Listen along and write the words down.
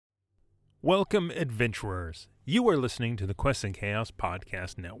Welcome, adventurers. You are listening to the Quests and Chaos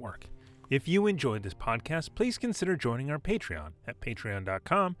Podcast Network. If you enjoyed this podcast, please consider joining our Patreon at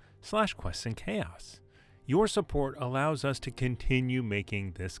patreon.com/questsandchaos. Your support allows us to continue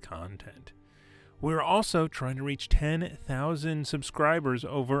making this content. We're also trying to reach 10,000 subscribers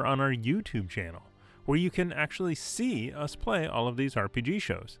over on our YouTube channel, where you can actually see us play all of these RPG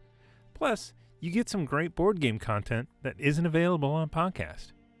shows. Plus, you get some great board game content that isn't available on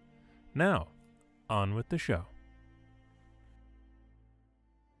podcast. Now, on with the show.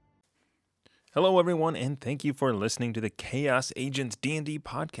 Hello, everyone, and thank you for listening to the Chaos Agents D&D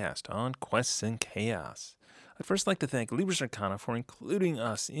podcast on Quests and Chaos. I'd first like to thank Libris Arcana for including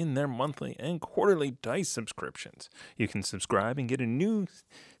us in their monthly and quarterly dice subscriptions. You can subscribe and get a new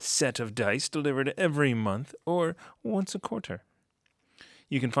set of dice delivered every month or once a quarter.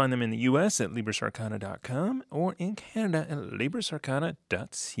 You can find them in the U.S. at LibrisArcana.com or in Canada at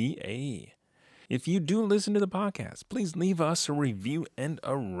LibrisArcana.ca. If you do listen to the podcast, please leave us a review and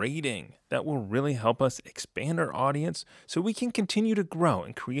a rating. That will really help us expand our audience so we can continue to grow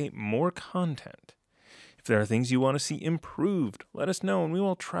and create more content. If there are things you want to see improved, let us know and we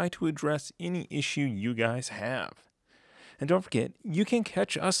will try to address any issue you guys have. And don't forget, you can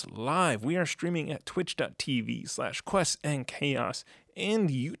catch us live. We are streaming at twitch.tv/questsandchaos and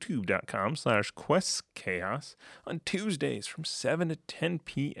youtube.com/questschaos on Tuesdays from 7 to 10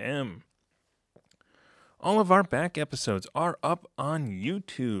 p.m. All of our back episodes are up on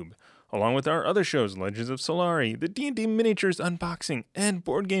YouTube, along with our other shows, Legends of Solari, the D&D Miniatures Unboxing, and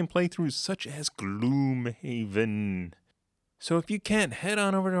board game playthroughs such as Gloomhaven. So if you can't, head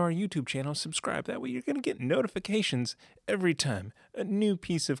on over to our YouTube channel, subscribe. That way you're going to get notifications every time a new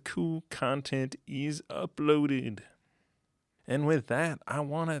piece of cool content is uploaded. And with that, I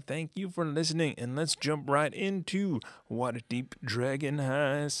want to thank you for listening, and let's jump right into Waterdeep Dragon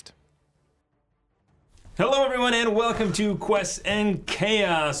Heist. Hello, everyone, and welcome to Quests and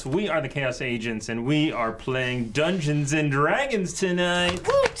Chaos. We are the Chaos Agents, and we are playing Dungeons and Dragons tonight.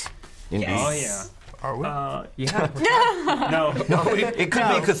 Woot! Yes. Oh, yeah. Are we? Yeah. No, it could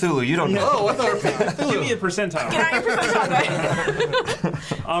be Cthulhu. You don't know. Oh, I thought it was give me a percentile. Get out your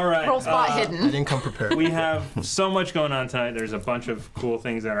percentile. All right. Roll spot I hidden. didn't come prepared. We have so much going on tonight. There's a bunch of cool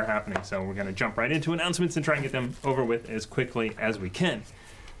things that are happening, so we're going to jump right into announcements and try and get them over with as quickly as we can.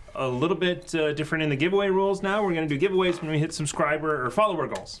 A little bit different in the giveaway rules now. We're going to do giveaways when we hit subscriber or follower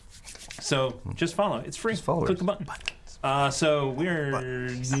goals. So just follow. It's free. Just follow Click the button. So we're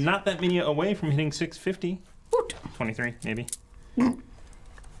not that many away from hitting 650. 23, maybe.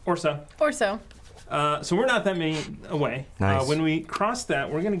 Or so. Or so. So we're not that many away. Nice. When we cross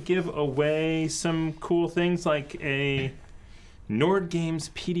that, we're going to give away some cool things like a Nord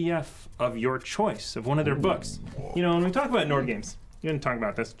Games PDF of your choice of one of their books. You know, when we talk about Nord Games, you're going to talk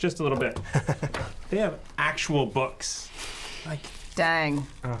about this just a little bit. They have actual books. Like, Dang.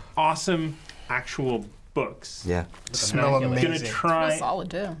 awesome actual books. Yeah. Smell I'm going to amazing. try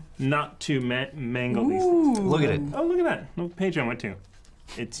Solid too. not to mangle these things. Look at it. Oh, look at that. What page I went to.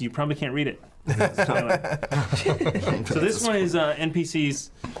 You probably can't read it. So this one is NPC's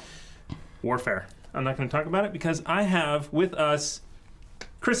Warfare. I'm not going to talk about it because I have with us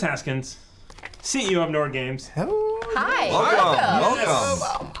Chris Haskins, CEO of Nord Games, Hi.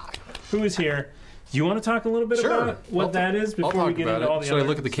 Welcome. who is here. Do you want to talk a little bit Sure. about what that is I'll before we talk get about into all it. the Should other I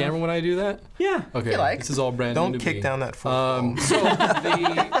look at the stuff? camera when I do that? Yeah. Okay. you like. This is all brand Don't new to kick me. down that foot. So the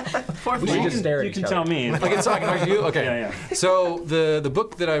You can tell me. I can talk to you. Okay. Yeah. So the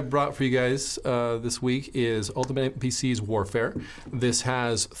book that I brought for you guys this week is Ultimate NPCs Warfare. This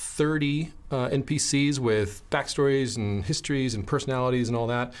has 30 NPCs with backstories and histories and personalities and all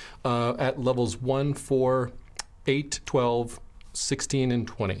that at levels 1, 4, 8, 12, 16, and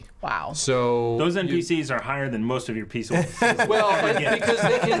 20. Wow. So Those NPCs are higher than most of your pieces. Well, because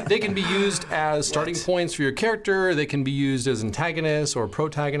they can be used as starting points for your character. They can be used as antagonists or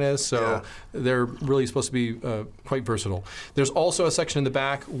protagonists. So they're really supposed to be quite versatile. There's also a section in the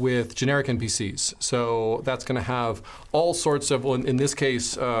back with generic NPCs. So that's going to have all sorts of. Well, in this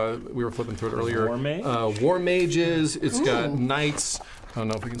case, we were flipping through it earlier. War mage? War mages. It's got knights. I don't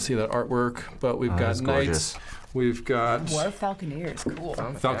know if we can see that artwork, but we've got that's knights. gorgeous. We've got War Falconeers. Cool.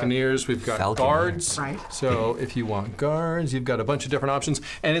 Falconeers, we've got Falconeer. guards. Right. So if you want guards, you've got a bunch of different options.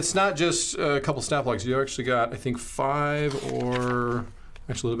 And it's not just a couple staff logs. You actually got, I think, 5 or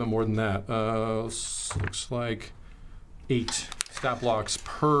actually a little bit more than that. Looks like 8 stat blocks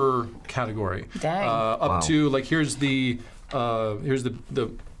per category. Dang. Up to, like, here's the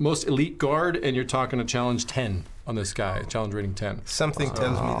most elite guard, and you're talking a challenge 10. on this guy, challenge rating 10. Something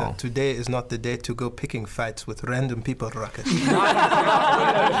tells me that today is not the day to go picking fights with random people, Rocket.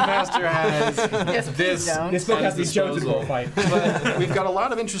 Master has Yes, please don't. This book has the chosen disposal. fight. But we've got a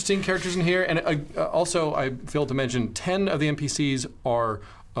lot of interesting characters in here, and also I failed to mention 10 of the NPCs are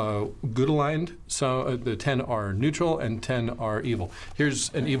good aligned, so the 10 are neutral and 10 are evil. Here's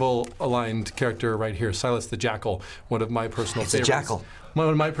an evil aligned character right here, Silas the Jackal, one of my personal favorites. a jackal. One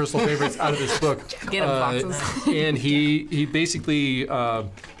of my personal favorites out of this book. Get him, foxes. And he basically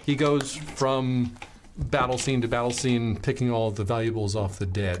he goes from battle scene to battle scene, picking all the valuables off the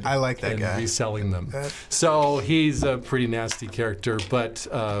dead. I like that and guy. reselling them. So he's a pretty nasty character, but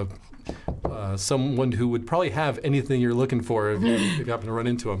someone who would probably have anything you're looking for if you happen to run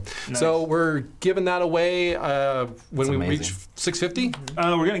into him. Nice. So we're giving that away when we amazing. reach 650.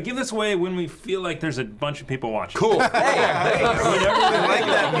 We're going to give this away when we feel like there's a bunch of people watching. Cool. I like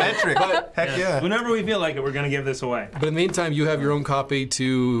that metric. Heck yeah. Whenever we feel like it, we're going to give this away. But in the meantime, you have your own copy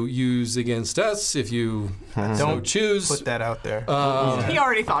to use against us if you so Don't choose. Put that out there. He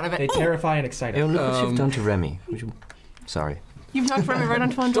already thought of They it. terrify and excite Hey, us. look what you've done to Remy. Sorry. You've knocked Remy right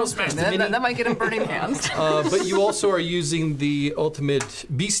onto one. Don't smash the that, mini. that might get him burning hands. But you also are using the Ultimate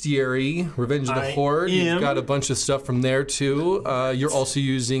Bestiary, Revenge of the I Horde. am. You've got a bunch of stuff from there too. You're also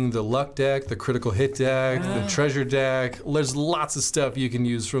using the Luck deck, the Critical Hit deck, the Treasure deck. There's lots of stuff you can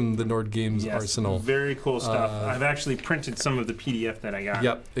use from the Nord Games Yes, arsenal. very cool stuff. I've actually printed some of the PDF that I got.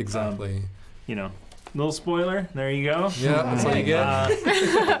 Yep, exactly. You know, little spoiler. There you go. Yeah, that's what you get.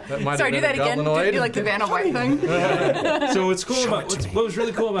 That might Sorry, do have that been a again. goblinoid. Do like the Vanna White thing. So what's cool about what was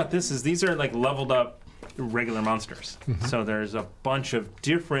really cool about this is these are like leveled up regular monsters. So there's a bunch of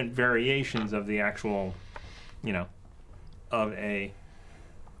different variations of the actual, you know, of a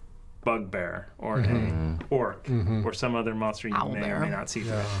bugbear or a orc or some other monster you may or Owlbear. may not see.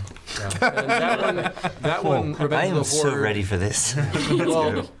 today. And that one, I Revenge am of the Horde. so ready for this.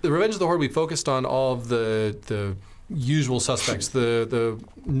 Well, the Revenge of the Horde, we focused on all of the usual suspects: the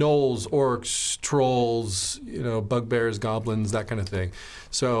gnolls, orcs, trolls, bugbears, goblins, that kind of thing.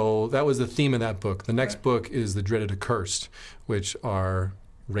 So that was the theme of that book. The next book is the Dreaded Accursed, which are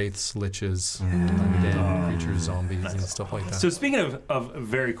wraiths, liches, undead creatures, zombies, and stuff like that. So speaking of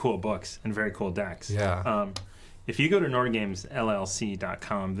very cool books and very cool decks, Yeah. If you go to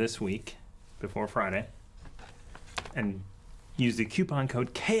NordGamesLLC.com this week before Friday and use the coupon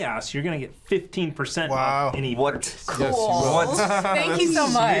code CHAOS, you're going to get 15% Wow. off any What? purchase. Yes, you will. What? Thank you so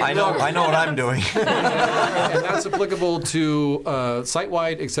much. I know what I'm doing. And that's applicable to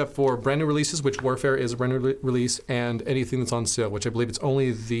site-wide, except for brand new releases, which Warfare is a brand new release, and anything that's on sale, which I believe it's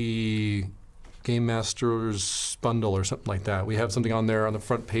only the Game Master's bundle or something like that. We have something on there on the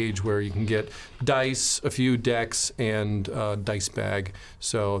front page where you can get dice, a few decks, and dice bag.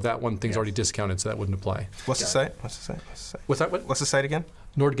 So that one thing's already discounted, so that wouldn't apply. What's the site? What's that? What? What's the site again?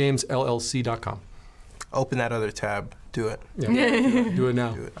 NordGamesLLC.com. Open that other tab. Do it. Yeah. Do it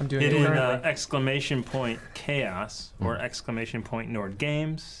now. I'm doing Hit it in currently. exclamation point CHAOS or exclamation point Nord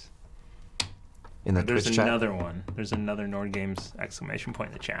Games. In the There's Twitch chat. another one. There's another Nord Games exclamation point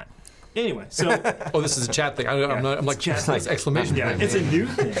in the chat. Anyway, so Oh, this is a chat thing. I'm like, chat. what's exclamation yeah, point? it's a new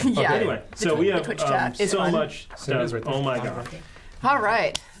thing. Yeah. Anyway, so we have Twitch chat is so fun. much It stuff. is right there. Oh my god. All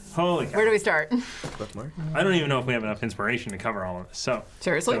right. Holy cow. Where do we start? I don't even know if we have enough inspiration to cover all of this.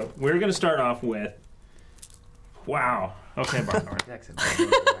 Seriously? So we're going to start off with. Wow. Okay, Barnard.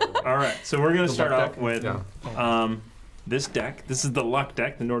 All right, so we're going to start off with this deck. This is the Luck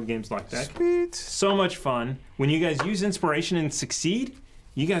deck, the Nord Games Luck deck. Sweet. So much fun. When you guys use inspiration and succeed,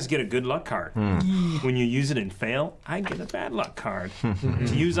 you guys get a good luck card. When you use it and fail, I get a bad luck card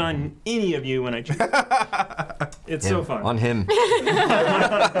to use on any of you when I choose. It's so fun. On him.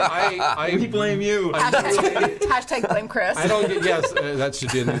 I We blame you. Hashtag blame Chris. I don't get, yes, that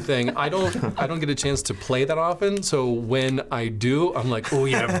should be a new thing. I don't get a chance to play that often, so when I do, I'm like, oh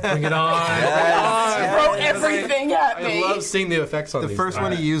yeah, bring it on. Throw everything at I me. love seeing the effects on The these. first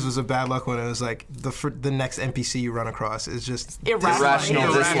one he used was a bad luck one. It was like the next NPC you run across is just Irrational.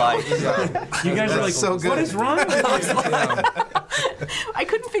 Irrational dislike. You guys are like, so good. what is wrong with you? I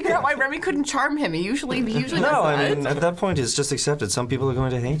couldn't figure out why Remy couldn't charm him. He usually does No, I that. mean, at that point, it's just accepted. Some people are going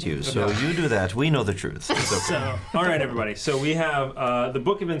to hate you. So you do that. We know the truth. It's okay. So, all right, everybody. So we have the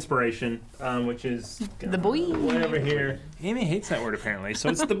Book of Inspiration, which is The boy. way over here. Amy hates that word apparently, so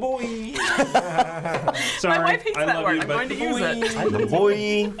it's the boy. Sorry, My wife hates I that love word. you, I'm but going to the use boy. The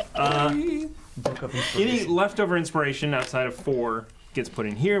boy. Any leftover inspiration outside of 4 gets put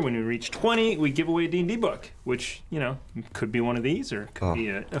in here. When we reach 20, we give away a D&D book, which, could be one of these or could be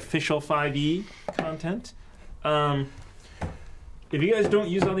an official 5e content. If you guys don't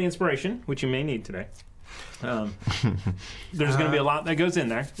use all the inspiration, which you may need today, There's going to be a lot that goes in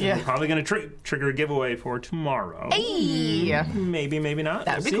there. Yeah. We're probably going to trigger a giveaway for tomorrow. Hey, Maybe, maybe not.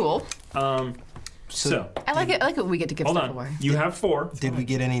 that'd be We'll cool. see. So, I like it. I like it when we get to give hold stuff on. away. You have 4. Did we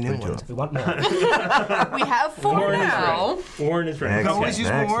get any new ones? We want more. We have 4 Warren now. is ready. Warren is ready. Excellent. Okay. Always use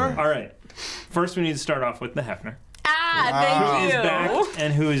more. Excellent. All right. First, we need to start off with the Hefner, Ah, who is thank back you.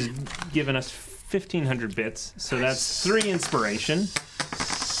 and who has given us 1,500 bits. So that's 3 inspiration.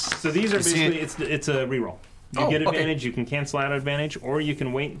 So these are See- basically it's a reroll. You Oh, get okay. advantage, you can cancel out advantage, or you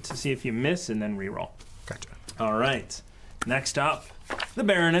can wait to see if you miss and then reroll. Gotcha. All right. Next up, the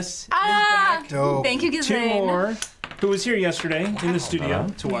Baroness. Ah, Dope. thank you, 2 Gizane. more, who was here yesterday in the studio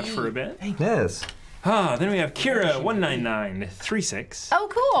to watch for a bit. Yes. Then we have Kira 19936.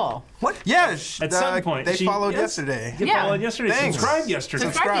 Oh, cool. Yeah, At some point, they she- followed yes. yesterday. You Yeah. followed yesterday. Thanks. Subscribed yesterday.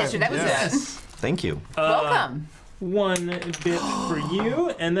 Subscribe yesterday. That was Yes. it. Thank you. Welcome. 1 bit for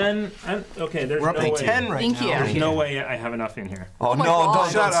you, and then okay. There's We're up no to way. 10 right Thank now. you. There's no way I have enough in here. Oh, my no, God.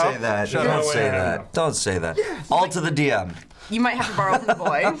 don't Shut say up. that. Shut Don't up. say No way. that. Don't say that. All to the DM. You might have to borrow from the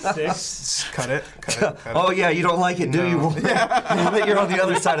boy. 6. Cut it. Cut it. Cut it. Oh, yeah, you don't like it, do you? Damn it, you're on the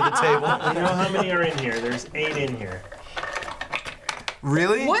other side of the table. You know how many are in here? There's 8 in here.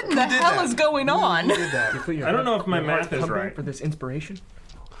 Really? What in Who the did hell that? is going on? Who did that? I don't know if my math is right. For this inspiration.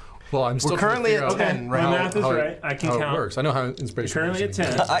 Well, I'm still We're trying to currently figure at out 10 right My now. math is right. I can how count. it works. I know how inspiration Currently at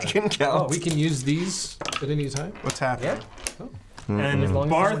works. 10. I can count. We can use these at any time. What's happening? And As long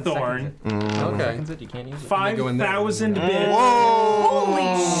as someone Barthorn, seconds it. Okay. Seconds it, you can't use it. go in there. 5,000 bits. Holy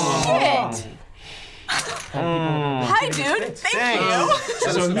shit! Hi, dude. Thank you.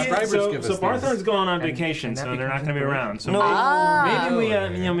 So, So, the subscribers give us these. Barthorn's going on vacation, and that so they're not becomes going to be around. So Ah.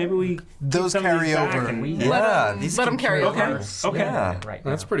 maybe we Those some of these carry back over. and- Yeah, these Let can him carry Okay. over. Okay. Yeah. Right.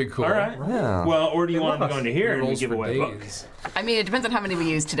 That's pretty cool. All right. Yeah. Well, or do you want them to go into here and we Rolls give for away a book? days. I mean, it depends on how many we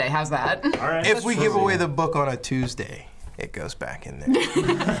use today. How's that? All right. If we give away the book on a Tuesday, it goes back in there.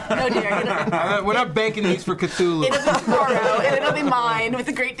 Oh dear. We're not banking these for Cthulhu. It'll be tomorrow, and it'll be mine with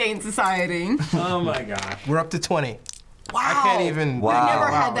the Great Dane Society. Oh my gosh. We're up to 20. Wow. I can't even. Wow. I've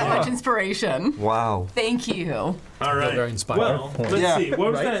never had that yeah. much inspiration. Wow. Thank you. All Feel right. very inspired. Well, let's Yeah. see.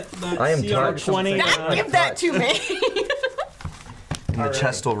 What was Right? that I am CR20? Not give that to me. In the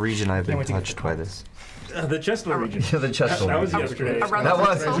Chestal region, I've been touched by this. The Chestal region. The Chestal That was region. yesterday. Around That the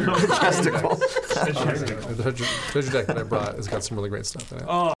was circle. the chesticle. The treasure deck that I brought has got some really great stuff in it.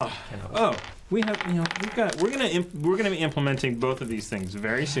 Oh, we have. We're gonna be implementing both of these things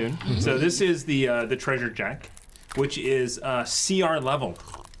very soon. So this is the treasure jack, which is CR level.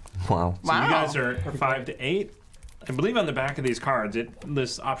 Wow. So Wow. you guys are 5 to 8. I believe on the back of these cards it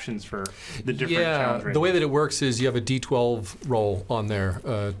lists options for the different challenge The way ratings. that it works is you have a D12 roll on there.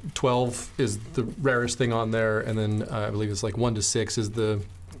 12 is the rarest thing on there, and then I believe it's like 1 to 6 is the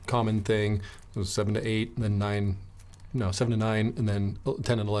common thing. It was 7 to 8, and then 9. No, 7 to 9, and then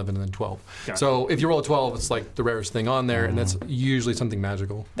 10 and 11, and then 12. Gotcha. So if you roll a 12, it's like the rarest thing on there, and that's usually something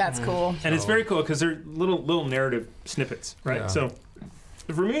magical. That's cool. And it's very cool because they're little narrative snippets, right? Yeah. So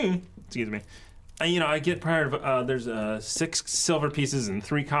for me, excuse me, I get prior to there's 6 silver pieces and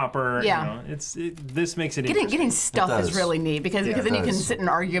 3 copper. Yeah. This makes it interesting. Getting stuff It is does. really neat because Yeah, then it you can does. sit and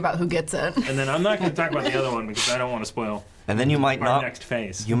argue about who gets it. And then I'm not going to talk about the other one because I don't want to spoil And then you might our not. next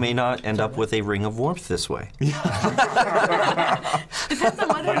phase. You may not end up with a ring of warmth this way. Depends on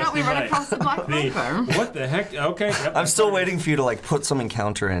whether or not we run Right. across the Black Panther. What the heck? Okay. Yep. I'm still waiting for you to put some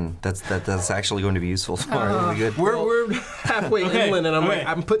encounter in that's actually going to be useful for it. It'll be good. We're halfway Okay, inland, and I'm okay.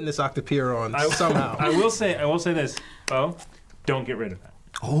 I'm putting this Octopier on somehow. I will say this, Bo, don't get rid of that.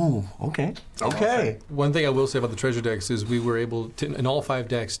 Oh, okay. Okay. One thing I will say about the treasure decks is we were able to, in all 5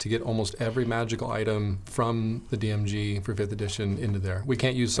 decks, to get almost every magical item from the DMG for 5th edition into there. We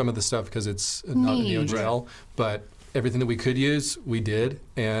can't use some of the stuff because it's not in the Neat. OGL, but everything that we could use, we did.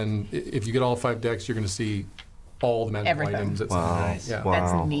 And if you get all 5 decks, you're going to see all the magical Everything. items. That's Wow. Nice. Yeah. Wow.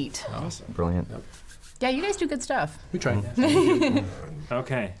 That's neat. Brilliant. Yeah, you guys do good stuff. We tried.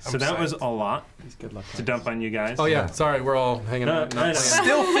 Okay, so that was a lot Good luck. to dump on you guys. Oh yeah, sorry, we're all hanging No, out. I know.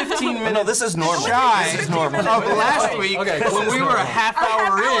 Still 15 minutes No, this is normal. shy This is normal. of last week Okay, when we were a half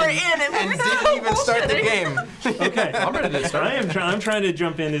hour in and and didn't even start the game. Okay, I'm ready to start. I'm trying to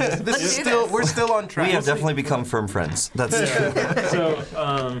jump in. This Let's is do still this. we're still on track. We have definitely become firm friends. That's true.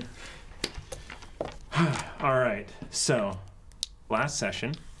 So, all right. So, last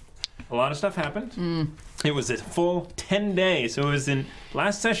session, a lot of stuff happened. It was a full 10 days. So it was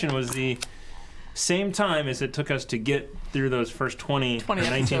last session was the same time as it took us to get through those first 20 or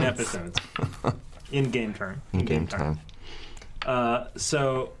 19 episodes in game time. In game time.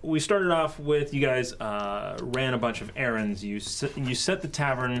 So we started off with you guys ran a bunch of errands. You set the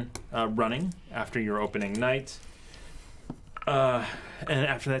tavern running after your opening night. And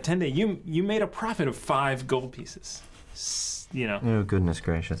after that 10 day, you made a profit of 5 gold pieces. Oh, goodness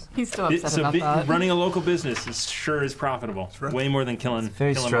gracious. He's still upset about that. Running a local business is profitable. Way more than killing.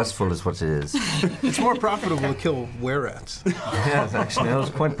 Very stressful is what it is. It's more profitable to kill were-rats. Yes, actually, that was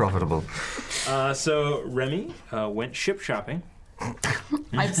quite profitable. So Remy went ship shopping.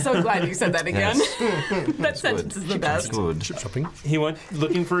 I'm so glad you said that again. Yes. That sentence is the That's best. good. Ship shopping. He went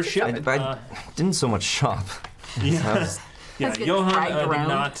looking for a ship. I didn't so much shop. Yeah, Let's get Johan dragged did around.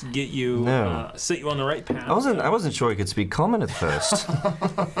 not get you, No. set you on the right path. I wasn't sure he could speak common at first.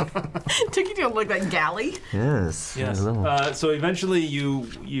 Took you to look like galley. Yes. Yes. a little. So eventually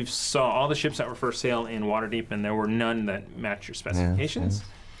you saw all the ships that were for sale in Waterdeep, and there were none that matched your specifications.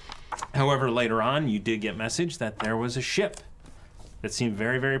 However, later on, you did get message that there was a ship that seemed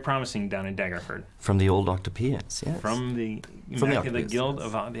very, very promising down in Daggerford. From the old Octopians, yes. From the From the Immaculate Octopians, Guild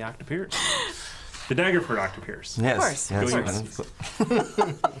of the Octopiers. The Daggerford Octopiers. Yes. course, yes, of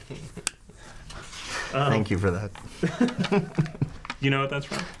course. Thank you for that. You know what that's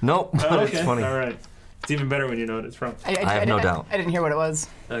from? Nope, but Okay, it's funny. all right. It's even better when you know what it's from. I have no doubt. I didn't hear what it was.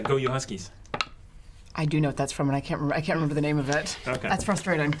 Go you Huskies. I do know what that's from, and I can't remember the name of it. Okay. That's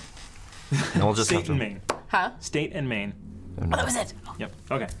frustrating. And we'll just State have to. and Maine. Huh? State and Maine. Oh, that was it. Yep.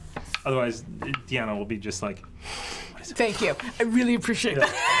 Okay. Otherwise, Deanna will be just like, Thank you. I really appreciate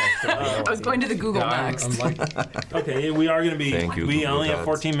that. I was going to the Google next. I'm like, okay, we are going to be. Thank you, we Google only have Gods.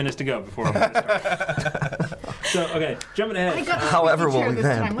 14 minutes to go before we start. So, okay, jumping ahead. I got a However, squeaky chair what we this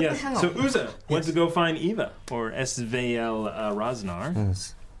can. time. What Yes. the hell? So Uza went to go find Eva, or Svael Rosnar,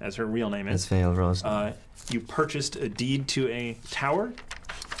 Yes. as her real name It's is. Vale Rose. You purchased a deed to a tower,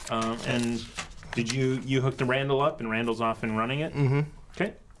 and did you hooked the Randall up, and Randall's off and running it? Mm-hmm.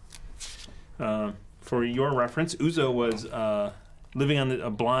 Okay. For your reference, Uzo was living on a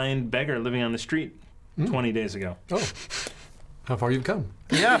blind beggar living on the street 20 days ago. oh, how far you've come.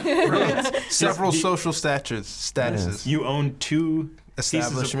 Yeah, right. Several social statuses. You own 2 pieces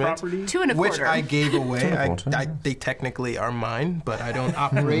of Establishment. property. 2 and a Which quarter. I gave away. Important. They technically are mine, but I don't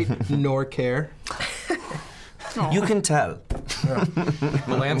operate nor care. You can tell.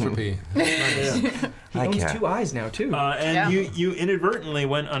 Philanthropy. He I owns care. 2 eyes now, too. And Yeah. you inadvertently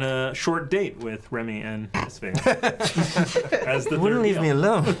went on a short date with Remy and Svael as the Wouldn't third leave me deal.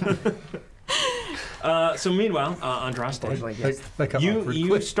 alone. So meanwhile, Andraste, That got awkward you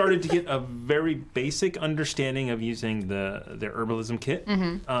quick. started to get a very basic understanding of using the herbalism kit.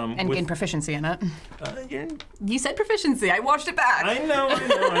 and with- gain proficiency in it. yeah, You said proficiency. I watched it back. I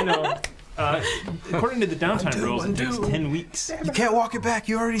know. According to the downtime rules, it takes 10 weeks. You can't walk it back.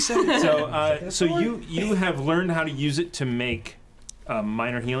 You already said it. So you have learned how to use it to make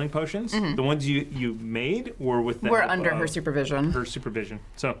minor healing potions. The ones you made were with the We're help under of her supervision. her supervision.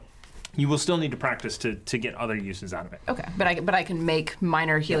 So you will still need to practice to get other uses out of it. Okay, but I can make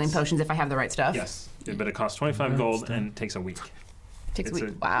minor healing Yes. potions if I have the right stuff. Yes, but it costs 25 gold and it takes a week. Takes a It's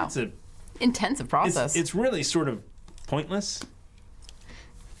week. Wow. It's a Intensive process. It's really sort of pointless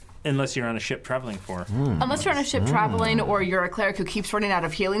unless you're on a ship traveling for. Unless you're on a ship traveling or you're a cleric who keeps running out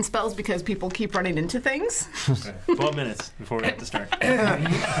of healing spells because people keep running into things. 12 minutes before we have to start.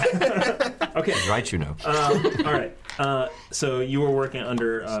 Okay. Right, you know. All right. So you were working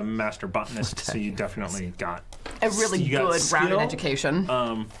under a master botanist, so you definitely got A really you got good rounded skill, education.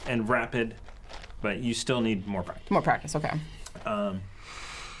 and rapid, but you still need more practice. More practice, okay.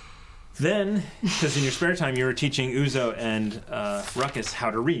 Then, because in your spare time you were teaching Uzo and Ruckus how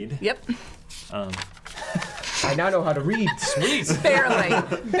to read. Yep. I now know how to read. Sweet. Barely.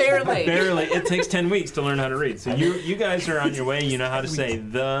 Barely. It takes 10 weeks to learn how to read. So you guys are on your way. You know how to say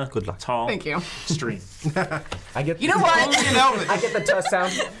the Good luck. tall Thank you. stream. I get. You know what? I get the tuh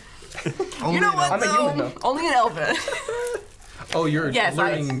sound. You know what, I'm a though? human, though. Only an Elven. Oh, you're Yes,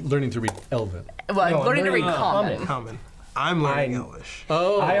 learning to read Elven. Well, No, I'm learning to read learning common. Common. I'm learning I'm- Elvish.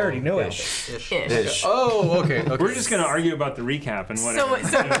 Oh, I already know it. Ish. Ish. Oh, okay. We're just going to argue about the recap and whatever.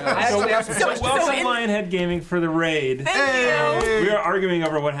 So I actually have some So- questions. Welcome, in- Lionhead Gaming, for the raid. Thank you. We are arguing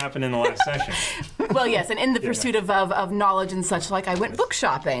over what happened in the last session. Well, yes, and in the pursuit of knowledge and such, like I went book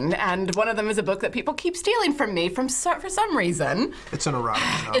shopping, and one of them is a book that people keep stealing from me for some reason. It's an erotic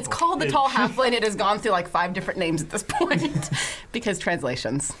novel. It's called The Tall Halfling. It has gone through like 5 different names at this point because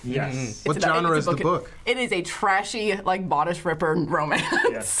translations. Yes. What It's about- genre it's is a the book? It is a trashy, like bodice ripper romance.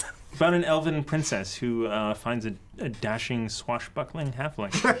 Yes. about an elven princess who finds a dashing, swashbuckling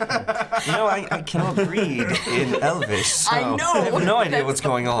halfling. You know, I cannot read in Elvish, so I know. I have no idea That's what's the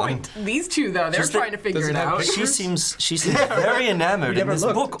going on. point. These two, though, they're Just that- trying to figure it doesn't have out. She seems very enamored in this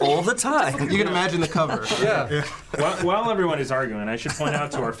book all the time. You can imagine the cover. Yeah. While everyone is arguing, I should point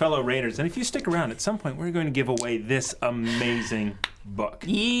out to our fellow raiders, and if you stick around, at some point we're going to give away this amazing book.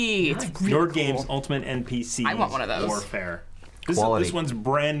 Yee, it's really Nord cool. Games Ultimate NPCs I want one of those. Warfare. Quality. This one's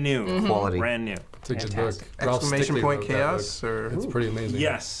brand new. Quality. Brand new. It's a good book. Fantastic. Ralph Exclamation Stickley point wrote that chaos, book. or It's pretty amazing.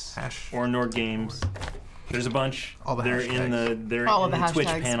 Yes. Hash. Or Nord Games. There's a bunch. All the they're in All of the the Twitch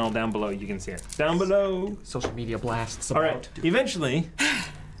hashtags. panel down below. You can see it. Down below. Social media blasts All about. right. Eventually,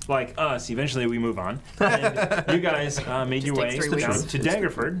 like us, eventually we move on. And you guys made your way takes 3 down weeks. to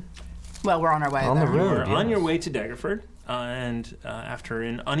Daggerford. Well, we're on our way. On the there. road. We're on yes. your way to Daggerford, and after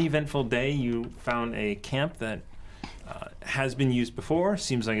an uneventful day, you found a camp that has been used before.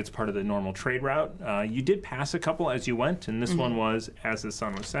 Seems like it's part of the normal trade route. You did pass a couple as you went, and this one was as the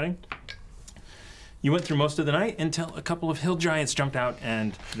sun was setting. You went through most of the night until a couple of hill giants jumped out,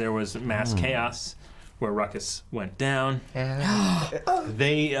 and there was mass chaos where Ruckus went down.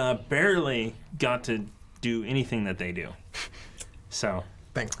 They barely got to do anything that they do. So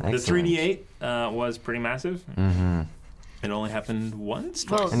Thanks. the Excellent. 3d8 was pretty massive. Mm-hmm. It only happened once,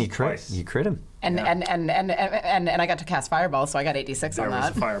 Well, twice. And you crit. Twice. You crit him. And I got to cast Fireball, so I got 86 There on was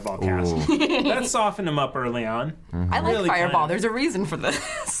that. a fireball cast. That softened him up early on. I like Really Fireball. kinda- There's a reason for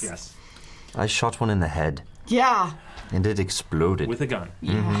this. Yes, I shot one in the head, Yeah. and it exploded. with a gun.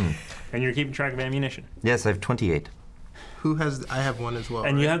 Yeah. And you're keeping track of ammunition. Yes, I have 28. Who has? I have one as well.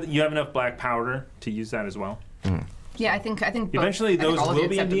 And right? you have enough black powder to use that as well. Yeah, I think. both- Eventually, I think those all of will you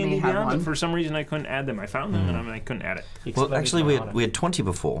be in except me D&D have Beyond, one. but for some reason I couldn't add them. I found them, and I couldn't add it. Well, actually, we had 20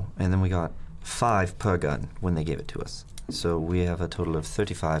 before, and then we got 5 per gun when they gave it to us. So we have a total of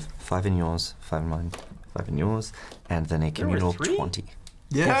 35. 5 in yours, 5 in mine, 5 in yours, and then a were communal 3? 20.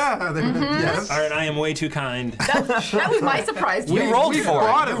 Yeah. Yes. All right, I am way too kind. That was my surprise. We too. rolled We for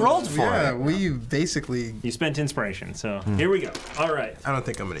brought it. him. We rolled for Yeah, it. we basically. You spent inspiration, so here we go. All right. I don't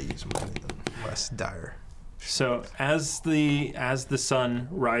think I'm gonna use money unless dire. So as the sun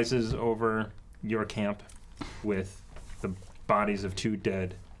rises over your camp with the bodies of 2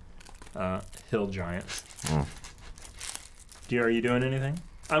 dead hill giants, are you doing anything?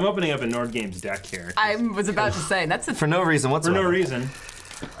 I'm opening up a Nord Games deck here. I was about to say that's a For no reason For whatsoever. no reason.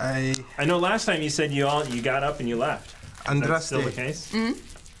 I I know last time you said you got up and you left. Is that still the Andraste, case?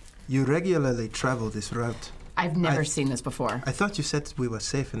 you regularly travel this route. I've never I- seen this before. I thought you said we were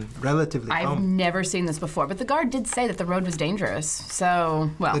safe and relatively I've calm. never seen this before, but the guard did say that the road was dangerous. So,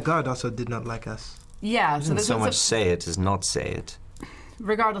 well, The guard also did not like us. yeah. So Didn't this so was much say it as not say it.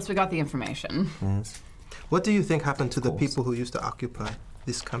 regardless, we got the information. Yes. What do you think happened to the course. people who used to occupy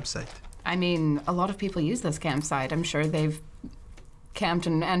this campsite? I mean, a lot of people use this campsite. I'm sure they've camped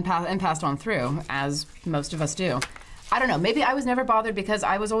and passed on through, as most of us do. I don't know. Maybe I was never bothered because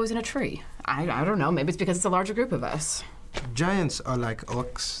I was always in a tree. I don't know. Maybe it's because it's a larger group of us. Giants are like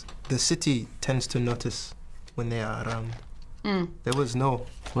orcs. The city tends to notice when they are around. There was no.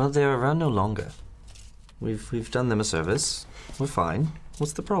 Well, they're around no longer. We've done them a service. We're fine.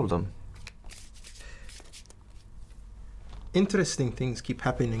 What's the problem? Interesting things keep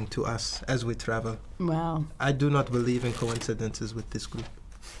happening to us as we travel. Well, I do not believe in coincidences with this group.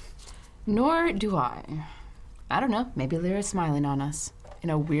 nor do I. I don't know. Maybe Lyra's smiling on us in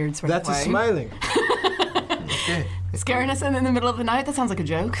a weird sort That of is way. smiling. Okay. Scaring us in the middle of the night? That sounds like a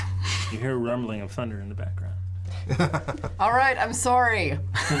joke. You hear a rumbling of thunder in the background. All right, I'm sorry.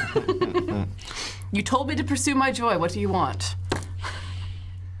 You told me to pursue my joy. What do you want?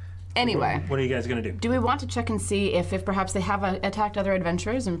 Anyway, What are you guys gonna do? do we want to check and see if perhaps they have attacked other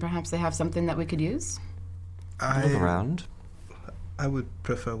adventurers and perhaps they have something that we could use? Look I, around. I would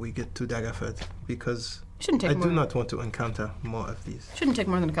prefer we get to Daggerford because Shouldn't I take more. do not want to encounter more of these. Shouldn't take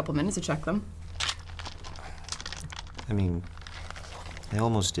more than a couple minutes to check them. I mean, they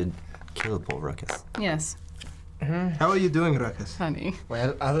almost did kill poor Ruckus. Yes, How are you doing, Ruckus? honey.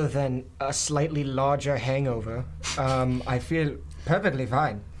 Well, other than a slightly larger hangover, I feel perfectly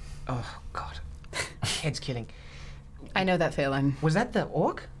fine. Oh, God. Head's killing. I know that feeling. Was that the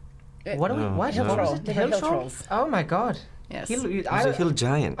orc? What? No, What? no. What was Troll. it? They The were hill hill troll? trolls. Oh my God. Yes. It was a hill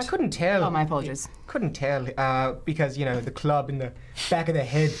giant. I couldn't tell. Oh, my apologies. Couldn't tell because the club in the back of the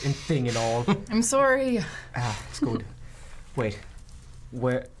head and thing and all. I'm sorry. It's good. Wait,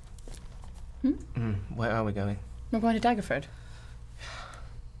 where? Where are we going? We're going to Daggerford.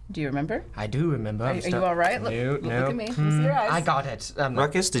 Do you remember? I do remember. Are you all right? Look, No, look no. at me. You see your eyes. I got it.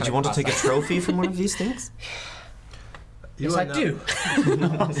 Ruckus, did you want to take a trophy from one of these things? Yes, I do.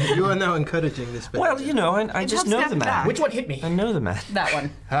 You are now encouraging this. Well, you know, I just helps know step the man. back. Which one hit me? I know the man. That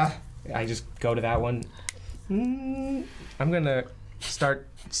one. I just go to that one. I'm gonna start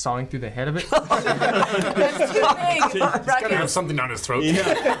sawing through the head of it. That's too big. Gotta have something down his throat.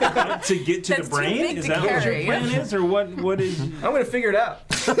 Yeah. To get to That's the too brain? big Is to that what your carry. plan is? Or what is... I'm gonna figure it out.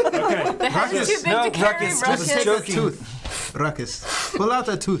 Okay. The head is too big no, to carry. Ruckus, Ruckus. just joking. Tooth. Ruckus. Pull out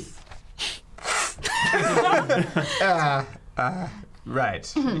a tooth.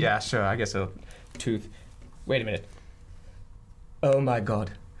 Right. Yeah, sure. I guess a tooth. Wait a minute. Oh my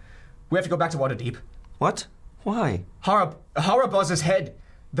god. We have to go back to Waterdeep. What? Why? Haraboz's head.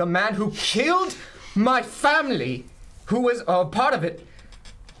 The man who killed my family, who was part of it.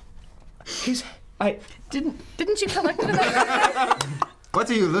 Didn't you collect it? That What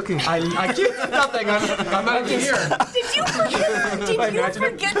are you looking at? I keep nothing. I'm not here. Did you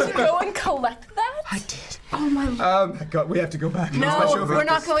forget to go and collect that? I did. Oh my. Oh my god, we have to go back. No, we're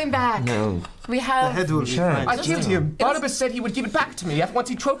not going back. No. We The have. head will be Sure. fine. I killed him. Barnabas said he would give it back to me once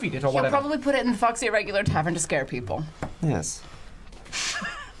he trophied it or He'll whatever. probably put it in the Foxy Irregular Tavern to scare people. Yes.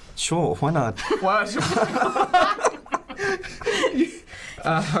 Sure, why not? What?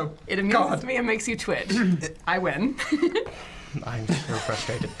 It amuses me and makes you twitch. I win. I'm so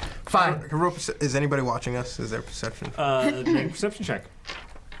frustrated. Fine. Is anybody watching us? Is there perception? Make a perception check.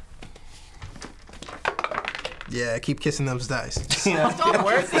 Yeah, keep kissing those dice. Stop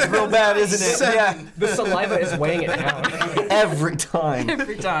working It's real bad, isn't it? Yeah. The saliva is weighing it down. Every time.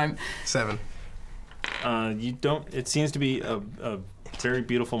 every time. 7. You don't... It seems to be a very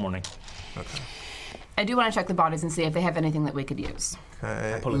beautiful morning. I do want to check the bodies and see if they have anything that we could use.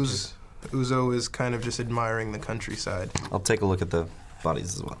 Uzo is kind of just admiring the countryside. I'll take a look at the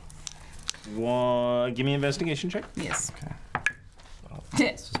bodies as well. Give me an investigation check. Yes.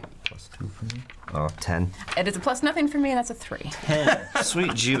 Yes. Plus 2 for me. Oh, 10. It is a plus nothing for me, and that's a 3. 10.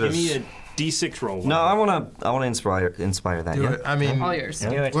 Sweet Give me Jeebus. a D6 roll. No, I wanna inspire that, Do yeah? it. I mean, All yours. Do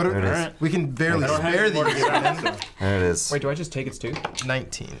it. what There it is. Alright. we can barely I don't have spare any more to these. get out of, so. There it is. Wait, do I just take its tooth?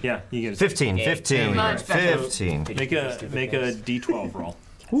 19. Yeah, you get it. 15, 15, Much better. 15. Make a D12 roll.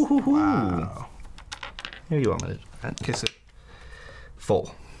 Wow. Here you are, my little friend. Kiss it.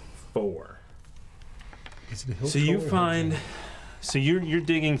 4. 4. Is it a hill So you troll or find... So you're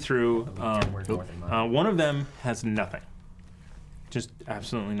digging through... one of them has nothing. Just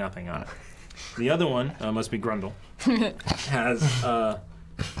absolutely nothing on it. The other one, must be Grundle, has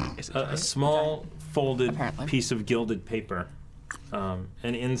a small folded Apparently. piece of gilded paper. And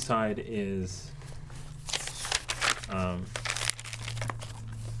inside is...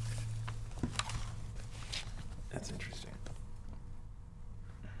 that's interesting.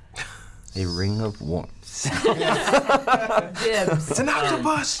 A ring of warmth. Dibs. It's an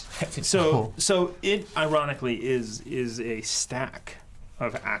octopus! So it ironically is a stack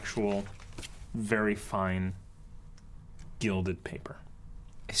of actual very fine gilded paper.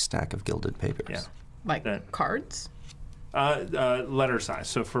 A stack of gilded papers. Yeah. Like That- cards? Letter size,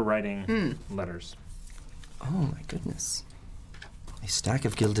 so for writing letters. Oh my goodness. A stack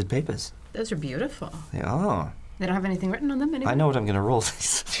of gilded papers. Those are beautiful. They are. They don't have anything written on them anymore. I know what I'm gonna roll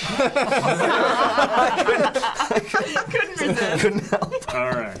these. Couldn't resist. Couldn't help.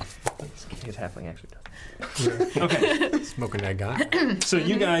 All right. His halfling actually does. Okay. Smoking that guy. So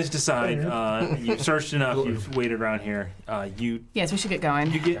you guys decide. You've searched enough. You've waited around here. You Yes, we should get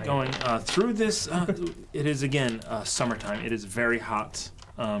going. get going through this. It is again summertime. It is very hot.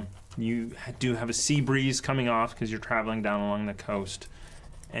 You do have a sea breeze coming off because you're traveling down along the coast,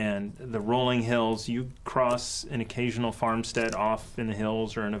 and the rolling hills. You cross an occasional farmstead off in the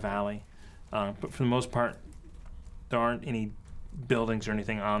hills or in a valley, but for the most part, there aren't any buildings or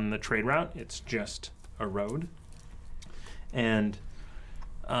anything on the trade route. It's just a road. And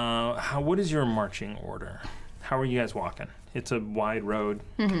what is your marching order? How are you guys walking? It's a wide road.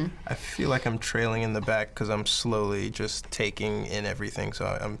 I feel like I'm trailing in the back because I'm slowly just taking in everything, so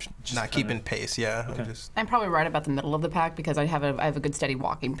I'm not keeping pace. Yeah, Okay. I'm just. I'm probably right about the middle of the pack because I have a good steady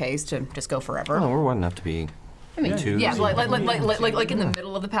walking pace to just go forever. Oh, we're wide enough to be. I mean, two. yeah, like in the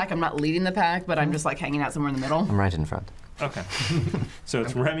middle of the pack. I'm not leading the pack, but I'm just like hanging out somewhere in the middle. I'm right in front. Okay. So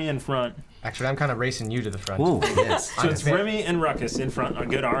it's Remy in front. Actually, I'm kind of racing you to the front. Ooh, yes. So it's Remy and Ruckus in front. A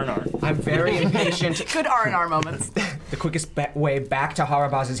good R&R. I'm very impatient. Good R&R moments. The quickest way back to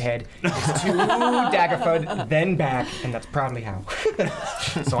Harabaz's head is to Daggerford, then back, and that's probably how.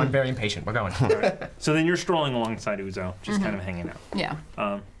 So I'm very impatient. We're going. So then you're strolling alongside Uzo, just kind of hanging out.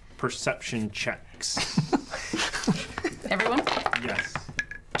 Yeah. Perception checks. Everyone? Yes.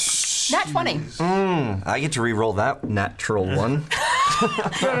 Nat 20. I get to re-roll that natural one. We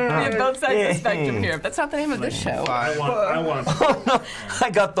have both sides of the spectrum here. That's not the name of this show. I want. I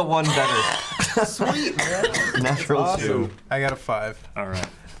got the one better. Sweet, man. Natural 2. I got a 5. All right.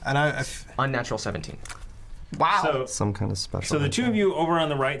 And Unnatural 17. Wow. So, Some kind of special. so the two of you over on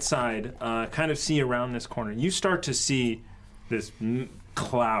the right side kind of see around this corner. You start to see this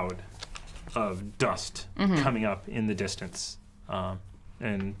cloud of dust coming up in the distance,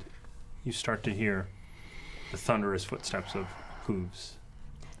 and you start to hear the thunderous footsteps of hooves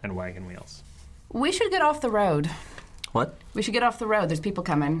and wagon wheels. We should get off the road. What? We should get off the road. There's people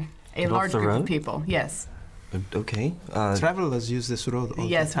coming. A Get off large the group road? of people. Yes. Okay. travelers use this road all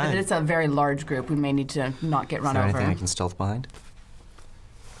Yes, the time. but it's a very large group. We may need to not get Is run there over. anything I can stealth behind?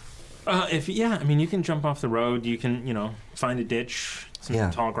 You can jump off the road. You can, find a ditch,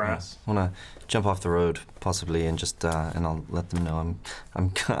 some tall grass. I want to jump off the road, possibly, and just and I'll let them know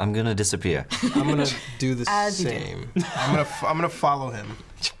I'm gonna disappear. I'm gonna do the As you do. same. I'm gonna follow him.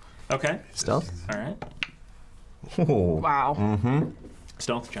 Okay. Stealth. All right. Oh. Wow. Mm-hmm.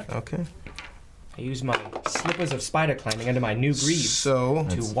 Stealth check. Okay. I use my slippers of spider climbing under my new greaves So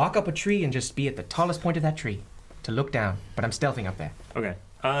to walk up a tree and just be at the tallest point of that tree. To look down, but I'm stealthing up there. Okay.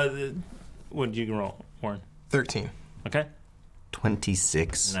 What did you roll, Warren? 13. Okay.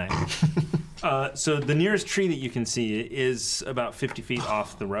 26. Nice. So the nearest tree that you can see is about 50 feet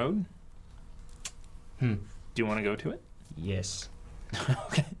off the road. Do you want to go to it? Yes.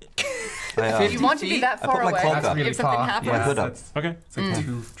 Okay. If you want to be that I far put my away, cloak up. That's really if something far. happens. My hood up. Okay. It's like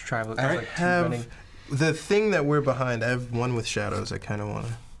two travel. I like two have running. the thing that we're behind. I have one with shadows. I kind of want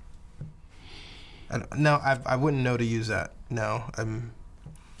to. No, I wouldn't know to use that. No,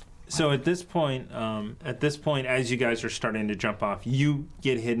 So at this point, as you guys are starting to jump off, you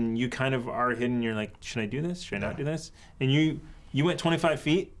get hidden. You kind of are hidden. You're like, should I do this? Should I not do this? And you went 25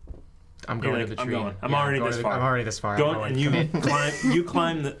 feet. I'm You're going like, to the I'm tree. going. I'm already going this to far. I'm already this far. Go I'm going. and you Commit.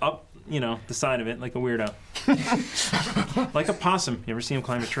 climb the up, the side of it like a weirdo, like a possum. You ever see him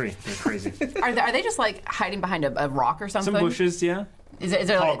climb a tree? They're crazy. Are they just like hiding behind a rock or something? Some bushes, yeah. Is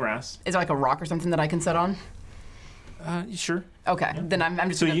there Tall like, grass. Is there like a rock or something that I can sit on? Sure. Okay, then I'm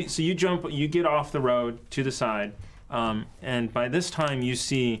just. So gonna, you jump, you get off the road to the side, and by this time you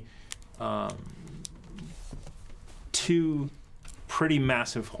see two pretty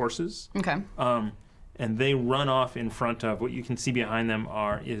massive horses, Okay. and they run off in front of what you can see behind them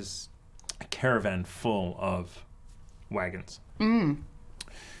is a caravan full of wagons. And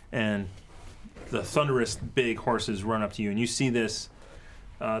the thunderous big horses run up to you, and you see this.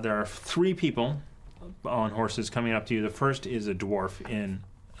 There are 3 people on horses coming up to you. The first is a dwarf in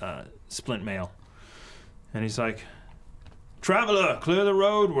splint mail, and he's like, "Traveler, clear the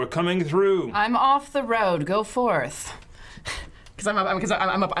road. We're coming through." I'm off the road. Go forth. Because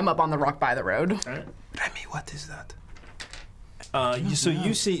I'm up on the rock by the road. Right? Remy, what is that? You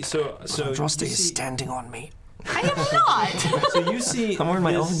see, so Droste you is see, standing on me. I am not. so you see. I'm wearing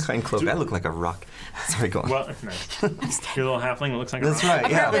my this- Elvenkind cloak. I look like a rock. Sorry, go on. Well, nice. Your little halfling that looks like That's a rock.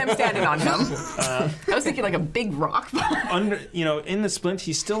 right, Apparently, yeah. I'm standing on him. I was thinking like a big rock. Under, in the splint,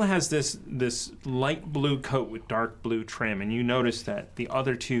 he still has this light blue coat with dark blue trim, and you notice that the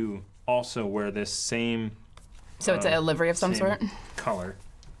other 2 also wear this same So it's a livery of some same sort. color.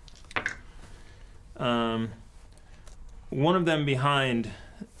 One of them behind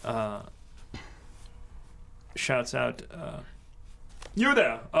shouts out, "You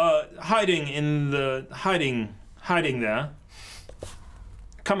there! Hiding there!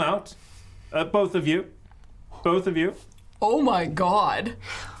 Come out, both of you! Oh my god.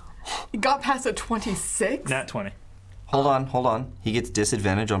 He got past a 26? Nat 20. Hold on. He gets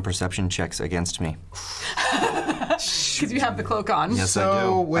disadvantage on perception checks against me. Because you have the cloak on. Yes, I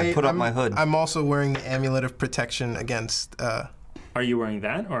So do. wait, I put up my hood. I'm also wearing the amulet of protection against. Are you wearing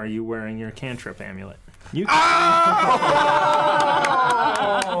that, or are you wearing your cantrip amulet? You.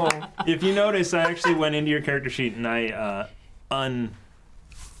 If you notice, I actually went into your character sheet and I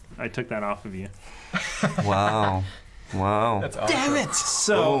took that off of you. Wow. That's awesome. Damn it!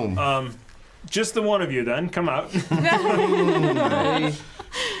 So, Boom. just the one of you then, come out. I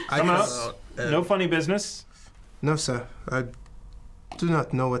Come out. guess, No funny business. No, sir. I do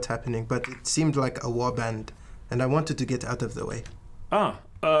not know what's happening, but it seemed like a warband, and I wanted to get out of the way.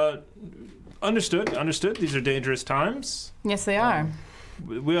 Understood. These are dangerous times. Yes, they are.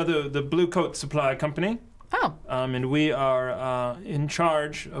 We are the Blue Coat Supply Company, Oh, and we are in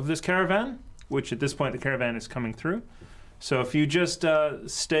charge of this caravan, which at this point the caravan is coming through. So if you just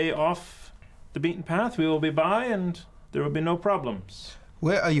stay off the beaten path, we will be by, and there will be no problems.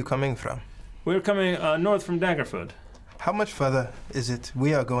 Where are you coming from? We're coming north from Daggerfoot. How much further is it?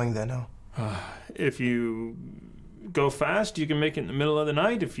 We are going there now. If you go fast, you can make it in the middle of the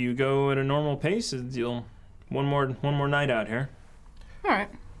night. If you go at a normal pace, you'll one more night out here. All right.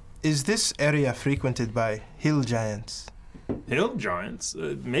 Is this area frequented by hill giants? Hill giants,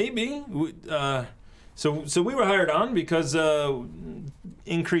 maybe. So we were hired on because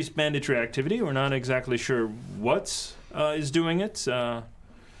increased banditry activity. We're not exactly sure what is doing it,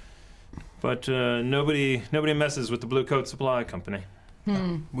 but nobody messes with the Blue Coat Supply Company.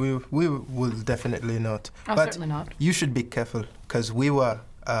 We will definitely not. Oh, but certainly not. you should be careful, because we were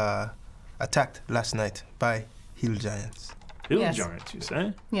attacked last night by hill giants. Hill Yes. giants, you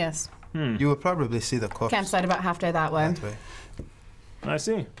say? Yes. You will probably see the corpse Campsite about half day that way. that way. I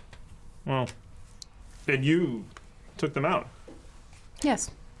see. Well, and you took them out.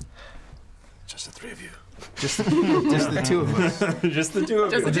 Yes. Just the three of you. Just the two of us. Just the two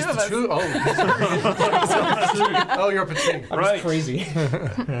of Just you. the two of us. Two? Oh, you're Patrick. Right. Crazy.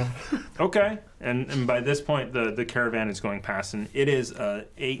 Okay. And by this point, the caravan is going past, and it is a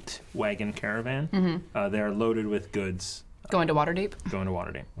 8-wagon caravan. They are loaded with goods Going to Waterdeep. going to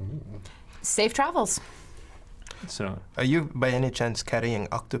Waterdeep. Safe travels. So Are you by any chance carrying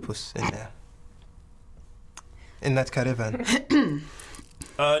octopus in there? In that caravan?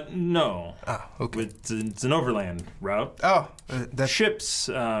 no. Ah, okay. It's an overland route. Oh, The ships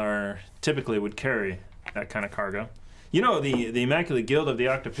typically would carry that kind of cargo. You know, the Immaculate Guild of the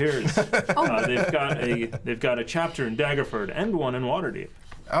Octopiers. They've got a chapter in Daggerford and one in Waterdeep.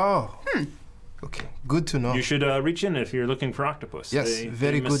 Oh. Okay, good to know. You should reach in if you're looking for octopus. Yes,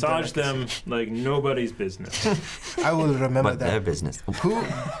 very they good massage delicacy. them like nobody's business. I will remember But their that. business. Who?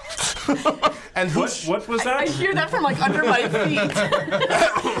 And who? What was that? I hear that from like under my feet.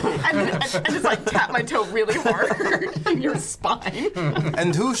 and just like tap my toe really hard in your spine.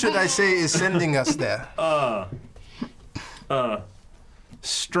 And who should I say is sending us there?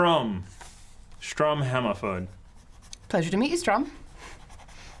 Strum Hammerford. Pleasure to meet you, Strom.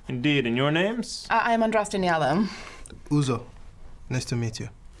 Indeed, and your names? I am Andraste Nialo. Uzo. Nice to meet you.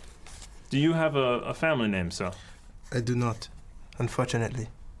 Do you have a family name, sir? I do not, unfortunately.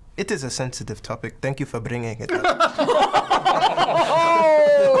 It is a sensitive topic. Thank you for bringing it up.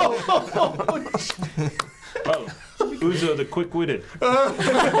 Oh, Uzo the quick-witted.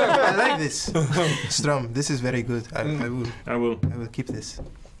 I like this. Strum, this is very good. I will keep this.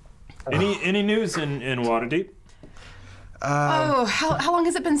 Any news in Waterdeep? How long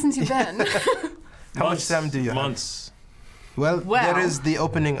has it been since you've been? How much time do you have? Months. Well, Well. there is the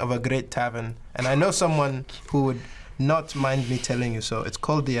opening of a great tavern, and I know someone who would not mind me telling you so. It's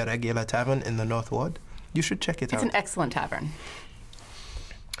called the Irregular Tavern in the North Ward. You should check it It's out. an excellent tavern.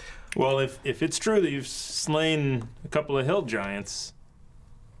 Well, if it's true that you've slain a couple of hill giants,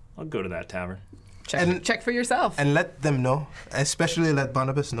 I'll go to that tavern. Check for yourself. And let them know, especially let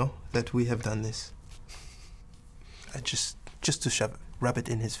Barnabas know, that we have done this. Just to rub it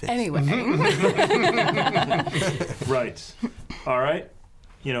in his face. Anyway. Right. All right.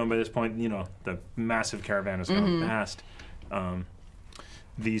 You know, by this point, you know, the massive caravan has gone past.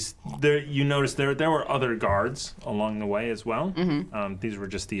 You notice there were other guards along the way as well. These were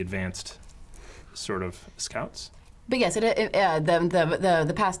just the advanced sort of scouts. But yes,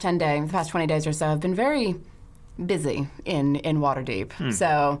 the past 20 days or so have been very busy in Waterdeep.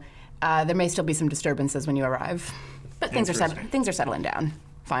 So there may still be some disturbances when you arrive. But things are settling down,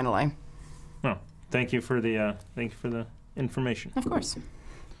 finally. Well, thank you for the information. Of course.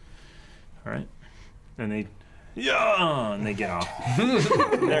 All right. And they get off.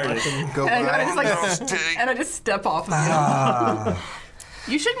 There it is. Go And by. I just step off of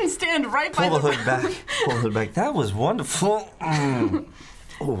you. You shouldn't stand right by Pull the the hood back. Pull the hood back. That was wonderful.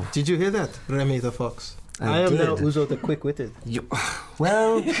 Did you hear that, Remy the Fox? I am did. now Uzo the Quick-Witted.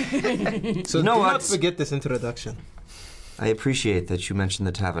 Well, So You know do what? not forget this introduction. I appreciate that you mentioned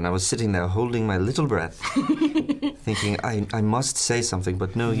the tavern. I was sitting there holding my little breath, thinking I must say something,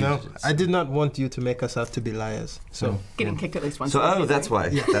 but no, you. No, I did not want you to make us out to be liars. So getting kicked at least once. So, a week, that's why.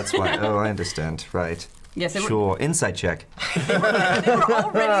 Yeah. That's why. Oh, I understand. Right. Yes, they were, Sure. Insight check. they were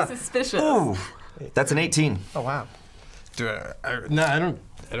already suspicious. Ooh, that's an 18. Oh wow. No, I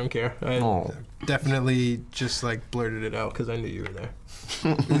don't care. I Oh. definitely just like blurted it out because I knew you were there.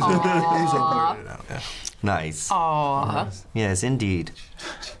 Uzo blurted it out. Yeah. Nice. Aw. Yes, indeed.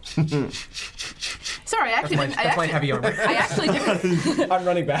 Sorry, I actually didn't. That's my heavy armor. I actually didn't. I'm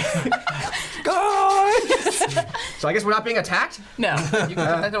running back. So I guess we're not being attacked? No, you can put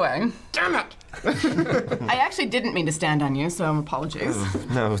that away. Damn it! I actually didn't mean to stand on you, so apologies.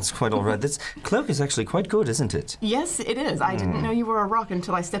 No, it's quite all right. This cloak is actually quite good, isn't it? Yes, it is. I didn't know you were a rock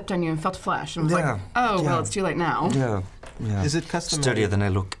until I stepped on you and felt a flash and was Yeah, like, oh, yeah. well, it's too late now. Yeah. Yeah. Is it customary? Sturdier than I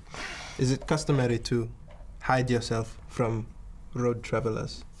look. Is it customary to hide yourself from road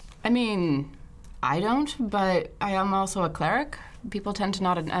travelers? I mean, I don't, but I am also a cleric. People tend to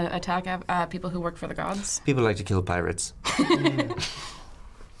not attack people who work for the gods. People like to kill pirates.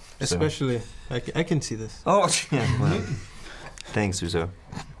 Especially, I can see this. Oh, yeah. Well, thanks, Uzo.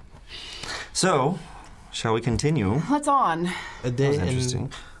 So, shall we continue? What's on? A day That's interesting.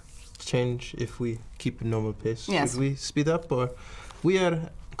 and change if we keep a normal pace. Yes. Should we speed up, or we are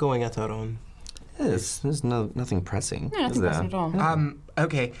going at our own? Yes, there's nothing pressing. Yeah, is nothing there? pressing at all.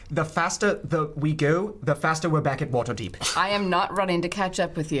 Okay. The faster we go, the faster we're back at Waterdeep. I am not running to catch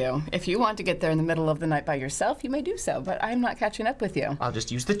up with you. If you want to get there in the middle of the night by yourself, you may do so, but I am not catching up with you. I'll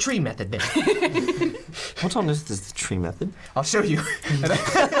just use the tree method then. What on earth is the tree method? I'll show you. And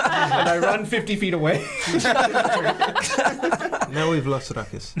I run 50 feet away. Now we've lost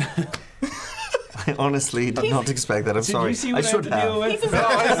Ruckus. I honestly did not expect that. I'm sorry. I should have. He's as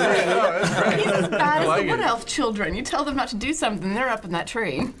bad as the Wood Elf children. You tell them not to do something, they're up in that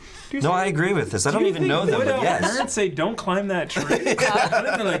tree. No, I agree with this. I don't even know them, Wood but Elf yes. parents say don't climb that tree.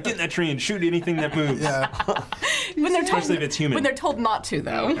 They're like, get in that tree and shoot anything that moves. Yeah. When they're Especially told, if it's human. When they're told not to,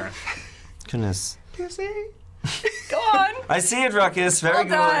 though. Goodness. Go on. I see it, Ruckus. Very Well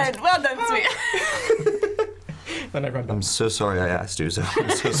good. done. Well done, sweet. Then I run back. I'm so sorry I asked you, so I'm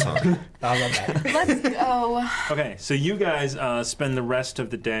so sorry. I'll run back. Let's go. Okay, so you guys spend the rest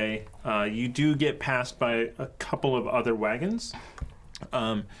of the day. You do get passed by a couple of other wagons.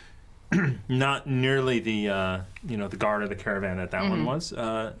 Not nearly the the guard or the caravan that one was.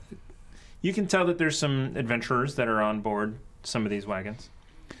 You can tell that there's some adventurers that are on board some of these wagons.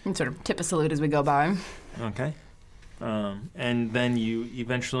 And sort of tip a salute as we go by. Okay. And then you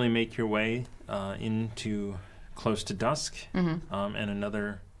eventually make your way into close to dusk, and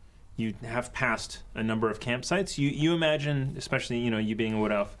you have passed a number of campsites. You imagine, especially you being a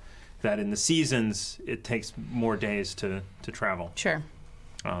wood elf, that in the seasons it takes more days to travel. Sure.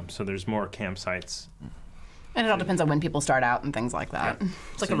 So there's more campsites. And it all depends on when people start out and things like that. Yeah.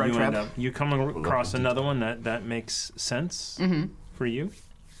 It's like So a road you trip. you come across another one that makes sense for you.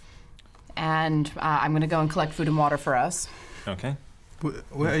 And I'm going to go and collect food and water for us. Okay.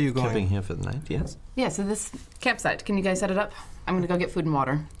 Where are you going? Camping here for the night, yes? Yeah, so this campsite, can you guys set it up? I'm going to go get food and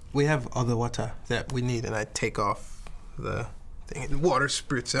water. We have other water that we need, and I take off the thing. And water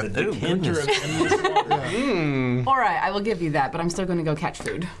spurts out. Oh, Hinter of goodness. endless water. All right, I will give you that, but I'm still going to go catch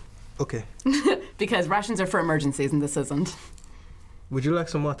food. Okay. Because rations are for emergencies, and this isn't. Would you like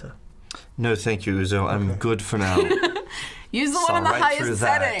some water? No, thank you, Uzo. I'm good for now. Use the Saw one in the right through highest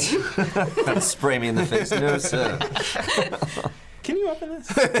that. setting. Spray me in the face. No, sir. Can you open this?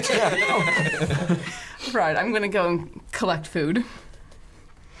 Right, I'm going to go and collect food.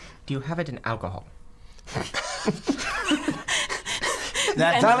 Do you have it in alcohol?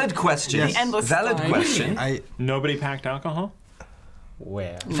 That valid question. The endless Valid line. question. Nobody packed alcohol?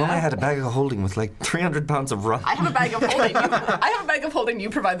 Where? If only I had a bag of holding with like 300 pounds of rum. I have a bag of holding. I have a bag of holding. You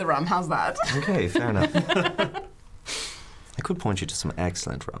provide the rum. How's that? Okay, fair enough. I could point you to some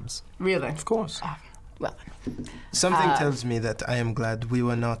excellent rums. Really? Of course. Well, Something tells me that I am glad we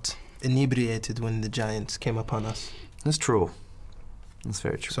were not inebriated when the giants came upon us. That's true. That's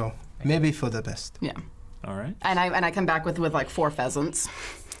very true. So maybe for the best. yeah. All right. And I come back with like 4 pheasants.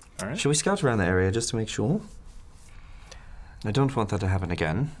 All right. Shall we scout around the area just to make sure? I don't want that to happen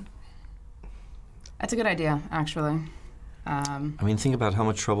again. That's a good idea, actually. I mean, think about how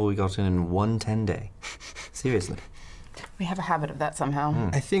much trouble we got in one 10-day. Seriously. We have a habit of that somehow.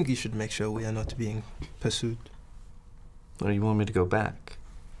 I think you should make sure we are not being pursued. Or you want me to go back?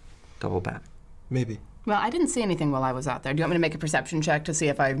 Double back? Maybe. Well, I didn't see anything while I was out there. Do you want me to make a perception check to see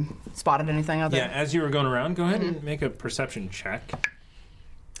if I spotted anything out Yeah, there? as you were going around, go ahead and make a perception check.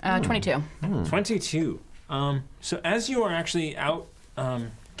 22. 22. So as you are actually out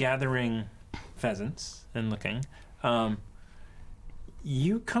gathering pheasants and looking,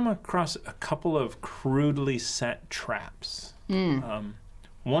 you come across a couple of crudely set traps.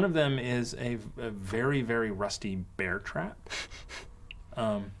 One of them is a very, very rusty bear trap,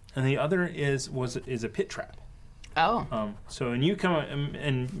 and the other is a pit trap. Oh. So and you come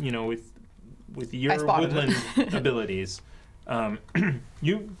and with your spotted woodland abilities,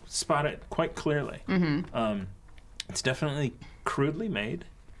 you spot it quite clearly. It's definitely crudely made,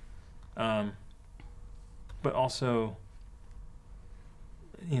 but also,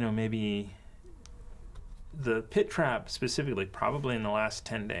 maybe the pit trap specifically, probably in the last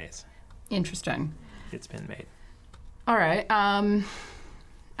 10 days, Interesting. it's been made. All right.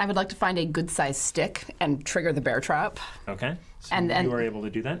 I I would like to find a good-sized stick and trigger the bear trap Okay. So And- you are able to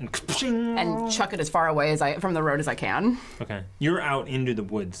do that. and chuck it as far away from the road as I can. Okay. You're out into the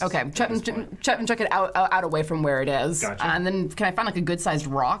woods. Okay, chuck it out away from where it is. Gotcha. And then can I find like a good-sized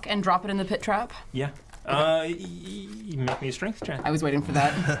rock and drop it in the pit trap? Yeah. Make me a strength check. I was waiting for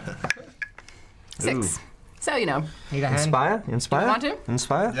that. 6. So, Need a hand? Inspire? Inspire? You want to?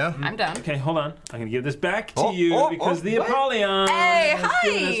 Inspire? Yeah. I'm done. Okay, hold on. I'm gonna give this back to Oh, you oh, because oh, the what? Apollyon Hey, has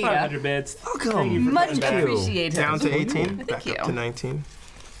given us hi! 500 bits. Welcome. Thank you for Much coming back. appreciated. Down to 18. Thank Back you. up to 19.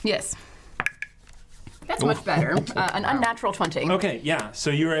 Yes. That's much better. An unnatural 20. Okay, yeah.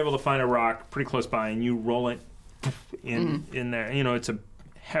 So you were able to find a rock pretty close by, and you roll it in there. You know, it's a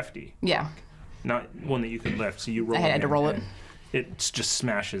hefty, Yeah. not one that you could lift. So you roll. I had it to in, roll it. and It just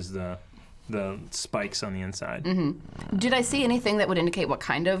smashes the spikes on the inside. Did I see anything that would indicate what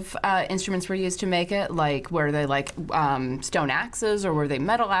kind of instruments were used to make it? Like, were they like stone axes, or were they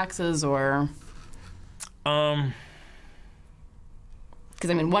metal axes, or? Because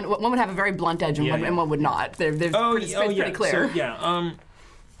I mean, one would have a very blunt edge, and, Yeah, one, yeah. and one would not. It's pretty clear. So, yeah.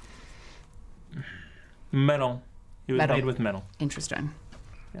 Metal. It was Metal. made with metal. Interesting.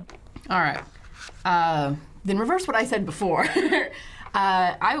 Yeah. All right. Then reverse what I said before. When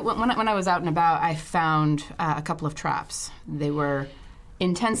I was out and about, I found a couple of traps. They were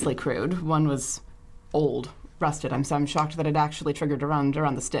intensely crude. One was old, rusted. I'm shocked that it actually triggered around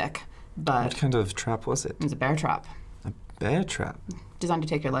the stick, but What kind of trap was it? it was a bear trap Bear trap? designed to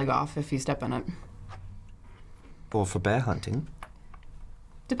take your leg off if you step in it. Or for bear hunting?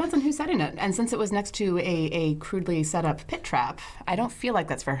 Depends on who's setting it. And since it was next to a crudely set up pit trap, I don't feel like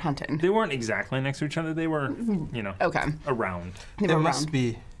that's for hunting. They weren't exactly next to each other. They were, Okay. around. They There were must round.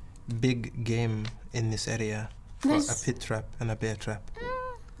 be big game in this area for There's- a pit trap and a bear trap.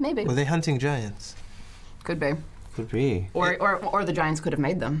 Maybe. Were they hunting giants? Could be. Could be. Or the giants could have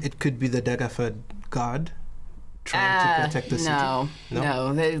made them. It could be the Daggerford guard trying to protect the city.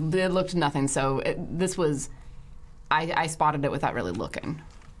 No, they looked nothing. So this was, I spotted it without really looking.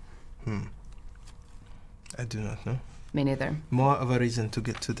 I do not know. Me neither. More of a reason to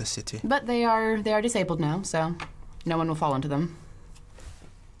get to the city. But they are disabled now, so no one will fall into them.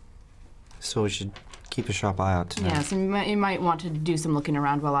 So we should keep a sharp eye out tonight. Yeah, so you might want to do some looking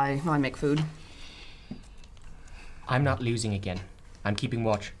around while I make food. I'm not losing again. I'm keeping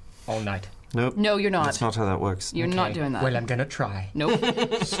watch all night. Nope. No, you're not. That's not how that works. You're not doing that. Well, I'm gonna try. Nope.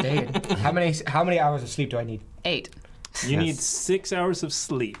 Staying. How many hours of sleep do I need? 8. You need 6 hours of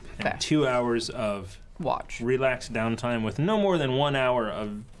sleep and Okay. 2 hours of Watch. relaxed downtime with no more than 1 hour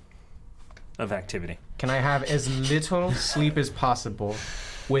of activity. Can I have as little sleep as possible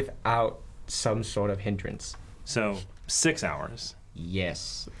without some sort of hindrance? So 6 hours.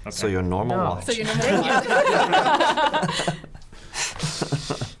 Yes. Okay. So your normal No. watch. So you're not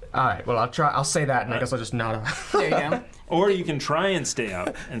All right. Well, I'll try. I'll say that, and I guess I'll just nod. There you go. Or you can try and stay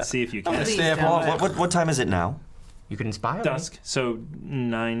up and see if you can. Please stay up don't. all What time is it now? You can inspire me. Dusk. So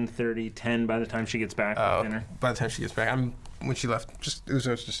 9:30, 10 by the time she gets back Oh, with dinner. by the time she gets back, when she left,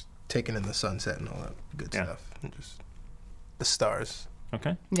 Uzo was just taking in the sunset and all that good Yeah. stuff, and just the stars.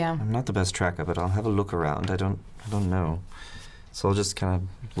 Okay. Yeah. I'm not the best tracker, but I'll have a look around. I don't know. So I'll just kind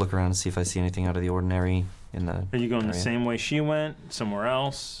of look around and see if I see anything out of the ordinary in the Are you going the area. same way she went? Somewhere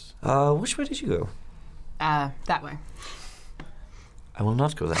else? Which way did you go? That way. I will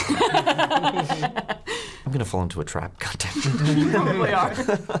not go that way. I'm gonna fall into a trap. God damn it. You probably are.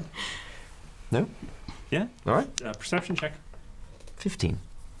 No? Yeah. All right. Perception check. 15.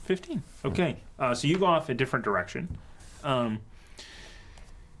 15. Okay. So you go off a different direction. And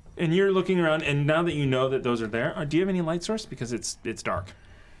you're looking around, and now that you know that those are there, do you have any light source? Because it's dark.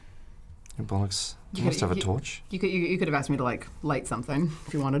 Your bollocks. You You must could- have a you- torch. You could have asked me to like light something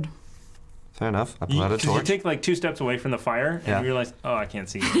if you wanted. Fair enough. I pull out a 'Cause you torch. take like 2 steps away from the fire, and Yeah. you realize, oh, I can't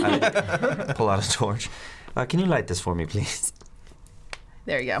see. I pull out a torch. Can you light this for me, please?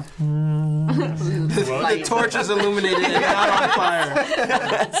 There you go. Well, Light. Torch is illuminated and not on fire.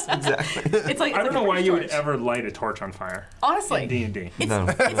 Exactly. It's like I don't know why you would torch. ever light a torch on fire Honestly, in D&D. No.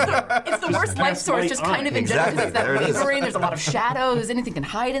 it's the worst light source, light just on. kind of in general. Exactly, It's that there it is. wavering. There's a lot of shadows. Anything can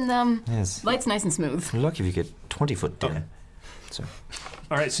hide in them. Yes. Light's nice and smooth. You're lucky if you get 20-foot dim. Okay. So,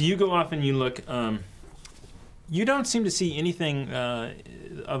 All right, so you go off and you look. You don't seem to see anything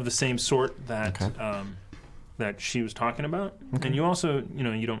of the same sort that Okay. that she was talking about. And you also,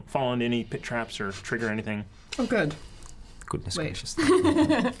 you don't fall into any pit traps or trigger anything. Oh, good. goodness Wait. gracious.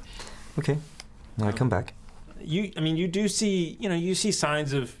 Okay. Now I come back. You do see, you see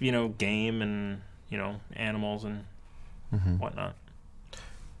signs of, game and, animals and whatnot.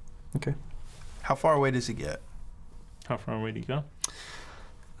 Okay. How far away does he get? How far away do you go?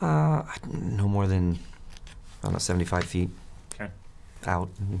 No more than, I don't know, 75 feet. Okay. Out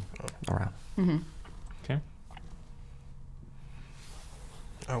and around. Mm-hmm. Okay.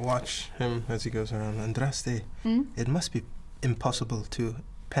 I watch him as he goes around. Andraste, it must be impossible to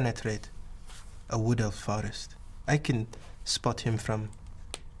penetrate a wood elf forest. I can spot him from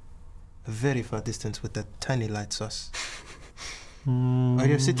a very far distance with that tiny light source. Are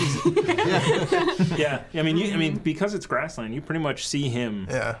your cities? Yeah. I mean, because it's grassland, you pretty much see him.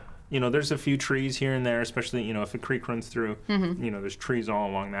 Yeah. You know, there's a few trees here and there, especially, you know, if a creek runs through, you know, there's trees all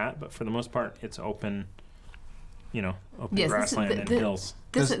along that. But for the most part, it's open, you know, open Yes, grassland and hills.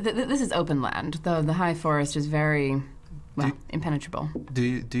 This is open land, though the high forest is very, well, impenetrable. Do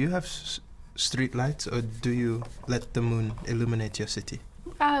you have street lights, or do you let the moon illuminate your city?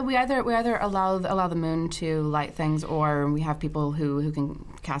 We either allow the moon to light things, or we have people who can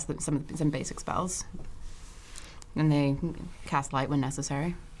cast some basic spells, and they cast light when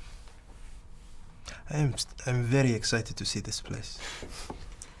necessary. I'm very excited to see this place.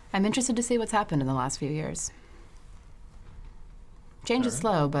 I'm interested to see what's happened in the last few years. Change is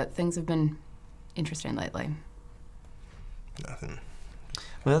slow, but things have been interesting lately. Nothing.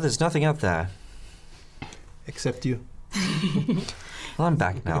 Well, there's nothing out there. Except you. Well, I'm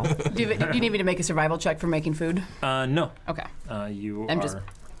back now. Do you need me to make a survival check for making food? No. Okay. You I'm are. just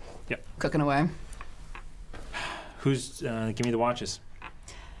cooking away. Who's? Give me the watches.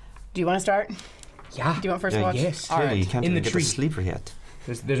 Do you want to start? Yeah. Do you want first watch? Yes. All Clearly, you right. can't In even the get tree. to sleep yet.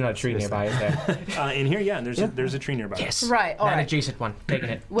 There's not a tree nearby, is there? In here, yeah. There's a tree nearby. Yes. Right. All That right. adjacent one. Taking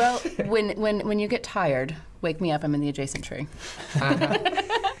it. Well, when you get tired, wake me up. I'm in the adjacent tree. I'm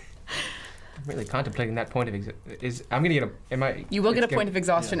really contemplating that point of I'm gonna get a. Am I? You will get a it's point of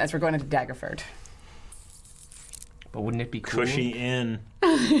exhaustion as we're going into Daggerford. But wouldn't it be cool? Cushy Inn.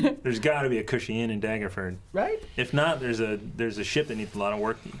 There's got to be a Cushy Inn in Daggerford. Right? If not, there's a ship that needs a lot of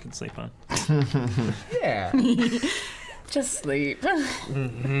work that you can sleep on. Yeah. Just sleep.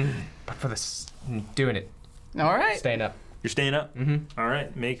 But for doing it, All right. staying up. You're staying up. All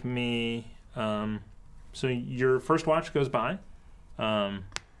right. Make me. So your first watch goes by.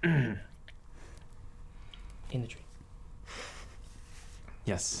 In the tree.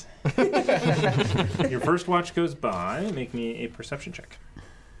 Yes. Your first watch goes by. Make me a perception check.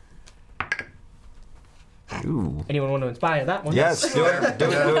 Ooh. Anyone want to inspire that one? Yes, do it, do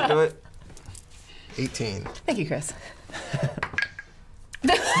it. 18. Thank you, Chris.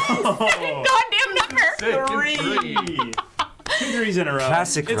 Oh, Goddamn number. 3. 2 threes in a row.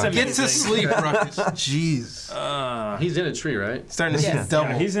 Classic It's Ruckus. Get amazing. to sleep, Ruckus. Jeez. He's in a tree, right? Starting to Yes. see double.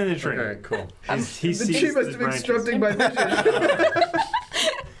 Yeah, he's in the tree. Okay, cool. He sees the branches. my vision.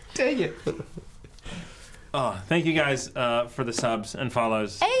 Dang it. Oh, thank you guys for the subs and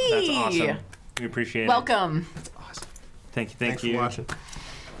follows. Hey! That's awesome. We appreciate Welcome. it. Thank you. Thanks for watching.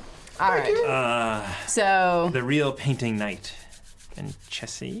 All right. The So real painting night. And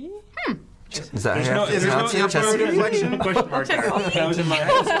Chessie? Is that There's how no, you there's no pronounce it? Chessie? affirmative question mark there. That was in my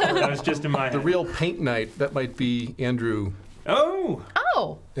head. That was just in my head. The real paint night, that might be Andrew. Oh!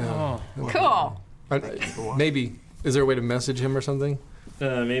 oh, Oh. cool. Maybe. Is there a way to message him or something?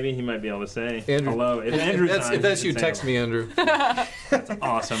 Maybe he might be able to say Andrew. hello. If Andrew's on, If that's he you, can say text me, Andrew.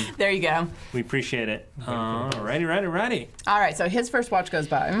 Awesome. There you go. We appreciate it. Righty. All right. So his first watch goes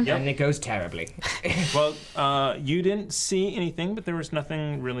by. Yep. And it goes terribly. Well, you didn't see anything, but there was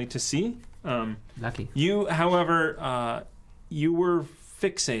nothing really to see. Lucky. You, however, you were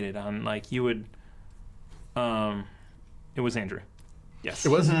fixated on, like, you would, it was Andrew. Yes. It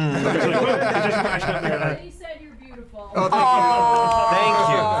wasn't. He said you're beautiful.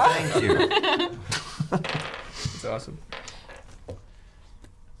 Thank you. It's awesome.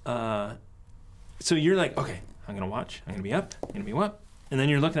 So you're like, okay, I'm going to watch. I'm going to be up. I'm going to be up. And then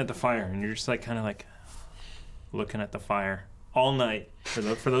you're looking at the fire, and you're just like, kind of like, looking at the fire all night for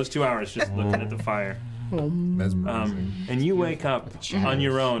those 2 hours, just looking at the fire. And you wake up on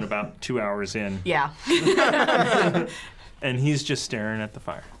your own about 2 hours in, Yeah. and he's just staring at the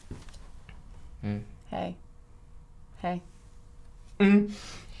fire. Hey. Hey. Are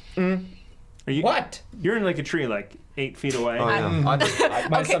you? What? You're in like a tree, like 8 feet away. Oh, yeah.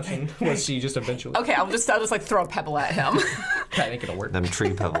 My assumption was she just eventually. Okay. I'll just like throw a pebble at him. I think it'll work. Them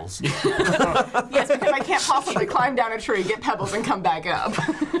tree pebbles. Yes, because I can't possibly climb down a tree, get pebbles, and come back up.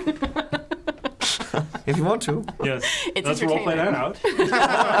 If you want to. Yes. It's Let's role play that out.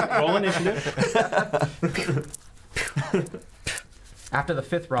 Roll initiative. After the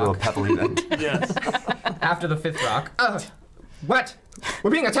fifth Do a rock. pebble event. Yes. After the fifth rock. What?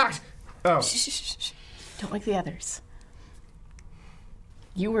 We're being attacked. Oh. Shh, shh, shh, shh. Don't wake the others.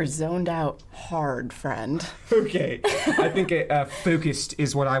 You were zoned out hard, friend. Okay. I think focused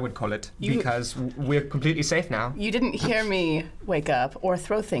is what I would call it, because we're completely safe now. You didn't hear me wake up or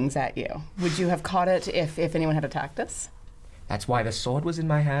throw things at you. Would you have caught it if anyone had attacked us? That's why the sword was in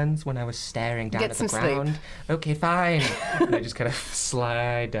my hands when I was staring down Get at the some ground. sleep. Okay, fine. And I just kind of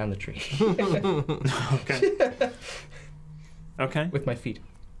slide down the tree Okay. Okay. with my feet.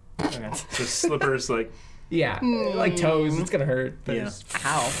 Okay. So slippers like. Yeah, like toes. It's gonna hurt. But Yeah. it's-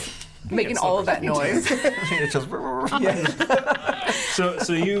 Ow. Making all of that noise. It's just.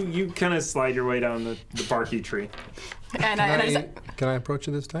 So you kind of slide your way down the barky tree. And I just, Can I approach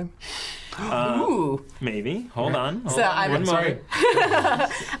it this time? ooh. Maybe. Hold on. So I'm One sorry.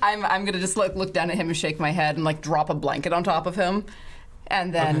 moment. I'm gonna just look down at him and shake my head and like drop a blanket on top of him,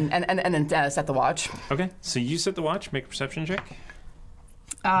 and then and then set the watch. Okay. So you set the watch. Make a perception check.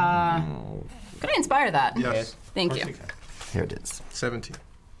 Could I inspire that? Yes. Thank you. Here it is. 17.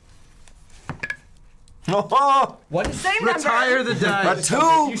 Oh, What is Same number. Retire the a dice. 2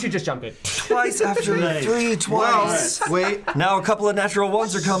 You should just jump it. twice after Nice. 3 twice. Wait. Now a couple of natural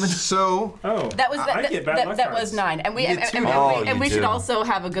ones are coming. So Oh. That was I get bad luck that cards. was 9, and we You too. Oh, and we you should do. also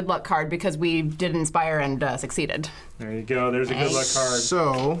have a good luck card because we did inspire and succeeded. There you go. There's a good luck card.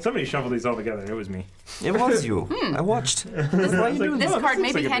 so Somebody shuffled these all together. It was me. It was you. I watched. Why are you doing This Oh, card this may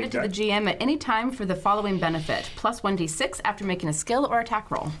looks be like a handed big to the GM at any time for the following benefit: plus 1d6 after making a skill or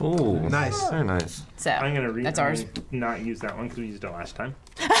attack roll. Oh, Nice. Very nice. So I'm gonna read. that's ours. Not use that one because we used it last time.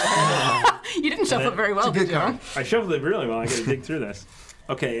 You didn't shuffle it very well, did you? I shuffled it really well. I got to dig through this.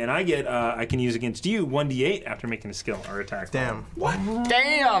 Okay, and I get. I can use against you 1d8 after making a skill or attack. roll.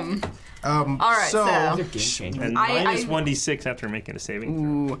 damn. Damn. All right, So so Game changer. And I- minus I- 1d6 after making a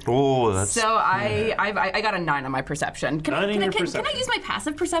saving throw. Oh, that's. So I got a 9 on my perception. Can 9 in your can I perception. use my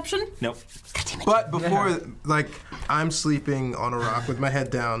passive perception? Nope. God damn it. But before, like, I'm sleeping on a rock with my head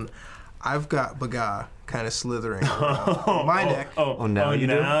down, I've got Baga kind of slithering around my neck. Oh, now you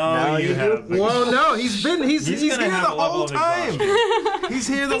do? Now Now you you do? have. the- Well, no, he's gonna here the have a level whole of time. He's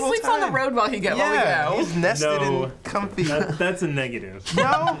here the He whole sleeps time. on the road while he Yeah, while we go. he's nested No. and comfy. That's a negative.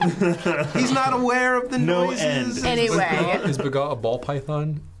 No, he's not aware of the No noises. end. Anyway, Is Baga a ball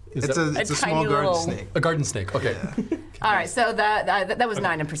python? Is It's that a A small tiny garden little- snake. a garden snake? Okay. all right. So that was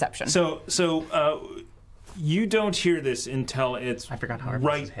 9 in perception. So you don't hear this until it's I forgot how our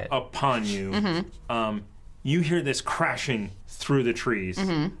right bosses hit. upon you. Mm-hmm. You hear this crashing through the trees,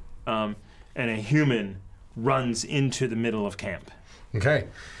 Mm-hmm. and a human runs into the middle of camp. Okay.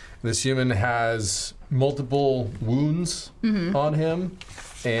 This human has multiple wounds on him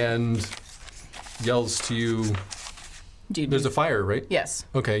and yells to you. There's a fire, right? Yes.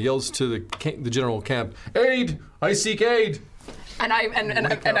 Okay, yells to the general camp. Aid! I seek aid! And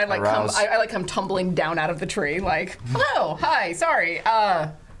I come tumbling down out of the tree like, hello, hi, sorry.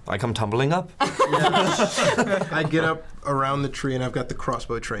 I come tumbling up. I get up around the tree and I've got the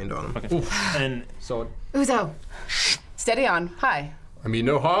crossbow trained on him. Okay. And So Uzo, steady on. Hi, I mean,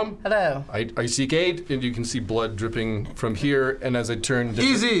 no harm. hello. I seek aid, and you can see blood dripping from here. And as I turn,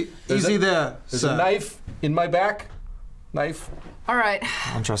 Easy there, There's sir. a knife in my back. Knife. All right,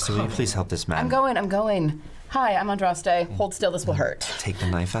 Andraste, will you please help this man? I'm going. Hi, I'm Andraste. Hold still, this will hurt. Take the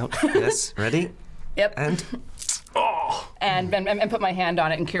knife out. Yes, ready? Yep. And And put my hand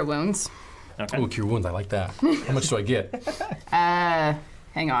on it and cure wounds. Oh, cure wounds. I like that. How much do I get?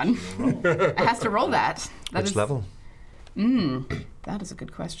 Hang on. It has to roll that. That which is- level? That is a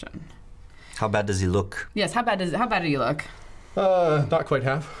good question. How bad does he look? Yes. How bad do you look? Not quite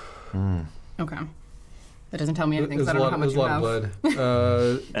half. Okay. That doesn't tell me anything There's because I a don't know lot, how much there's you a lot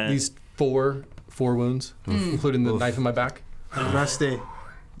have. of blood. At least four wounds, including the knife in my back. Raste,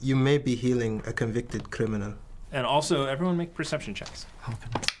 you may be healing a convicted criminal. and also everyone make perception checks.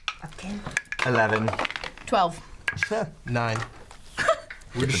 11. 12. 9.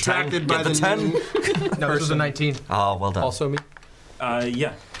 We're distracted by Get the the 10. no, this was a 19. Oh, well done. Also me.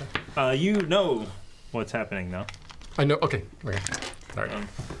 Yeah. You know what's happening now. I know. Okay. All right.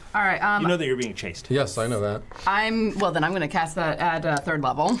 All right. You know that you're being chased. Yes, I know that. I'm well. Then I'm going to cast that at third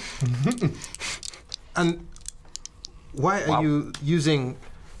level. And why are you using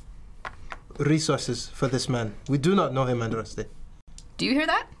resources for this man? We do not know him, Andraste. Do you hear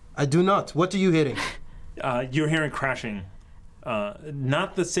that? I do not. What are you hearing? You're hearing crashing.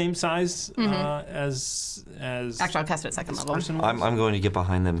 Not the same size as Actually, I'll cast it at second level. person was. I'm going to get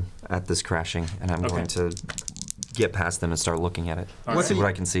behind them at this crashing, and I'm going to get past them and start looking at it. What's See it- what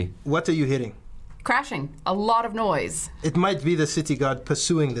I can see. What are you hearing? Crashing. A lot of noise. It might be the city guard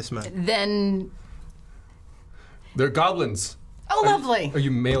pursuing this man. Then They're goblins. Oh, lovely. Are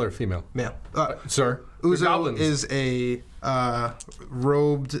you male or female? Male. Sir? They're Uzo goblins. is a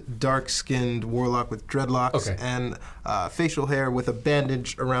robed, dark-skinned warlock with dreadlocks Okay. and facial hair with a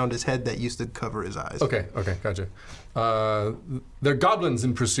bandage around his head that used to cover his eyes. Okay, gotcha. They're goblins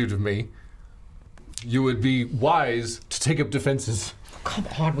in pursuit of me. You would be wise to take up defenses. Come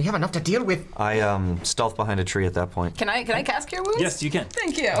on, we have enough to deal with. I stealth behind a tree at that point. Can I cast Cure Wounds? Yes, you can.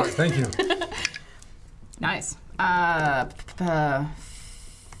 Thank you. Thank you. Nice.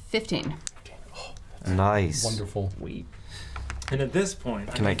 15. Nice. Wonderful. And at this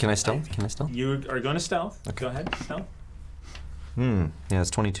point, Can I stealth? Can I stealth? You are going to stealth. Go ahead, stealth. Yeah, it's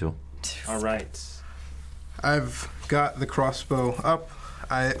 22. All right. I've got the crossbow up.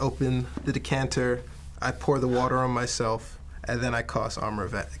 I open the decanter. I pour the water on myself, and then I cast Armor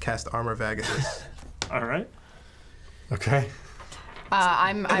of Agathis. All right. Okay.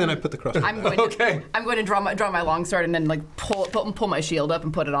 And then I put the crossbow. I'm going to, I'm going to draw my longsword and then like pull my shield up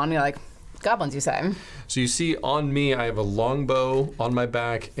and put it on. You're like, goblins, you say? So you see on me, I have a longbow on my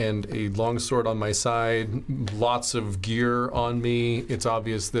back and a longsword on my side, lots of gear on me. It's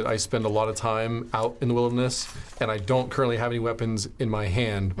obvious that I spend a lot of time out in the wilderness, and I don't currently have any weapons in my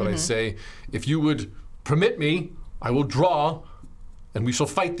hand, but I say, if you would permit me, I will draw, and we shall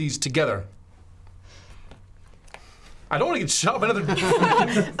fight these together. I don't want to get shot by another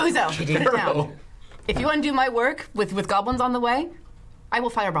Uzo, put it down. arrow. If you want to do my work with goblins on the way, I will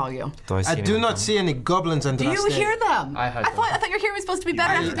fireball you. Do I see I do anything not coming? see any goblins under Do you hear them? I heard thought your hearing was supposed to be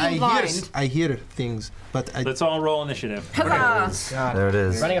better after being blind. I hear things, but I Let's all roll initiative. Huzzah! There it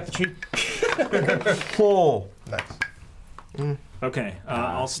is. Running up the tree. Oh. Okay,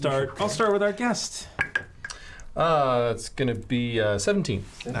 I'll start with our guest. It's gonna be 17.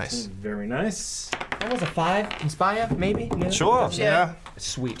 nice. Very nice. That was a 5. Inspire, maybe? No? Sure. Yeah.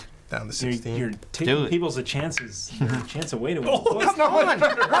 Sweet. Down to You're, 16. you're taking Do it. people's chance away to win. Come on!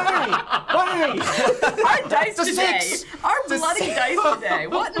 Why? Our dice It's a today. 6. Our bloody dice today.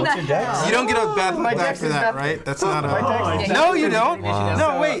 What in the hell? You don't get a bad luck die dex for is that, not- right? That's not dex a. is No, you don't. Wow.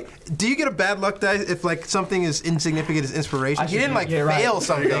 No, wait. Do you get a bad luck die if like something as insignificant as inspiration? He didn't like yeah, right. fail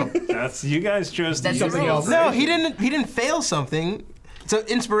something. That's you guys chose to That's use something it. else. No, he didn't. He didn't fail something. So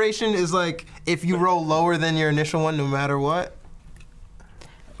inspiration is like if you roll lower than your initial one, no matter what.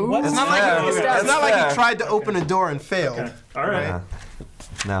 It's not like fair. it's That's not like fair. he tried to open a door and failed. Okay. All right. Yeah.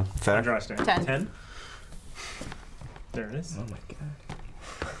 No, fair. Draw stand. 10. There it is. Oh my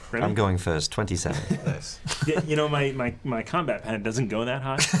god. Ready? I'm going first. 27. Nice. Yeah, you know, my combat pad doesn't go that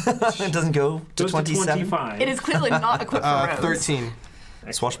high. It doesn't go to Goes 27. to 25. It is clearly not equipped for rogues. 13.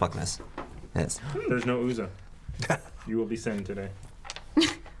 Swashbucklers. Yes. There's no Uzo. You will be sent today.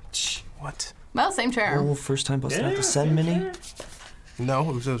 What? Well, same chair. Oh, first time busting out the Sen Mini. No,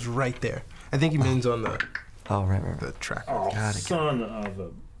 Uzo's right there. I think he means on the Oh, right. track. Oh, Got it. son of a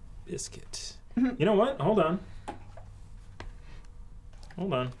biscuit. You know what? Hold on.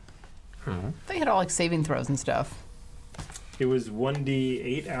 I thought you had all like saving throws and stuff. It was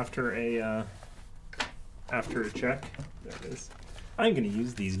 1d8 after a check. There it is. I'm gonna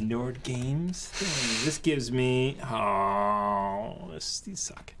use these Nord games things. This gives me these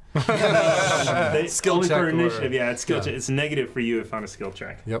suck. Skill only check for or- initiative. Yeah, it's skill yeah. check. It's negative for you if on a skill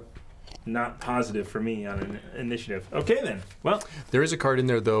check. Yep. Not positive for me on an initiative. Okay then. Well. There is a card in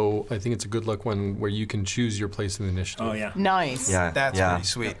there, though. I think it's a good luck one where you can choose your place in the initiative. Oh yeah. Nice. Yeah. That's yeah. pretty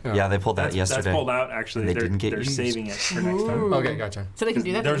sweet. Yeah, they pulled that That's yesterday. pulled out actually. They They're, didn't get they're used. saving it for next time. Okay, gotcha. So they can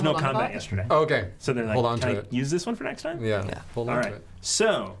do that. There was no Hold on to combat that? yesterday. Okay. So they're like, Hold on can to I it. use this one for next time? Yeah. Yeah. Hold All on right. to it.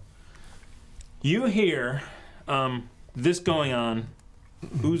 So, you hear this going on,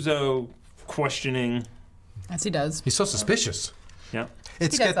 Uzo questioning, As he does. He's so suspicious. yeah,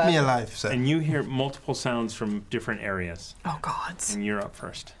 It's He does kept me that. alive, so. and you hear multiple sounds from different areas, Oh gods. and you're up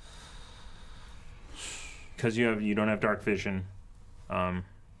first. Because you don't have dark vision, you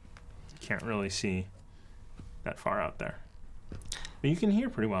can't really see that far out there. But you can hear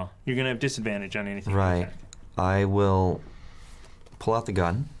pretty well. You're gonna have disadvantage on anything. you Right. attack. I will pull out the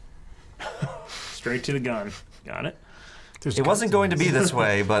gun. Straight to the gun. Got it. It wasn't going to be this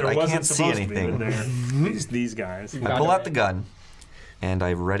way, but There I wasn't can't see supposed to be, anything. but there- these guys. I pull out the gun, and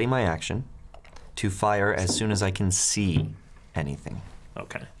I ready my action to fire as soon as I can see anything.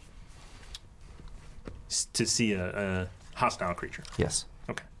 Okay. To see a hostile creature. Yes.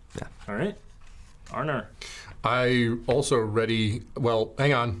 Okay. Yeah. All right. Arnar. I also ready. Well,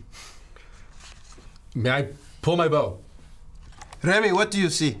 hang on. May I pull my bow? Remy, what do you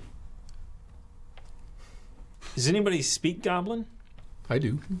see? Does anybody speak Goblin? I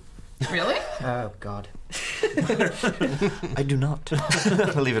do. Really? Oh god. I do not.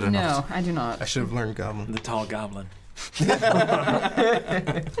 Believe it or not. No, I do not. I should have learned Goblin. The tall Goblin.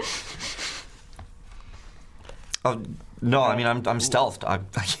 Oh, no, I mean, I'm stealthed. I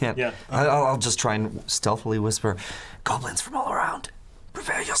can't. Yeah. I'll just try and stealthily whisper, goblins from all around.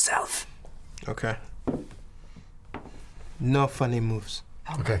 Prepare yourself. Okay. No funny moves.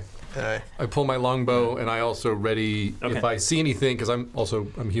 Okay. Alright. I pull my longbow, and I also ready Okay. if I see anything, because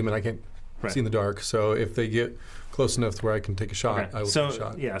I'm human. I can't Right. see in the dark. So if they get close enough to where I can take a shot, Okay. I will So take a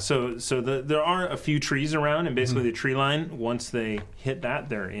shot. yeah, so there are a few trees around, and basically the tree line. Once they hit that,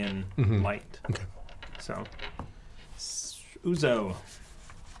 they're in light. Okay. So, Uzo,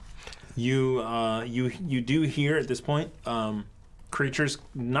 you do hear at this point creatures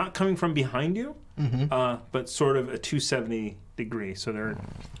not coming from behind you, but sort of a 270 degree. So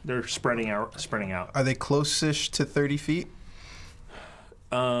they're spreading out. Are they close-ish to 30 feet?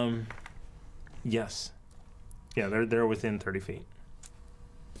 Yes. Yeah, they're within 30 feet.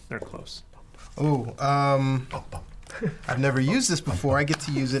 They're close. Oh, I've never used this before. I get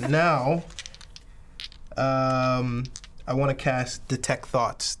to use it now. I want to cast Detect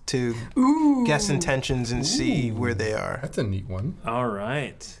Thoughts to guess intentions and see where they are. That's a neat one. All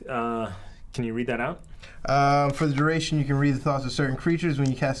right. Can you read that out? For the duration, you can read the thoughts of certain creatures. When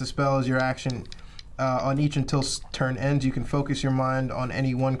you cast a spell as your action on each until turn ends, you can focus your mind on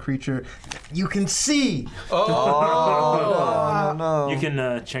any one creature you can see. Oh, no. You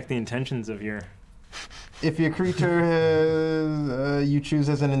can check the intentions of your. If your creature you choose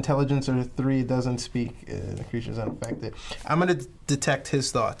has an intelligence or 3 doesn't speak, the creature's unaffected. I'm going to detect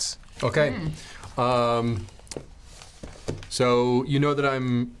his thoughts. Okay. So you know that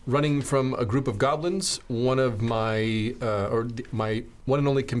I'm running from a group of goblins. One of my my one and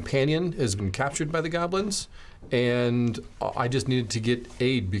only companion has been captured by the goblins, and I just needed to get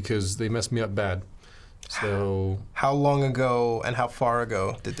aid because they messed me up bad. So How long ago and how far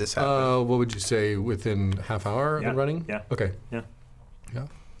ago did this happen? what would you say? Within half hour Yeah. of running? Yeah. Okay. Yeah. Yeah.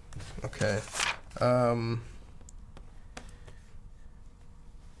 Okay.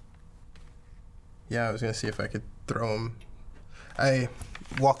 Yeah, I was going to see if I could throw him. I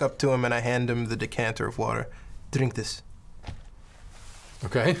walk up to him and I hand him the decanter of water. Drink this.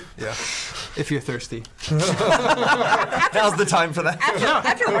 Okay. Yeah. If you're thirsty. Now's the time for that.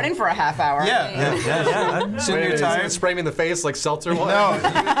 After running for a half hour. Yeah. Soon you're Is it tired. spray me in the face like seltzer one? No.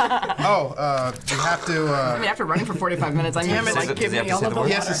 You have to. I mean, after running for 45 minutes, I'm Damn it. like, Does give he have me to all say of the the word?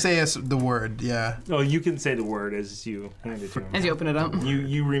 He has to water. say us the word. Yeah. Oh, you can say the word as you hand it to him. As you open it up.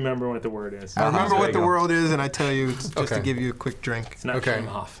 You remember what the word is. I remember there what you the go. word is, and I tell you just to Okay. give you a quick drink. It's not Okay. showing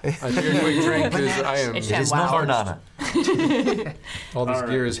off. I figured a quick drink because I am. It's It is Wow. not banana. All this All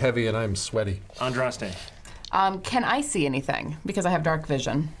gear right. is heavy and I'm sweaty. Andraste. Can I see anything? Because I have dark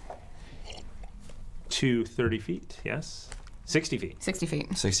vision. To 30 feet, yes? 60 feet. 60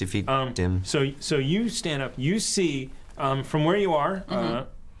 feet. 60 feet Um, dim. So you stand up, you see, from where you are,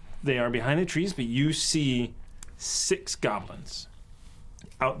 they are behind the trees, but you see 6 goblins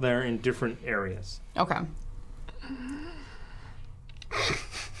out there in different areas. Okay.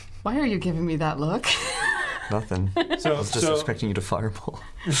 Why are you giving me that look? Nothing. So, I was just expecting you to fireball.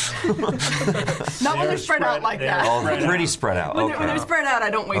 Not when they're spread out like that. Oh, Spread pretty out. spread out. When Okay. they're spread out, I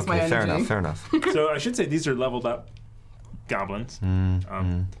don't waste my Okay, energy. fair enough. So I should say these are leveled up goblins.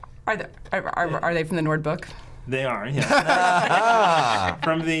 Are they from the Nord book? They are, yeah. Ah,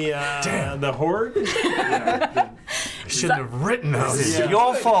 From the horde. Yeah, Shouldn't have written those. it's Yeah.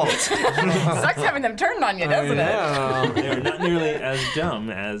 your fault. Sucks having them turned on you, doesn't it? they are not nearly as dumb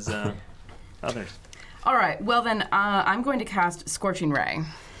as others. All right. Well, then I'm going to cast Scorching Ray,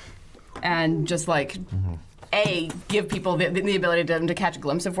 and just like A, give people the ability to catch a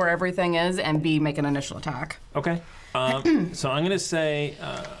glimpse of where everything is, and B, make an initial attack. Okay. So I'm going to say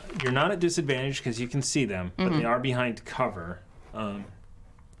you're not at disadvantage because you can see them, but they are behind cover. I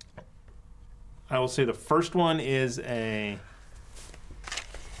will say the first one is a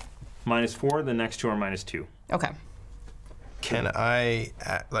 -4. The next 2 are -2. Okay. Can I,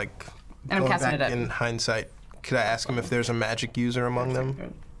 And I'm going casting back it at- in hindsight, could I ask him if there's a magic user among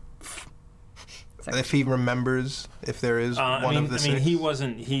them? If he remembers if there is one of the I mean, 6? he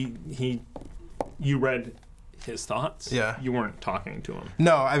wasn't. He. You read his thoughts. Yeah. You weren't talking to him.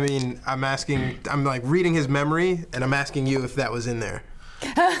 No, I mean, I'm asking, I'm like reading his memory, and I'm asking you if that was in there.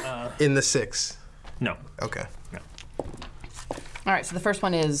 In the 6. No. Okay. All right. So the first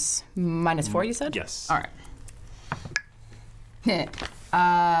one is -4. You said. Yes. All right.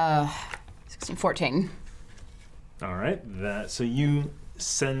 16, 14. All right. So you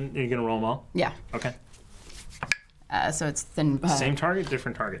send. You're gonna roll them all. Yeah. Okay. So it's then Same target,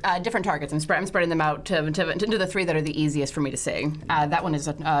 different target. different targets. I'm spreading them out to the 3 that are the easiest for me to see. That one is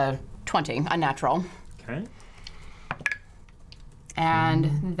a 20, a natural. Okay.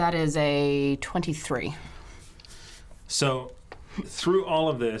 And that is a 23. So, through all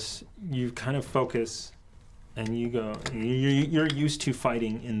of this, you kind of focus, and you go. You're used to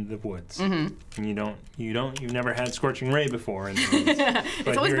fighting in the woods, and you've never had Scorching Ray before.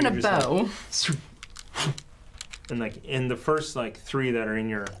 It's always been a bow. And like in the first like 3 that are in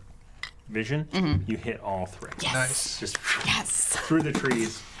your vision, you hit all 3. Yes. Nice. Just Yes. through the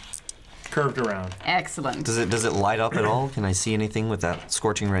trees, curved around. Excellent. Does it light up at all? Can I see anything with that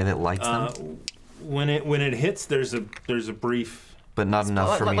scorching ray that lights them? When it hits, there's a brief. But not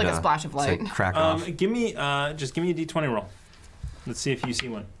enough for me like to a splash of light. crack off. Give me a D20 roll. Let's see if you see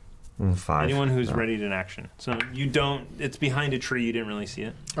one. 5. Anyone who's No. ready in action. So you don't. It's behind a tree. You didn't really see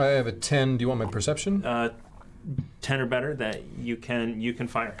it. I have a 10. Do you want my perception? 10 or better that you can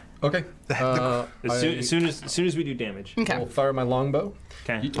fire Okay. as soon as we do damage. Okay. I'll fire my longbow.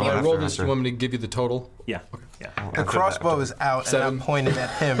 Okay. When I after, roll this, after. you want me to give you the total? Yeah. The crossbow is out 7. and I'm pointed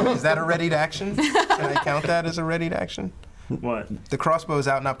at him. Is that a readied action? Can I count that as a readied action? What? The crossbow is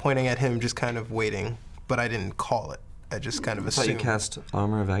out, not pointing at him, just kind of waiting. But I didn't call it. I just kind of I thought you assumed. cast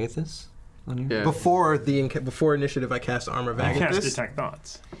Armor of Agathis on you? Yeah. Before initiative, I cast Armor of You cast Agathis. detect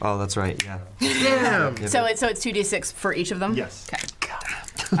thoughts. Oh, that's right, yeah. Damn! So it's 2d6 for each of them? Yes. Okay.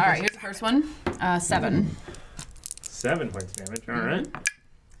 All right, here's the first one. 7. 7 points of damage. All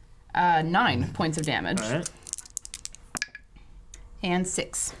right. 9 points of damage. All right. And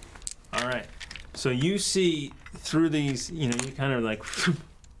 6. All right. So you see through these, you kind of like,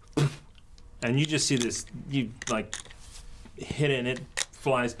 and you just see this, you like hit it and it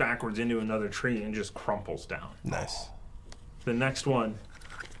flies backwards into another tree and just crumples down. Nice. The next one,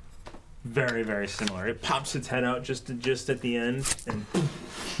 very, very similar. It pops its head out just at the end and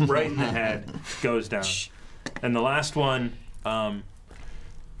right in the head goes down. And the last one,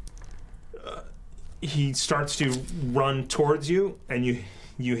 he starts to run towards you and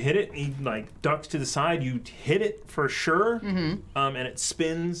you hit it. He like ducks to the side. You hit it for sure, and it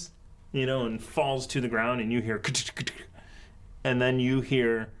spins, and falls to the ground. And you hear, and then you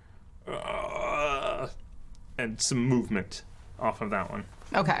hear, and some movement off of that one.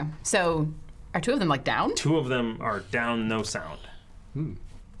 Okay, so are 2 of them like down? 2 of them are down, no sound.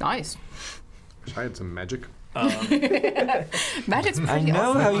 Nice. Wish I had some magic. Magic's I pretty know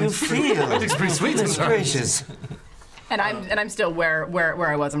awesome. how you feel. Magic's pretty sweet Goodness sometimes. gracious. And I'm still where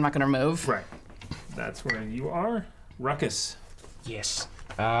I was. I'm not going to move. Right. That's where you are. Ruckus. Yes.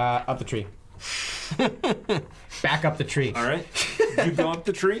 Up the tree. Back up the tree. All right. You go up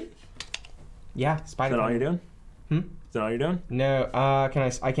the tree. Yeah, Is spider. that all you're doing? Hmm? Is that all you're doing? No, can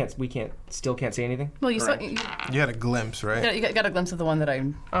I? I can't. We can't. Still can't say anything. Well, you saw, Correct. you You had a glimpse, right? got a glimpse of the one that I.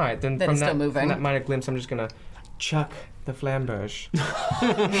 All right, then That from is still that, moving. from that minor glimpse, I'm just gonna chuck the flamberge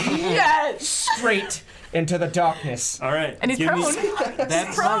Yes. straight into the darkness. All right. And he's Give me- prone.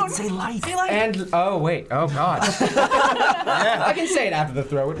 That's prone. light. Say light. And oh wait, oh god. I can say it after the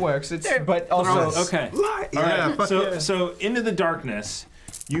throw. It works. It's but also Okay. All Yeah, right. fuck yeah. So into the darkness,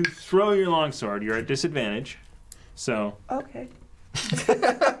 you throw your longsword. You're at disadvantage. So okay.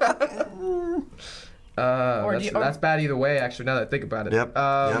 Or do you- or- that's bad either way. Actually, now that I think about it. Yep.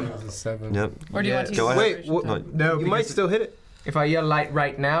 That was a 7. Yep. Or do you want to Go use ahead. Wait, No, No, you might because still hit it. if I yell light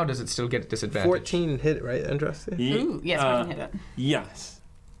right now, does it still get disadvantage? 14 hit it, right, Andraste? Ooh, yes, we can hit it. Yes.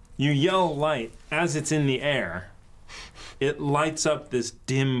 You yell light as it's in the air. It lights up this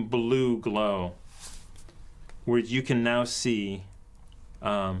dim blue glow where you can now see.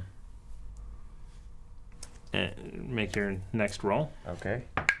 Make your next roll. Okay.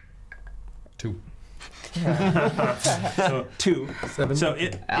 2. So 2. 7. So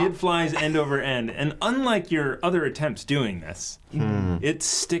it flies end over end, and unlike your other attempts doing this, it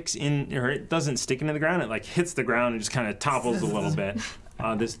sticks in, or it doesn't stick into the ground. It like hits the ground and just kind of topples a little bit.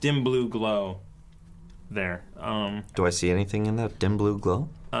 This dim blue glow there. Do I see anything in that dim blue glow?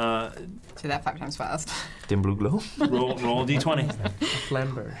 Say that 5 times fast. Dim blue glow? Roll a d20.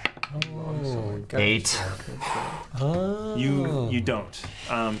 Flamberge. Oh, 8. You don't.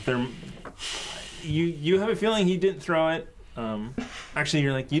 You have a feeling he didn't throw it. Actually,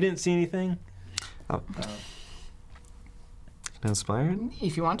 you're like, you didn't see anything. Inspired?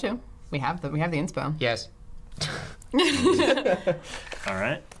 If you want to, we have the inspo. Yes. All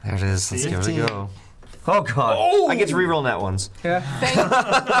right. There it is. Let's give it a 15. go. Oh god. Oh! I get to reroll nat ones. Make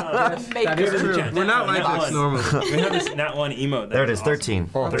That is it. true. We're not like Nat this one. normally. We have this nat one emote. There it is. Awesome. 13.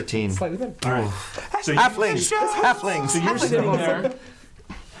 Oh. 13. Slightly better. All right. So Halflings. Halflings. So you're sitting there,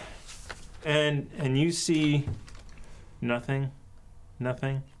 and you see nothing,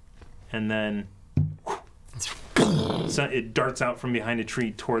 and then so it darts out from behind a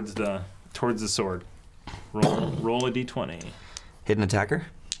tree towards the sword. Roll a d20. Hidden attacker.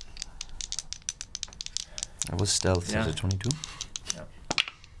 I was stealth, so Yeah. it's a 22. Yeah.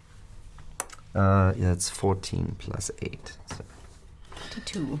 Yeah, it's 14 plus 8. So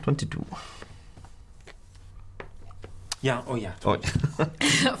 22. 22. Yeah. Oh yeah. Oh,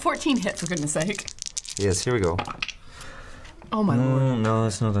 14 hit, for goodness sake. yes, here we go. Oh my lord. No,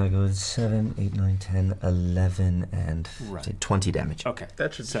 it's not that good. 7, 8, 9, 10, 11, and Right. 20 damage. Okay.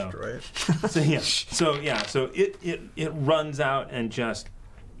 That should So- destroy it. So it runs out and just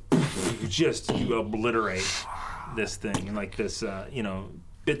you obliterate this thing, and like this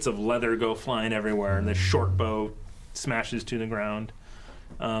bits of leather go flying everywhere, and the short bow smashes to the ground,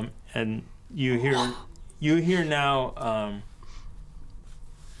 and you hear now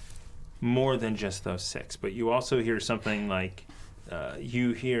more than just those 6, but you also hear something like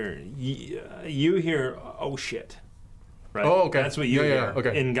you hear oh shit. Right? Oh, okay. That's what you Yeah, hear yeah,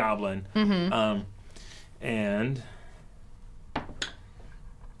 okay. in Goblin. Mm-hmm. And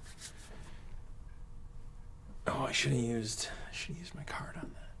I should have used my card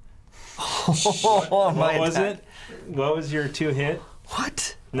on that. What was it? What was your 2 hit?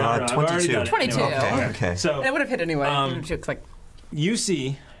 What? No, I've already 22. done it. 22. Anyway, Okay. So It would have hit anyway. It's like, you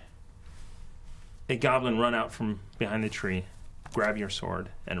see a goblin run out from behind the tree, grab your sword,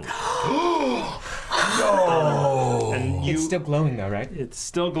 and and you It's still glowing though, right? it's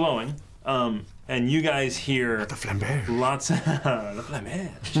still glowing. And you guys hear The flambeau. lots of the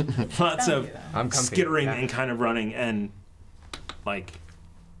flamage. Lots of I'm comfy. skittering Yeah. and kind of running, and like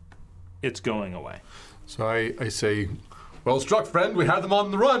it's going away. So I say, well struck, friend. We had them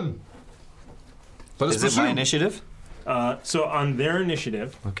on the run. Let us Is it pursue. my initiative? So on their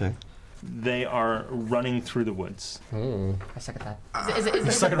initiative, Okay. they are running through the woods. I suck at that. is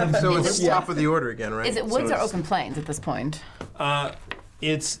it So it's top of the order again, right? is it woods So or it's- open plains at this point?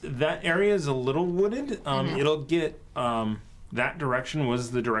 It's that area is a little wooded. It'll get that direction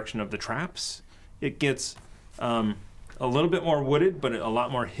was the direction of the traps. It gets a little bit more wooded, but a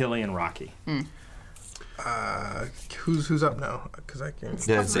lot more hilly and rocky. Who's up now? Because I can.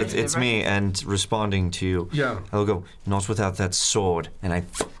 Yeah, it's me, and responding to you. Yeah. I'll go, not without that sword, and I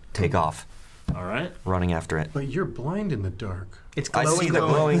take off, All right. running after it. But you're blind in the dark. It's I glowing. see the though.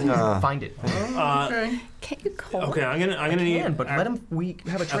 glowing. Find it. Can't you call? Okay, I'm gonna need But let him. We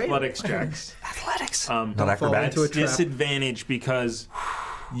have a trade. athletics checks. Athletics. Not fall acrobatics. into a trap. Disadvantage because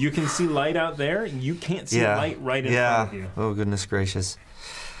you can see light out there. You can't see light right in front of you. Oh, goodness gracious.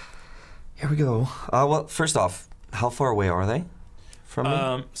 Here we go. Well, first off, how far away are they from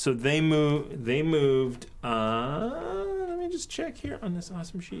me? So they moved. Let me just check here on this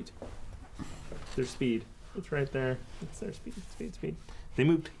awesome sheet. Their speed. It's right there. It's their speed. Speed. They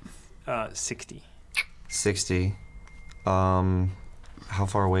moved 60. 60. How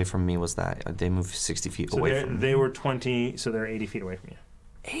far away from me was that? They moved 60 feet So away from me. they were 20. So they're 80 feet away from you.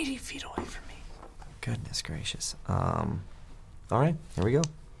 80 feet away from me. Goodness gracious. All right, here we go.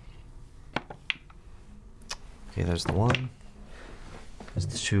 Okay, there's the 1. There's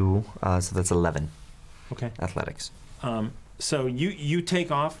the 2. So that's 11. Okay. Athletics. So you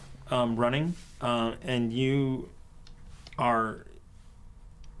take off running, and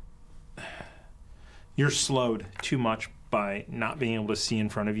you're slowed too much by not being able to see in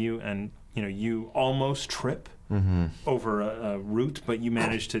front of you, and you almost trip over a root, but you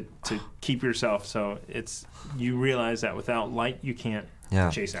manage to keep yourself. So you realize that without light you can't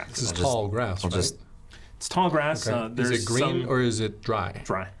chase after. This is them. tall grass, I'll right? just- It's tall grass. Okay. There's Is it green some or is it dry?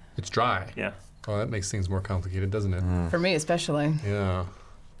 dry? It's dry. Yeah. Oh, that makes things more complicated, doesn't it? For me especially. Yeah.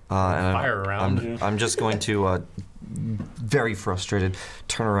 And Fire around. Yeah. I'm just going to, very frustrated,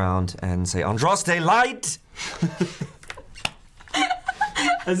 turn around and say, Andraste, light!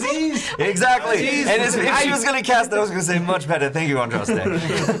 Aziz. Exactly. And if she was going to cast that, I was going to say, much better. Thank you, Andraste.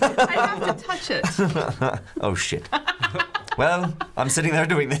 I have to touch it. Oh, shit. Well, I'm sitting there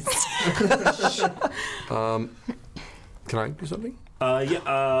doing this. Can I do something?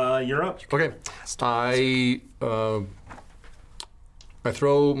 You're up. Okay. I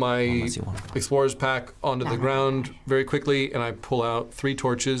throw my Unless you want. explorer's pack onto the ground very quickly, and I pull out 3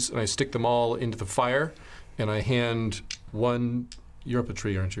 torches, and I stick them all into the fire, and I hand one. You're up a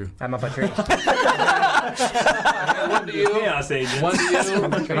tree, aren't you? I'm up a tree. One to you. Chaos agent. One to you.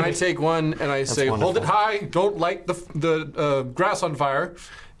 And I take one, and I say, "Hold it wonderful. high! Don't light the grass on fire,"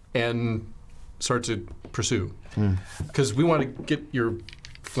 and start to pursue, because we want to get your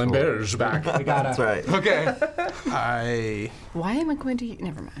flambeurs back. We gotta. That's right. Okay. Why am I going to?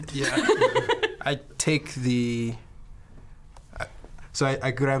 Never mind. Yeah. I take the. So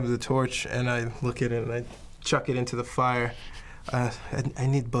I grab the torch and I look at it and I chuck it into the fire. I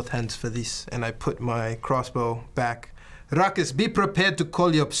need both hands for this, and I put my crossbow back Ruckus, be prepared to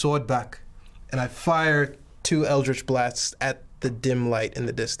call your sword back. And I fire 2 Eldritch Blasts at the dim light in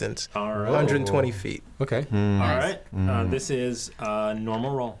the distance. All right. 120 feet. Okay. All right. This is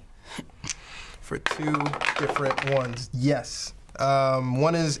normal roll. For 2 different ones. Yes.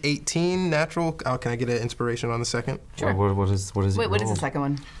 One is 18 natural. Oh, can I get an inspiration on the second? Sure. What is it? Wait, what is the rolled? second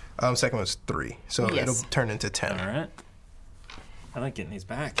one? Second one's 3. So Yes. it'll turn into 10. All right. I like getting these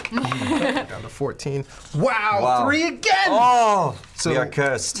back. Down to 14. Wow, Wow. 3 again! Oh, So we are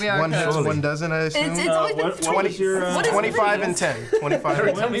cursed. We are one hits, cursed. one doesn't, I assume? It's always been what was your, what is 25 threes? and 10. 25 and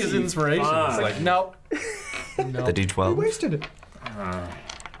 10. Tell me his inspiration. It's like, nope. The D12. Wasted it.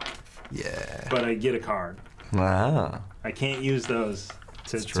 Yeah. But I get a card. Ah. I can't use those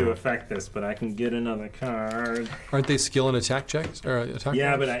to true. affect this, but I can get another card. Aren't they skill and attack checks? Or attack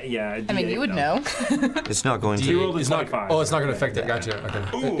Yeah, rolls? but I mean, you would know. It's not going You to. rolled a It's not, 25. oh, it's not going to affect it. Gotcha.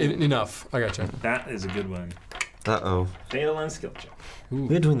 Okay. Enough. I gotcha. That is a good one. Uh-oh. Fatal on skill check.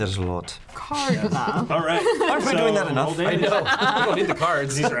 We're doing that a lot. Cardinal. All right. Aren't we doing that enough? roll I damage. know. I don't need the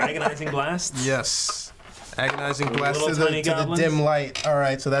cards. These are agonizing blasts. Yes. Agonizing blast Little to tiny the goblins? dim light. All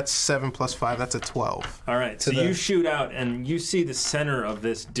right, so that's 7 plus 5. That's a 12. All right, so To the- you shoot out and you see the center of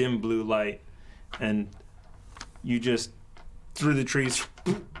this dim blue light, and you just through the trees,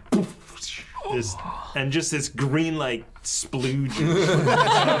 and just this green like splooge,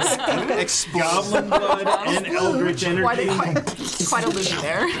 goblin blood and eldritch energy, Quite a loser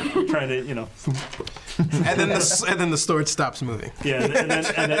there. trying to And then the sword stops moving. yeah,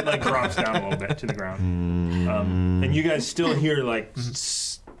 and it like drops down a little bit to the ground, and you guys still hear like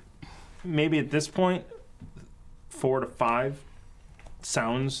maybe at this point 4 to 5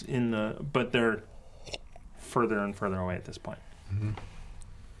 sounds but they're further and further away at this point.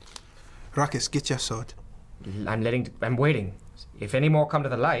 Ruckus, get your sword. I'm waiting. If any more come to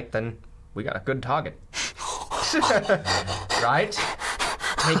the light, then we got a good target. Right?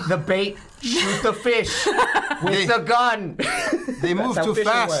 Take the bait, shoot the fish with the gun. They move how too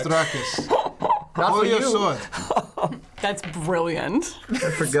fishing fast, works. Ruckus. Not Hold for your you. sword. That's brilliant. I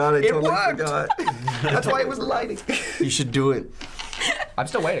forgot. I It totally worked. forgot. That's why it was lighting. You should do it. I'm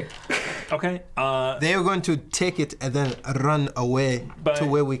still waiting. Okay. They are going to take it and then run away But- to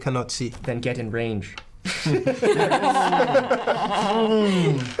where we cannot see. Then get in range.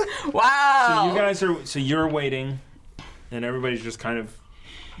 Wow. So you're waiting, and everybody's just kind of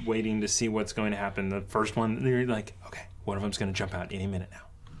waiting to see what's going to happen. The first one, you're like, okay, one of them's going to jump out any minute now.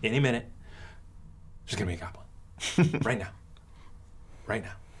 Any minute. There's going to be a goblin. Right now. Right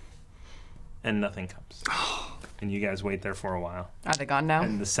now. And nothing comes. And you guys wait there for a while. Are they gone now?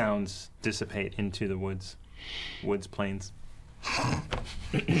 And the sounds dissipate into the woods. Plains.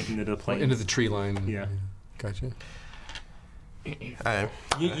 Into the plains. Into the tree line. Yeah. Gotcha.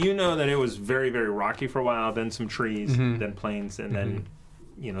 You know that it was very, very rocky for a while, then some trees, then plains, and then,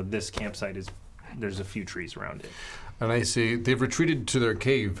 this campsite there's a few trees around it. And I say, they've retreated to their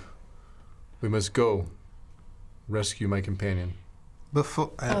cave. We must go rescue my companion.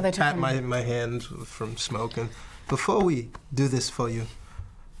 Before I they took pat him. my hands from smoking. Before we do this for you,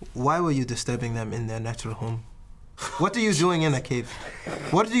 why were you disturbing them in their natural home? What are you doing in a cave?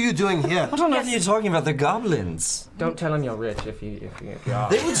 What are you doing here? What on earth are you talking about? The goblins. Don't tell him you're rich if you are.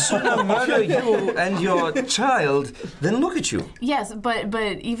 They would sooner murder you and your child than look at you. Yes, but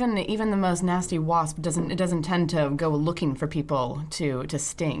even the most nasty wasp doesn't tend to go looking for people to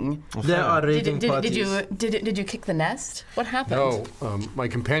sting. There are raiding Did parties. you kick the nest? What happened? No, my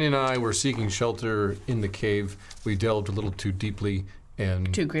companion and I were seeking shelter in the cave. We delved a little too deeply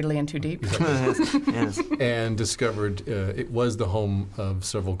and Too greedily and too deep. Yes. and discovered it was the home of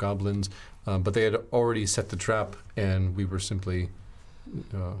several goblins, but they had already set the trap, and we were simply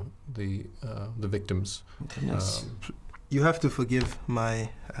the victims. Yes. You have to forgive my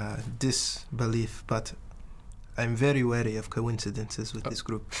disbelief, but I'm very wary of coincidences with this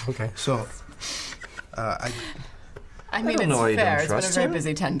group. Okay. So, I I mean, don't it's know why you don't fair. It's been a trust very him.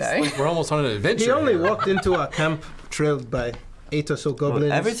 busy 10 day. We're almost on an adventure. he only here. walked into a camp trailed by 8 or so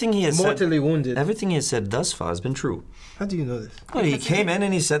goblins, everything he has said- mortally wounded. Everything he has said thus far has been true. How do you know this? Well, he came in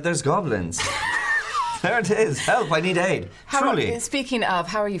and he said there's goblins. There it is. Help, I need aid. Truly. Speaking of,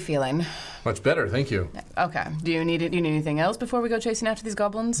 how are you feeling? Much better, thank you. Okay. Do you need anything else before we go chasing after these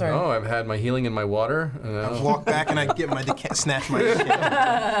goblins? Or? No, I've had my healing and my water. I walk back and I get my snatch my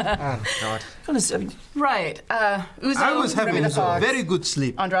decanter. Goodness, I mean, Right. Uzo, I was Remy having the a Fox, very good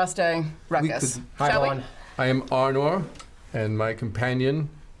sleep. Andraste, Ruckus. could- Hi, Shall we? Vaughn. I am Arnor, and my companion,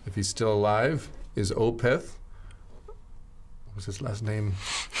 if he's still alive, is Opeth. What was his last name?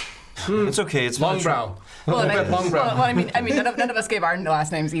 it's okay. It's not true. Longbrow. Well, Opeth Longbrow. I mean, none of us gave our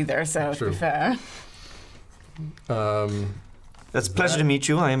last names either, so to True. be fair. It's a pleasure to meet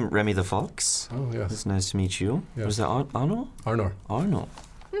you. I am Remy the Fox. Oh, yes. It's nice to meet you. Yes. Was that Arno? Arnor. Arno.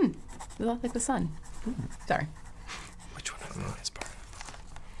 You look like the sun. Sorry. Which one of them is part?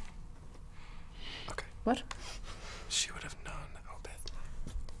 Okay. What? She would have known Opeth.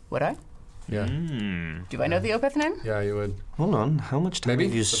 Would I? Yeah. Do I know the Opeth name? Yeah, you would. Hold on. How much time Maybe?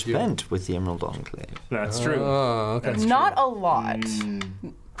 have you It's up to you. spent with the Emerald Enclave? That's true. Oh, okay. That's Not a lot.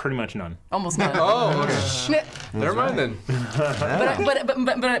 Pretty much none. Almost none. Oh, okay. Schnitt. Never mind then.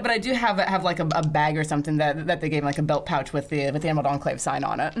 But I do have like a bag or something that they gave, like a belt pouch with the Emerald Enclave sign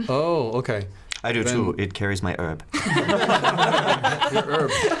on it. Oh, okay. I do Then- too. It carries my herb. Your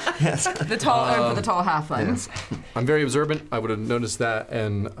herb. The tall herb for the tall halflings. I'm very observant. I would have noticed that,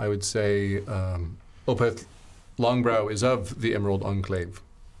 and I would say Opeth Longbrow is of the Emerald Enclave.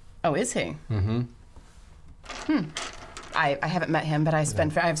 Oh, is he? Mm-hmm. I haven't met him, but I've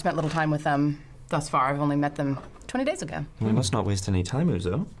spent little time with them thus far. I've only met them 20 days ago. We must not waste any time,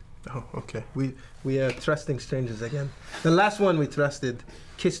 Uzo. Oh, okay. We are trusting strangers again. The last one we trusted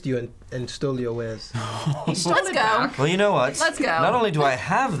kissed you and stole your wares. Let's go. Well, you know what? Let's go. Not only do I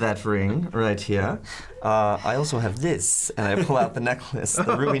have that ring right here, I also have this, and I pull out the necklace,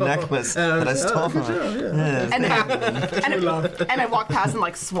 the ruby necklace that I stole from her. And I walk past and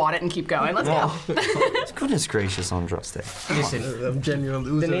like swat it and keep going. Let's go. Goodness gracious, Andraste. Listen, I'm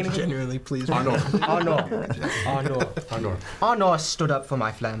genuinely pleased. Arnor. Arnor. Arnor stood up for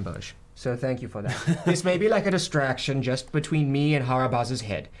my flamberge. So thank you for that. This may be like a distraction just between me and Harabaz's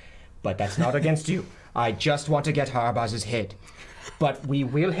head, but that's not against you. I just want to get Harabaz's head. But we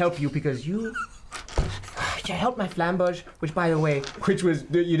will help you because you helped my flamberge, which by the way,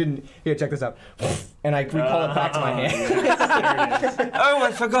 you didn't, here, check this out. And I recall it back to my hand. Oh,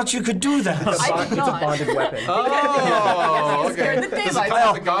 I forgot you could do that. I did It's a not. bonded weapon. Oh, It scared the Is it daylights part out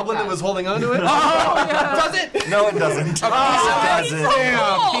of the goblin that was holding on to it? Does it? No, it doesn't. Oh, Does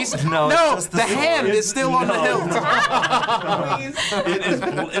it? cool. No, it's just the hand is still on the hilt.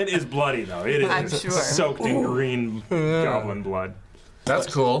 It is bloody though. It is I'm sure. soaked in green goblin blood. That's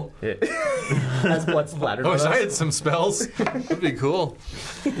cool. Has blood splattered I on wish us. I had some spells. That'd be cool.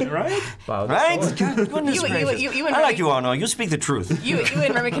 Right? Wow, Right? God, goodness You- gracious. you and I like Remy- you, Arno. You speak the truth. You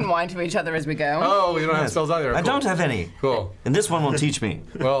and Remy can whine to each other as we go. Oh, you don't have spells either. I Cool. don't have any. Cool. And this one will teach me.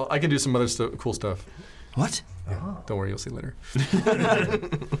 Well, I can do some other cool stuff. What? Don't worry, you'll see later.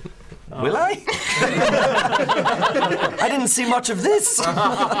 Will I? I didn't see much of this.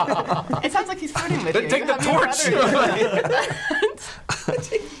 It sounds like he's flirting with you. Take You the have your torch. brother-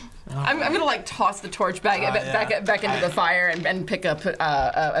 I'm gonna like toss the torch back into the fire and pick up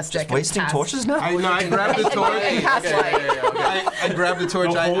a stick. and Wasting cast- torches now? I grabbed the torch. And cast light. I grabbed the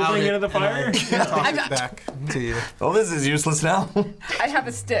torch. I out Holding it into the fire? tossed it back to you. Oh, this is useless now. I have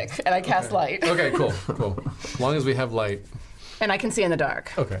a stick and I cast light, Okay, cool. As long as we have light. and I can see in the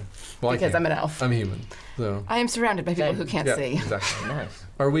dark Okay. Well, because I I'm can't. an elf. I'm human. So. I am surrounded by people who can't Yeah, see. exactly. Nice.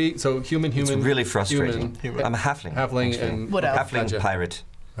 Are we, so human, It's really frustrating. human, I'm a halfling. halfling, actually. and... What else? Halfling Gotcha. pirate.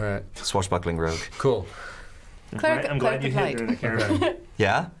 All right, Swashbuckling rogue. cool. I'm glad you hit her in the character.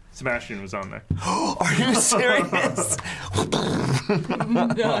 Yeah? Sebastian was on there. Are you serious?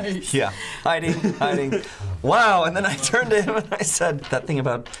 Nice. Yeah. Hiding. Wow. And then I turned to him and I said that thing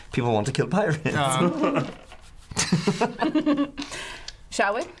about people want to kill pirates.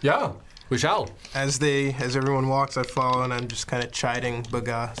 Shall we? Yeah, we shall. As everyone walks, I follow, and I'm just kind of chiding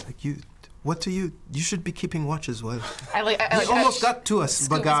Baga. It's like, you should be keeping watch as well. He almost got to us,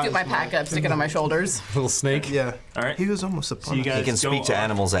 scoop Baga. my pack up, stick it on my shoulders. Little snake. Yeah. All right. He was almost upon you us. guys He can go speak to off.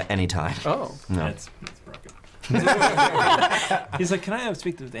 animals at any time. Oh. No. That's broken. He's like, can I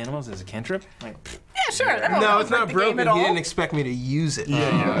speak to the animals as a cantrip? Like, Yeah, sure. that won't No, it's break not the broken. game at He all. didn't expect me to use it.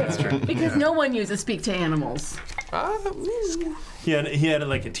 yeah, that's true. Because no one uses speak to animals. He had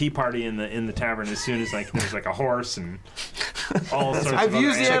like a tea party in the tavern as soon as like there's like a horse and all sorts I've of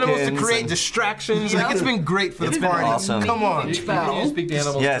used the other animals to chickens create and- distractions. Like, it's been great for the party. awesome. Come on. You do speak to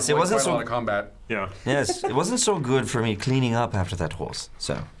animals. Yes, to it avoid wasn't quite so- a lot of combat. Yeah. Yes, it wasn't so good for me cleaning up after that horse.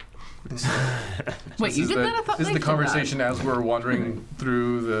 So. Wait, you did that? I thought This is Mike the did conversation as we're wandering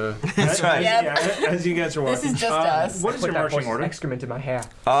through the... That's right. Yep. Yeah, as you guys are This walking. is just us. What is Put your that marching horse order? excrement in my hair.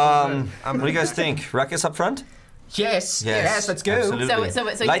 What do you guys think? Ruckus up front? Yes, let's go. Absolutely. So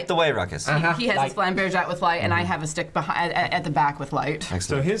Light the way, Ruckus. He has his flambear's out with light, and I have a stick behind at the back with light. So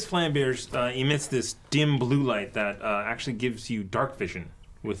Excellent. his flambears emits this dim blue light that actually gives you dark vision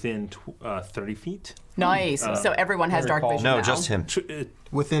within 30 feet. Nice. So everyone has dark recall. vision No, now. just him.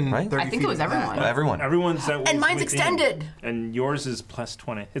 Within Right? 30 I think feet it was of that. everyone. Everyone. Everyone's that And mine's within. extended. And yours is plus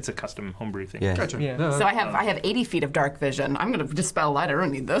 20. It's a custom homebrew thing. Yeah. Gotcha. Yeah. No, So I have 80 feet of dark vision. I'm gonna dispel light. I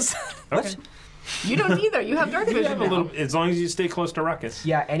don't need this. Okay. You don't either. You have dark You vision have a now. little, as long as you stay close to Ruckus.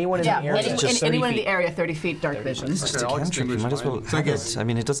 Yeah, anyone in Yeah, the area. anyone in the area 30 feet dark vision. Just a cantrip. You might as well have it. I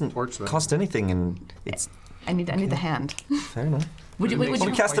mean, it doesn't Torch them. cost anything, and it's I need the hand. fair enough. Would you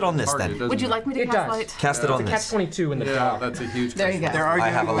Well, cast it on this then. would you like me to It cast does. light? Cast it on Catch this. 22 in the Yeah, dark. that's a huge. There you go. They're have a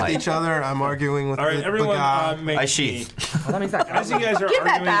arguing with light. each other. I'm arguing with All right, the everyone, guy. make I me- sheath. Well, that means that. As you guys are Give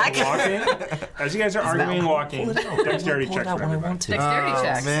that arguing and walking, as you guys are arguing and walking, dexterity Pull checks it out for when I everybody. want to. Dexterity Oh,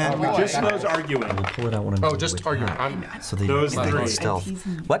 checks. man. Oh, boy. Just those arguing. Pull it out when I'm Oh, done just with arguing. that. I'm So they Those they three. go stealth.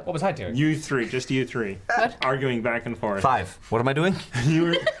 What? What was I doing? You three, just you three, arguing back and forth. 5. What am I doing? You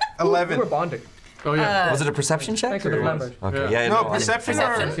were 11. We were bonding. Oh yeah. Was it a perception check? Thanks for the or- numbers. Okay. Yeah. Yeah. No, I'm- perception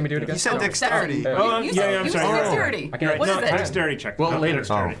Perception. See me do it again? You said No, dexterity. perception. Oh, You yeah, said- I'm you sorry. said dexterity. I can- right. What No, is it? dexterity check. Well, not later.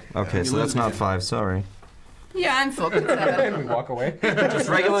 dexterity. Oh, okay. So that's not 5. Sorry. Yeah, I'm full. Consider And we walk away. Just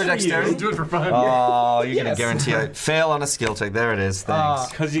regular dexterity. Do it for fun. Oh, you're gonna Yes. guarantee I fail on a skill check. There it is.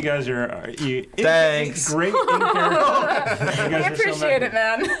 Thanks. Because you guys are Thanks. great in character. You I guys are so appreciate it,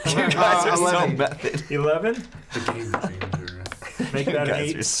 man. you guys are so 11. method. 11. The game changer. Make You that an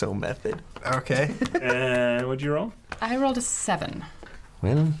guys are 8. so method. Okay. And what'd you roll? I rolled a 7.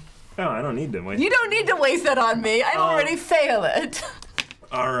 Well, Oh, I don't need to wait. You don't need to waste that on me. I already fail it.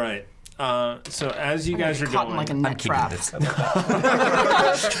 All right. So as you guys are Caught in going, like a I'm net keeping trap. this. We're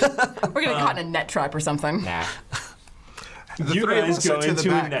gonna get caught in a net trap or something. Nah. The you three of guys us are go to the into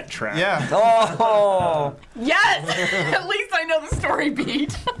a back. net trap. Yeah. Oh, Yes! At least I know the story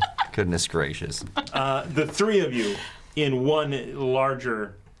beat. goodness gracious. The three of you in one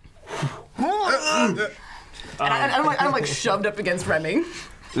larger. And I'm like shoved up against Remy.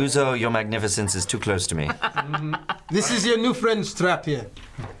 Uzo, your magnificence is too close to me. This is your new friend's trap here.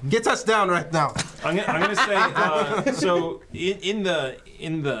 Get us down right now. I'm gonna say so in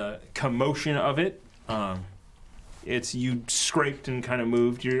the commotion of it, it's you scraped and kind of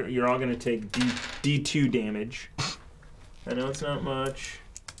moved. You're all gonna take D2 damage. I know it's not much.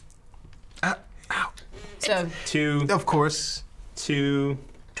 So 2, Of course. 2,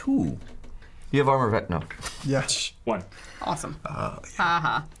 2. You have armor vet? No. Yeah. 1. awesome.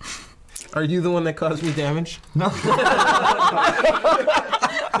 Haha. Are you the one that caused me damage?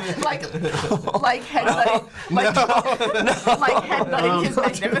 Like headbutting. Like headbutting his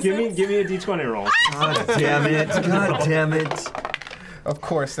magnificence. Give me a D20 roll. God damn it. God damn it. Of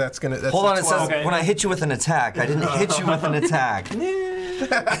course, that's Hold a on, it 12. says Okay. when I hit you with an attack. I didn't hit you with an attack.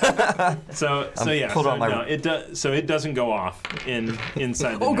 So yeah. pulled So out my- no, it does. So it doesn't go off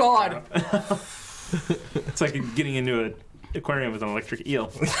inside. The Oh net God. trap. It's like getting into an aquarium with an electric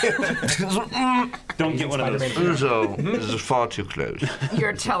eel. Don't get one of those. Uzo, this is far too close.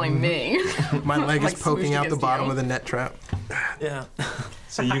 You're telling me. My leg Like is poking smooshed out the against bottom you. of the net trap. Yeah.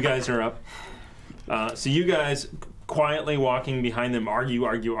 So you guys are up. So you guys quietly walking behind them,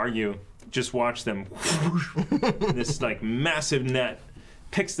 argue. Just watch them. This like massive net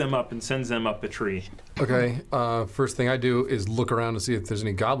picks them up and sends them up a tree. Okay. First thing I do is look around to see if there's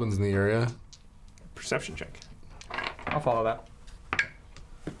any goblins in the area. Perception check. I'll follow that.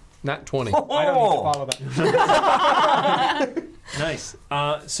 Nat 20. I don't need to follow that. Nice.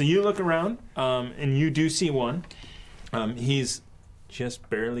 So you look around, and you do see one. He's just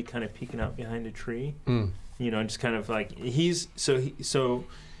barely kind of peeking out behind a tree. You know, just kind of like so.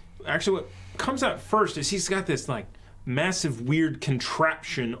 Actually, what comes out first is he's got this like massive weird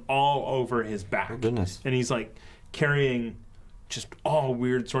contraption all over his back. Oh, goodness. And he's like carrying just all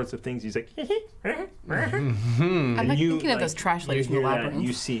weird sorts of things. He's like, I'm like you, thinking of those trash ladies you in the hear that, labyrinth.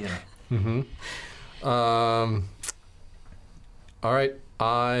 you see him. All right.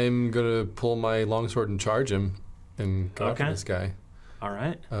 I'm going to pull my longsword and charge him and go after Okay. this guy. All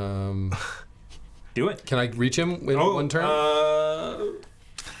right, do it. Can I reach him in one turn?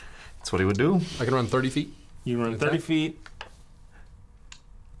 That's what he would do. I can run 30 feet. You run 30 Attack? feet.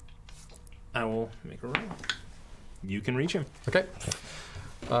 I will make a roll. You can reach him. Okay.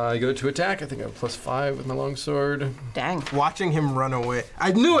 I go to attack. I think I have +5 with my longsword. Dang. Watching him run away.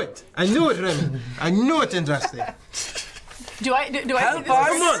 I knew it, Remy. I knew it, Andraste. Do I see this?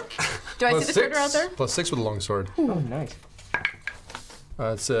 Come on. Do I see the critter out there? +6 with a longsword. Oh, nice.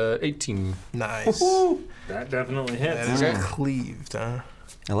 It's 18. Nice. That definitely hits. That is Okay. cleaved, huh?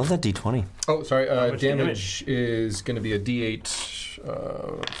 I love that D20. Oh, sorry. much Damage is going to be a D8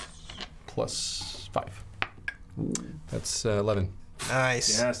 +5. That's 11.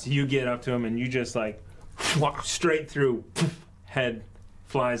 Nice. Yes, you get up to him and you just like walk straight through. Head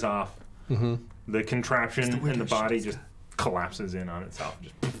flies off. The contraption and the body just collapses in on itself.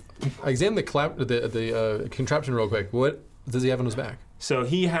 Just I examined the contraption real quick. What does he have on his back? So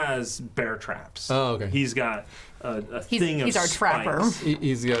he has bear traps. Oh, okay. He's got a thing of He's our trapper. spikes.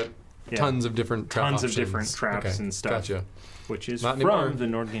 He's got tons of different trap Tons of options. different traps Okay, and stuff. Gotcha. which is Not from anymore. the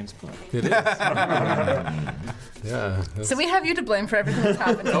Nord Games book. It is. Yeah. So we have you to blame for everything that's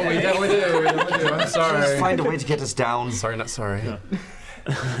happened today. Oh, we definitely do. We definitely do. I'm Just sorry. find a way to get us down. Sorry, not sorry. We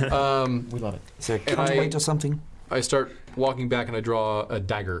love it. Is there a And counterweight or something? I start walking back and I draw a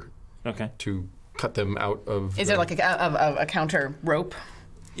dagger Okay. to cut them out of. Is there like a counter rope?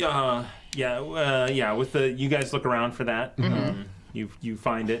 Yeah. With the you guys look around for that. You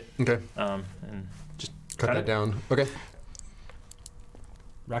find it Okay. and just Cut that it. down. Okay.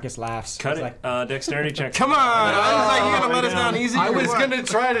 Ruckus laughs. Cut He's it. like, Dexterity check. Come on! I was like, you're gonna let us down easy? I or was what? gonna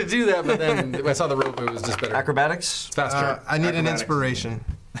try to do that, but then I saw the rope. It was just better. Acrobatics? Faster. I need an Acrobatics. inspiration.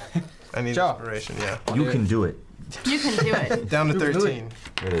 I need Sure. inspiration, yeah. You can do it. You can do it. Down to 13.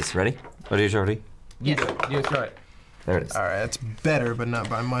 There it is. Ready? Or are you already? you do it. You throw it. There it is. All right, that's better, but not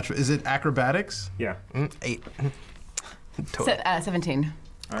by much. Is it acrobatics? Yeah. 8. Total. 17.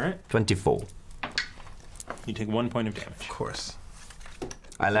 All right. 24. You take 1 point of damage. Of course.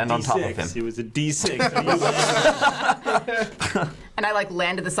 I land on top of him. It was a D6. And I like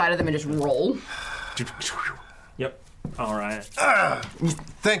land at the side of them and just roll. Yep. All right.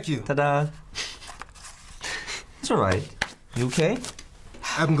 Thank you. Ta-da. It's all right. You okay?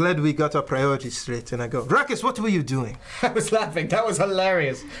 I'm glad we got our priorities straight. And I go, Ruckus, what were you doing? I was laughing. That was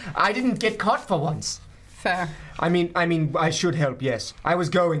hilarious. I didn't get caught for once. Fair. I mean, I should help. Yes, I was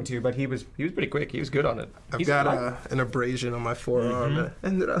going to, but he was pretty quick. He was good on it. I've He's got alive. an abrasion on my forearm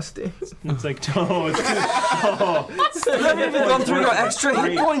and rusty. It's like, oh, it's too. You haven't even gone through your extra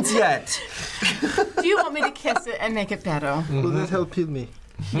hit points yet. Do you want me to kiss it and make it better? Will that help heal me?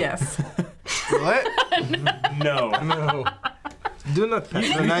 Yes. What? No. No. Do not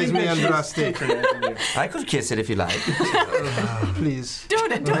patronize me and rusty, I could kiss it if you like. please.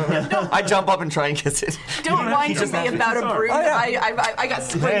 Don't I jump up and try and kiss it. whine to me about a brood. Oh, yeah. I got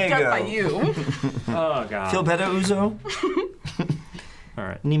There you scraped up go. by you. Oh God. Feel better, Uzo? All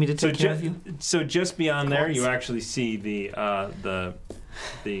right. Need me to take care of you? So just beyond there, you actually see the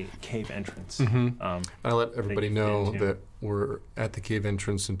cave entrance. I let everybody Thank you, know Dan, too. that we're at the cave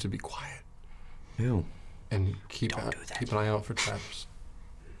entrance and to be quiet Ew. and keep Don't do that. keep an eye out for traps.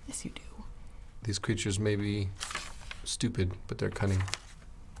 Yes, you do. These creatures may be stupid, but they're cunning.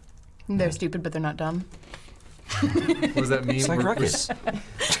 They're stupid, but they're not dumb. What does that mean? It's like we're, Ruckus.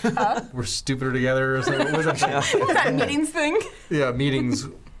 we're stupider together or something? What was that? That meetings thing. Yeah, meetings.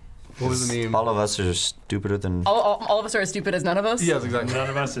 What was the name? All of us are stupider than... All of us are as stupid as none of us. Yes, exactly. None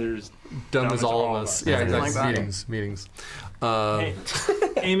of us are. Dumb as all of us. Yeah, Something exactly. like that. Meetings. Hey,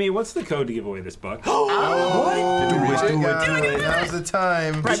 Amy, what's the code to give away this book? Do it. Now's the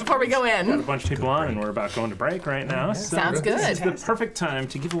time. Right before we go Got a in. bunch of people on, and we're about going to break right now. So Sounds This is good. the perfect time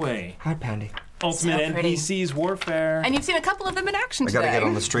to give away Hard pounding. Ultimate So pretty. NPCs Warfare. And you've seen a couple of them in action I today. gotta get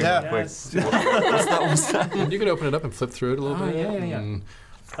on the stream Yeah. real quick. Yes. You can open it up and flip through it a little bit. yeah. and-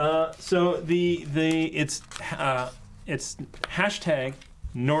 So it's hashtag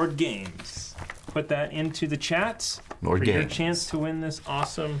Nord Games. Put that into the chat Nord for your Games. chance to win this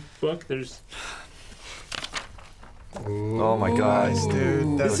awesome book. There's, Oh my god. Dude,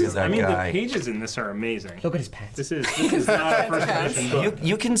 Look that's at that I mean, guy. the pages in this are amazing. Look at his pants. This is not a first edition book.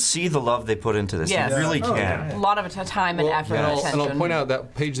 You can see the love they put into this. Yes. You really Oh, can. yeah. A lot of time and effort and and I'll, attention. and I'll point out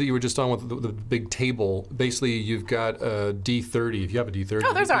that page that you were just on with the big table. Basically, you've got a D30. If you have a D30,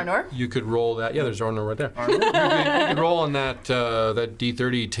 Oh, there's you could- Arnor. You could roll that. Yeah, there's Arnor right there. you could roll on that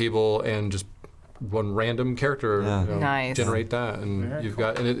D30 table and just one random character Yeah. Nice. generate that, and Very you've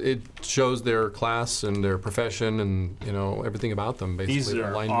got, and it shows their class and their profession and everything about them. Basically, These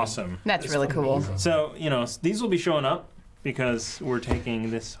are alignment. awesome. That's really cool. So these will be showing up because we're taking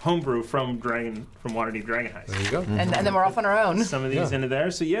this homebrew from Waterdeep Dragon Heist. There you go. And then we're off on our own. Some of these Yeah. into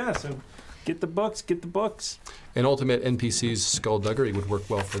there. So get the books. And Ultimate NPC's Skullduggery would work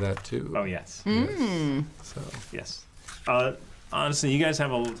well for that too. Oh yes, So yes. Honestly, you guys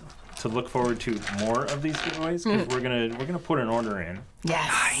have to look forward to more of these giveaways because we're gonna put an order in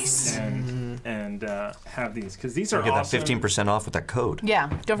Yes. and have these because these are Get that awesome. 15% off with that code. Yeah.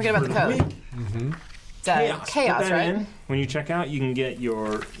 Don't forget about the code. It's chaos, Put that right? in. When you check out, you can get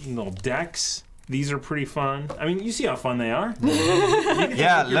your little decks. These are pretty fun. I mean, you see how fun they are.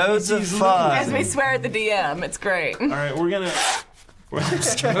 Yeah, loads of As we fun. swear at the DM, it's great. All right, we're gonna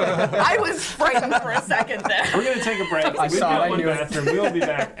I was frightened for a second there. take a break. We've saw it, got I one knew it. bathroom. We'll be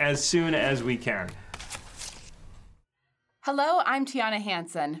back as soon as we can. Hello, I'm Tiana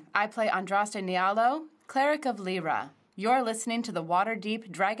Hansen. I play Andraste Nialo, Cleric of Lyra. You're listening to the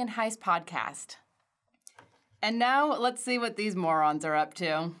Waterdeep Dragon Heist podcast. And now, let's see what these morons are up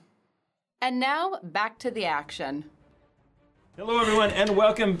to. And now, back to the action. Hello, everyone, and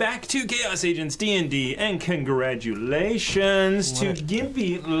welcome back to Chaos Agents D&D, and congratulations to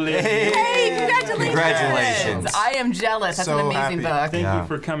Gimpy Lizzie. Hey, congratulations! Congratulations. I am jealous. That's So an amazing happy. book. Thank Yeah. you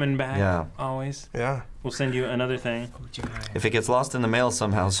for coming back. Yeah. Always. Yeah. We'll send you another thing. If it gets lost in the mail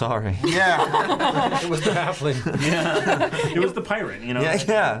somehow, sorry. Yeah. It was the halfling. Yeah. It was the pirate, you know.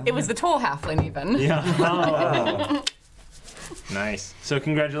 Yeah. It was the tall halfling, even. Yeah. Oh. Nice. So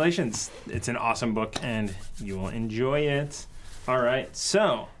congratulations. It's an awesome book, and you will enjoy it. All right.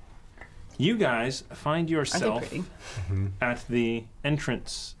 So you guys find Aren't they yourself pretty? at the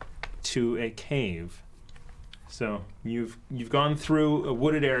entrance to a cave. So you've gone through a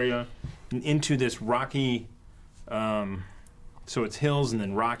wooded area and into this rocky, so it's hills and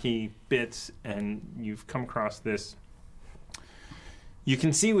then rocky bits, and you've come across this. You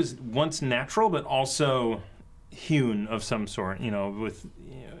can see it was once natural, but also hewn of some sort. With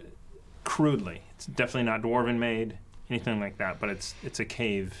crudely. It's definitely not dwarven made, anything like that. But it's a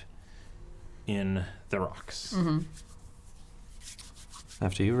cave in the rocks. Mm-hmm.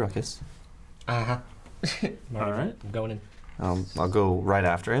 After you, Ruckus. Uh-huh. All right. I'm going in. I'll go right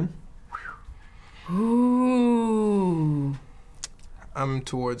after him. Ooh. I'm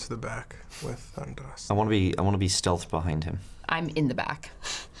towards the back with Andras. I want to be stealth behind him. I'm in the back.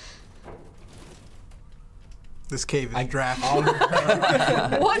 This cave is drafty.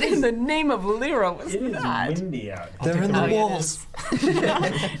 What in the name of Lyra was It is that? windy out. They're in Oh, the yeah, it walls.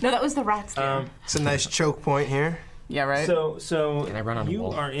 No, that was the rats there. It's a nice choke point here. Yeah, right? So Can I run on a you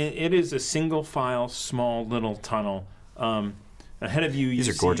wall? are. It is a single file, small little tunnel. Ahead of you, These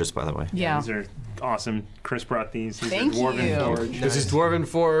are gorgeous, by the way. yeah. These are awesome. Chris brought these. These Thank are Dwarven you. Forge. This is Dwarven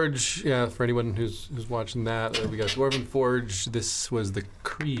Forge. Yeah, for anyone who's watching that, we got Dwarven Forge. This was the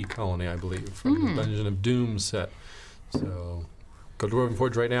Kree colony, I believe, from the Dungeon of Doom set. So go to Dwarven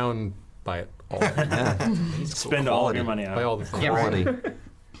Forge right now and buy it all. Spend all of your money on Buy it. all the things. Yeah, right. Quality.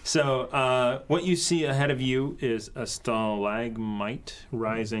 So what you see ahead of you is a stalagmite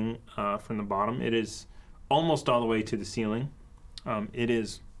rising from the bottom. It is almost all the way to the ceiling. It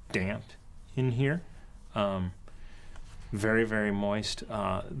is damp in here. Very, very moist.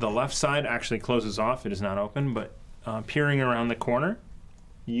 The left side actually closes off. It is not open, but peering around the corner,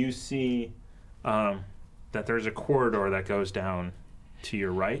 you see that there's a corridor that goes down to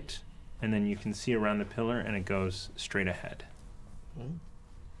your right, and then you can see around the pillar, and it goes straight ahead.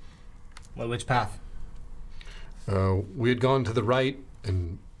 Well, which path? We had gone to the right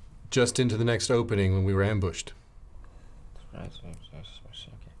and just into the next opening when we were ambushed. Right, okay.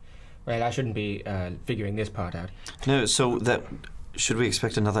 Well, I shouldn't be figuring this part out. No, so that should we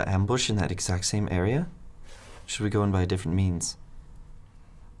expect another ambush in that exact same area? Should we go in by a different means?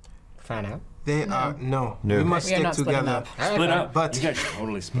 Find out. They are no. No. We must We are stick not splitting together. up. Split up. But- You guys should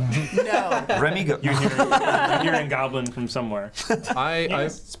totally split up. No. Remy, go. You're hearing Goblin from somewhere. I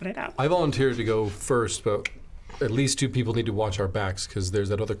Yes, split it up. I volunteered to go first, but at least two people need to watch our backs because there's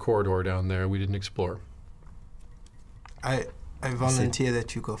that other corridor down there we didn't explore. I volunteer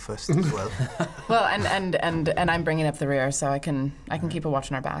that you go first as well. Well, and I'm bringing up the rear, so I can keep a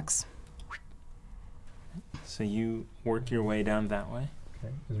watch on our backs. So you work your way down that way.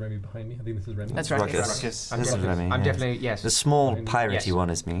 Okay. Is Remy behind me? I think this is Remy. That's right. Ruckus. Ruckus. This is Remy. I'm yes. definitely, yes. The small Yes. piratey one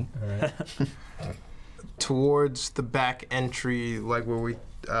is me. All right. Towards the back entry, like where we,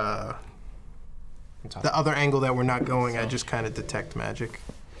 the It's other angle that we're not going, I just kind of detect magic.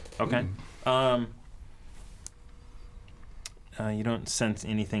 Okay. You don't sense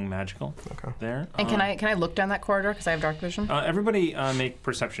anything magical Okay. there. And can I look down that corridor because I have dark vision? Everybody make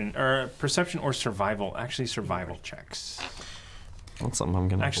perception or survival. Actually, survival checks. That's something I'm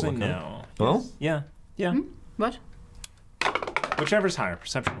gonna. Actually, look at. no. Well, Yeah. Yeah. What? Whichever's higher,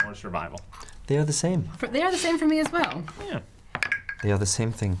 perception or survival. they are the same. They are the same for me as well. Yeah. They are the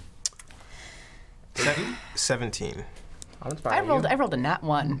same thing. 17. I'll inspire I rolled a nat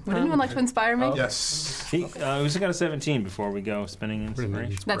 1. Would anyone like to inspire me? Yes. We just got a 17 before we go spinning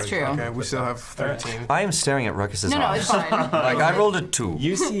inspiration. That's true. Okay, we still have 13. I am staring at Ruckus's No, eyes. it's fine. Like I rolled a 2.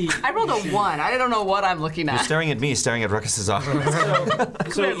 You see. I rolled a 1. I don't know what I'm looking You're at. staring at me, staring at Ruckus's eyes.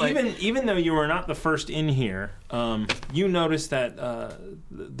 So Clearly. even though you were not the first in here, you notice that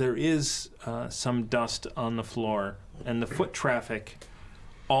there is some dust on the floor, and the foot traffic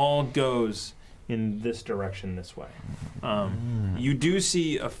all goes in this direction this way. You do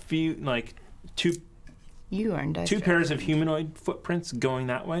see a few, like two You earned dice. Jack. pairs of humanoid footprints going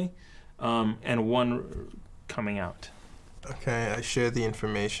that way, and one coming out. Okay, I share the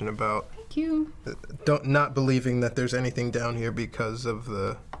information about Thank you. not believing that there's anything down here because of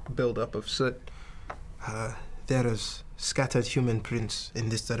the buildup of soot. There is scattered human prints in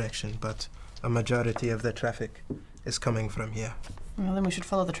this direction, but a majority of the traffic is coming from here. Well, then we should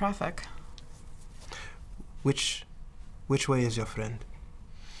follow the traffic. Which way is your friend?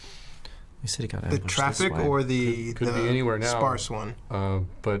 We said he got The ambushed traffic this way. or the Could be anywhere now. sparse one?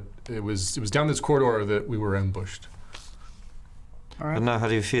 But it was down this corridor that we were ambushed. All But right. now, how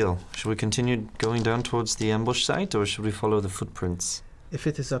do you feel? Should we continue going down towards the ambush site, or should we follow the footprints? If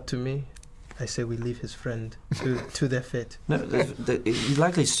it is up to me, I say we leave his friend to their fate. No, he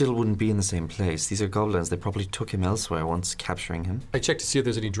likely still wouldn't be in the same place. These are goblins. They probably took him elsewhere once capturing him. I checked to see if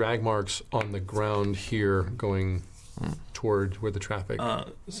there's any drag marks on the ground here going toward where the traffic.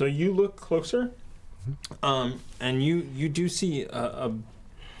 So you look closer, and you do see a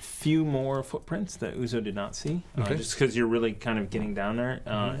few more footprints that Uzo did not see, Okay. just because you're really kind of getting down there,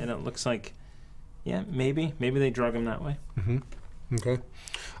 and it looks like, yeah, maybe they drug him that way. Mm-hmm. Okay.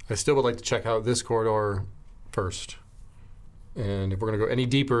 I still would like to check out this corridor first. And if we're going to go any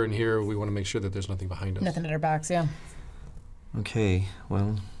deeper in here, we want to make sure that there's nothing behind us. Nothing at our backs, yeah. Okay,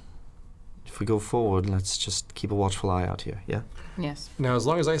 well, if we go forward, let's just keep a watchful eye out here, yeah? Yes. Now, as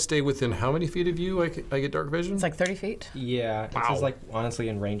long as I stay within how many feet of you, I get dark vision? It's like 30 feet. Yeah, it Wow. says like honestly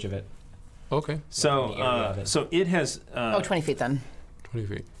in range of it. Okay, in the area of it. So it has 20 feet then. 20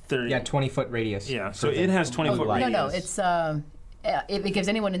 feet. 30. Yeah, 20-foot radius. Yeah, so it has 20-foot light. radius. No, it's it gives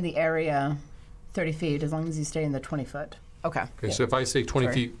anyone in the area 30 feet as long as you stay in the 20 foot. Okay. Okay, so if I say 20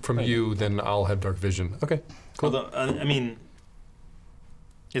 Sorry. feet from you, then I'll have dark vision. Okay, cool. Although, I mean,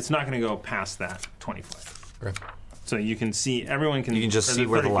 it's not going to go past that 20 foot. Okay. So you can see, everyone can... You can just or see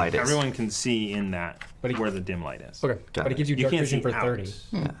where the 30 light feet, is. Everyone can see in that, But it- where the dim light is. Okay. Got But it gives you You dark can't vision see for out. 30.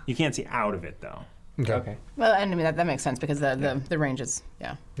 You can't see out of it, though. Okay. Okay. Well, and I mean, that makes sense because the range is,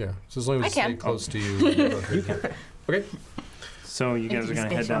 yeah. Yeah, so as long as I I stay can. close to you. you can. Okay. So you guys are going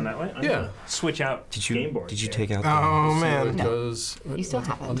to head down that way? I'm Yeah. gonna switch out Did game you boards here. take out Oh, See what man. it No. goes You still on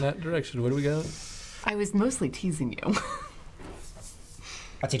haven't. that direction. What do we got? I was mostly teasing you.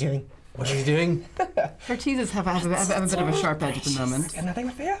 What's he doing? What are you doing? Her teases have a bit of a sharp edge at the moment. Got nothing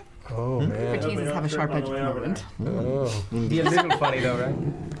with fear? Oh, Her man. teases have a sharp edge at the moment. Oh. Be a little funny though,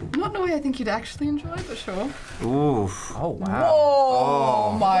 right? Not in a way I think you'd actually enjoy, but sure. Oof, Oh wow.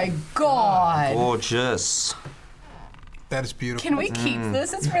 Oh my god! gorgeous. That is beautiful. Can we keep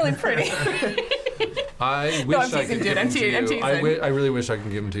this? It's really pretty. I wish I'm I teasing, could dude. give I'm them to teasing, I'm you. I, teasing. I really wish I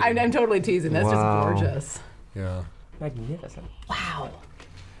could give them to you. I'm totally teasing. That's Wow. just gorgeous. Yeah. Magnificent. Wow.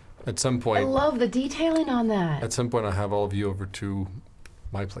 At some I point, love the detailing on that. I'll have all of you over to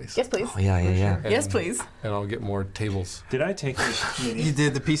my place. Yes, please. Oh, yeah. Yes, And- please. And I'll get more tables. Did I take this You mini?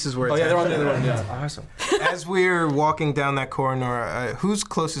 did. The pieces were Oh yeah, they're on attached. the other one. Yeah. Awesome. As we're walking down that corridor, who's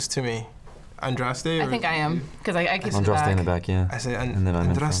closest to me? Andraste? I think I am because I keep Andraste back. in the back, yeah. I say, And then I'm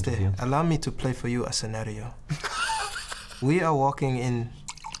in front of you. Andraste, allow me to play for you a scenario. We are walking in.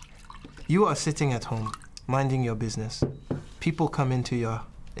 You are sitting at home, minding your business. People come into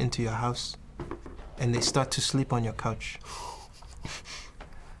your house, and they start to sleep on your couch.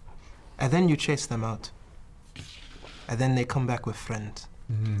 And then you chase them out. And then they come back with friends.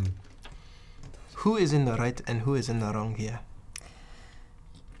 Mm. Who is in the right and who is in the wrong here?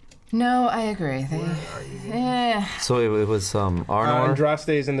 No, I agree. Yeah. So it was Arnor. Andraste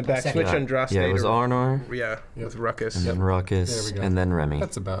is in the back. Second. Switch Andraste. Yeah, it was to- Arnor, Yeah, with Ruckus. and then There Ruckus, we go. and then Remy.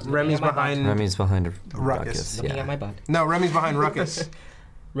 That's about it. Remy's Yeah, my behind. Remy's behind Ruckus. Ruckus. Looking Yeah. at my butt. No, Remy's behind Ruckus.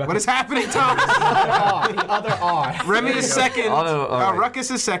 Ruckus. What is happening, Tom? The other R. Remy is second. Oh, no, all right.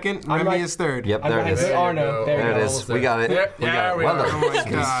 Ruckus is second. I'm Remy right. is third. Yep, I'm there it behind is. the There you Arno. go. There There you it go. is. Almost We there. got it. Yeah, We got yeah, it. we Well are. done. Oh my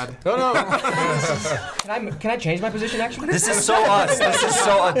god. Oh no! Can I change my position actually? This is so us.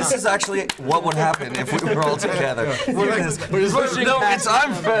 This is actually what would happen if we were all together. We're just pushing No, past- it's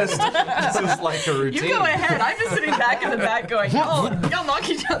I'm first. This is like a routine. You go ahead. I'm just sitting back in the back going, y'all knock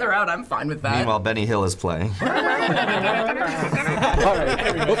each other out. I'm fine with that. Meanwhile, Benny Hill is playing. All right,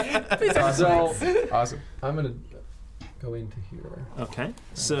 there we go. So awesome. I'm gonna go into here. Okay,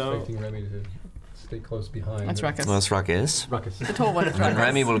 so Expecting Remy to stay close behind. That's Ruckus. Well, that's Ruckus. Ruckus. The tall one is And Ruckus.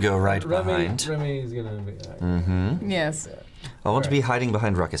 Remy will go right behind. Remy's gonna be. Mm-hmm. Yes, I want to be hiding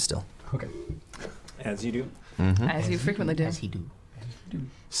behind Ruckus still. Okay. as you do. Mm-hmm. as you frequently do. he do?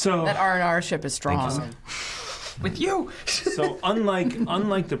 So That R&R ship is strong. With you. So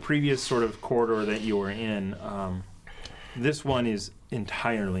unlike the previous sort of corridor that you were in, this one is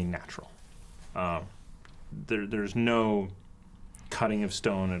entirely natural. There's no cutting of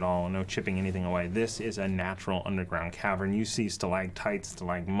stone at all, no chipping anything away. This is a natural underground cavern. You see stalactites,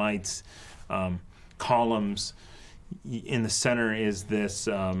 stalagmites, columns. In the center is this,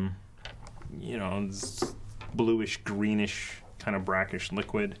 this bluish, greenish, kind of brackish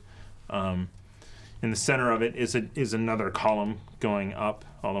liquid. In the center of it is another column going up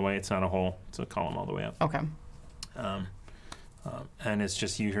all the way. It's not a hole. It's a column all the way up. Okay. And it's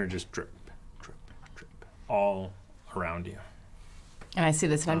just, you hear just drip, drip, drip, all around you. And I see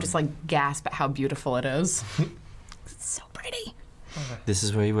this, and I'm just like gasp at how beautiful it is. It's so pretty. This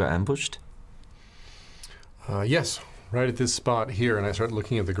is where you were ambushed? Yes, right at this spot here, and I start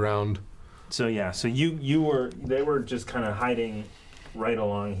looking at the ground. So yeah, so they were just kind of hiding right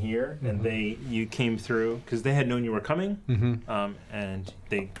along here, and you came through because they had known you were coming, and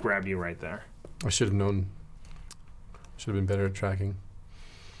they grabbed you right there. I should have known. Should have been better at tracking.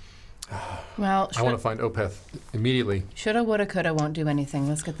 Well, I want to find Opeth immediately. shoulda, woulda, coulda won't do anything.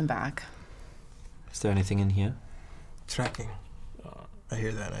 Let's get them back. Is there anything in here? Tracking. I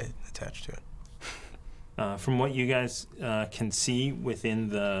hear that. I attach to it. From what you guys can see within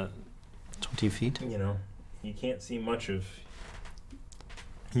the, 20 feet? you can't see much of.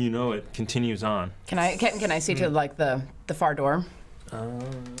 It continues on. Can I see to like the far door?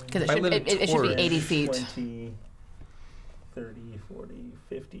 Because it should be 80 feet. 20, 30, 40,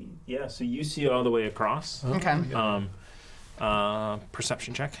 50. Yeah, so you see all the way across. Okay.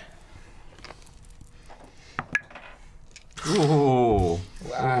 Perception check. Ooh.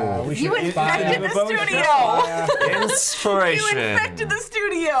 Wow. You infected the studio! Inspiration. You infected the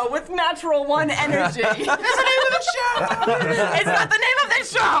studio with natural 1 energy. That's the name of the show! It's not the name of the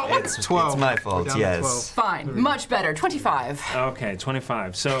show! It's 12. It's my fault, Down to yes. Fine. Much better. 25. Okay,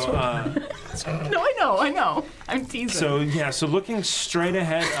 25. So, No, I know. I'm teasing. so looking straight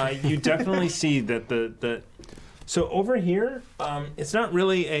ahead, you definitely see that so over here, it's not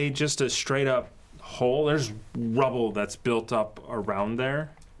really just a straight up hole. There's rubble that's built up around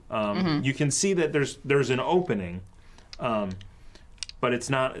there. You can see that there's an opening, but it's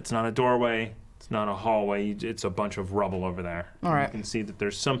not a doorway. It's not a hallway. It's a bunch of rubble over there. All right. You can see that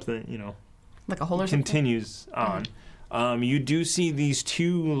there's something. Like a hole or something? Continues on. You do see these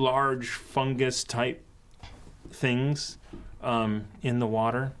 2 large fungus type things in the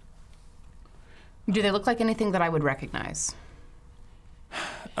water. Do they look like anything that I would recognize?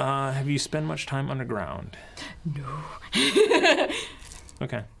 Have you spent much time underground? No.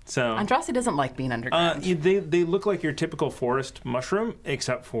 Okay, so Andraste doesn't like being underground. they look like your typical forest mushroom,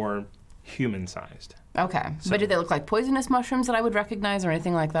 except for human-sized. Okay. But do they look like poisonous mushrooms that I would recognize or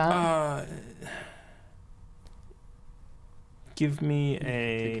anything like that? Give me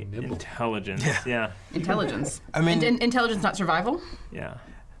a intelligence. Yeah. Intelligence. I mean- intelligence, not survival? Yeah.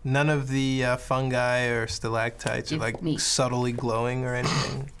 None of the fungi or stalactites are Give like me. subtly glowing or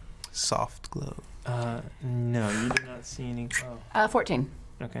anything. Soft glow. No, you do not see any glow. 14.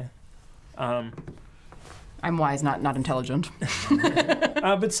 Okay. I'm wise, not intelligent.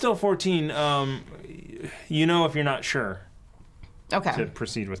 But still 14. If you're not sure, Okay. to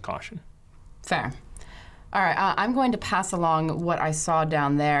proceed with caution. Fair. All right, I'm going to pass along what I saw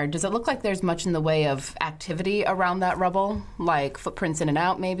down there. Does it look like there's much in the way of activity around that rubble? Like footprints in and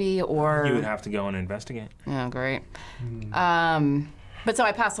out, maybe? Or You would have to go and investigate. Oh, great. But so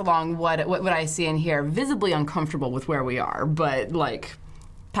I pass along what I see in here, visibly uncomfortable with where we are, but like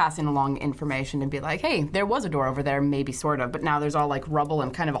passing along information and be like, hey, there was a door over there, maybe sort of, but now there's all like rubble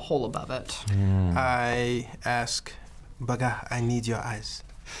and kind of a hole above it. I ask, Baga, I need your eyes.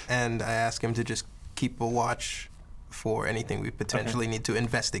 And I ask him to just keep a watch for anything we potentially need to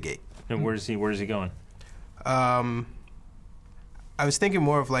investigate. And where's he going? I was thinking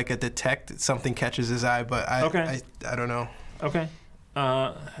more of like a detect, something catches his eye, but I don't know. Okay.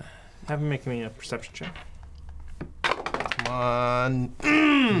 Have him make me a perception check. Come on.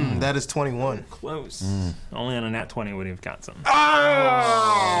 That is 21. Close. Only on a nat 20 would he have got something.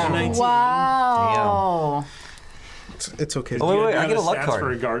 Oh! 19. Wow. It's okay. Oh, wait, You I have get a the luck stats card,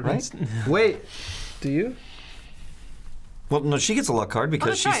 for a gardens. Wait. Do you? Well, no, she gets a luck card because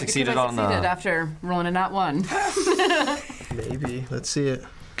That's she right, succeeded because I on... succeeded after rolling a nat 1. Maybe. Let's see it.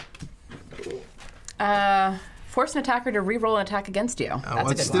 Force an attacker to re-roll an attack against you. That's a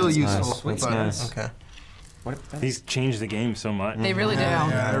good it's still one. useful. That's but- nice. Okay. He's changed the game so much. They really do.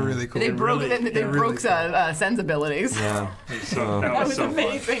 Yeah, they're really cool. They broke really Sen's abilities. Yeah. That was so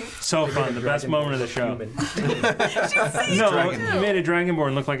amazing. fun. So fun. The best moment of the show. No, you made a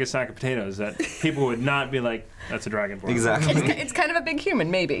dragonborn look like a sack of potatoes that people would not be like, that's a dragonborn. Exactly. It's kind of a big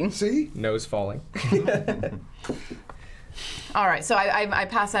human, maybe. See? Nose falling. All right, so I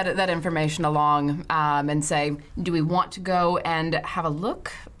pass that information along and say, do we want to go and have a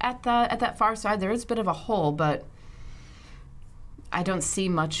look at that far side? There is a bit of a hole, but I don't see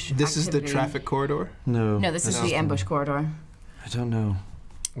much This is the activity. traffic corridor? No. No, this is the ambush corridor. I don't know.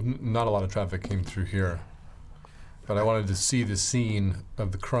 Not a lot of traffic came through here, but I wanted to see the scene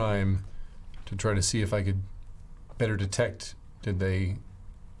of the crime to try to see if I could better detect. Did they,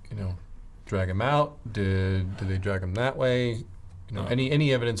 drag him out? Did they drag him that way? You know,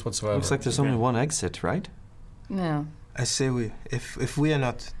 any evidence whatsoever? Looks like there's only one exit, right? No. I say if we are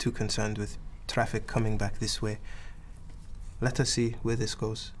not too concerned with traffic coming back this way, let us see where this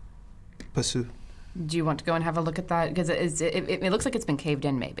goes. Pursue. Do you want to go and have a look at that? Because it looks like it's been caved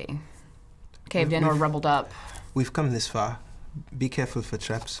in, maybe. Caved in or rubbled up. We've come this far. Be careful for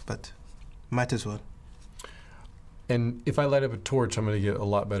traps, but might as well. And if I light up a torch, I'm going to get a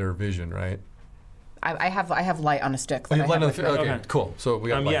lot better vision, right? I have light on a stick. Oh, that you I light have on with me. okay, cool. So we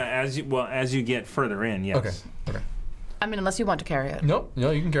got light. Yeah, as you get further in, yes. Okay. I mean, unless you want to carry it. No,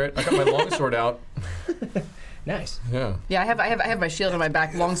 you can carry it. I got my longsword out. Nice. Yeah. Yeah, I have my shield on my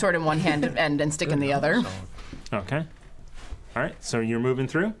back, longsword in one hand and stick in the other. Okay. All right. So you're moving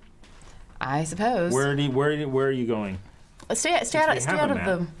through. I suppose. Where are you going? Stay out of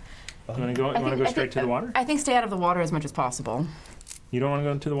the. You want to go straight to the water? I think stay out of the water as much as possible. You don't want to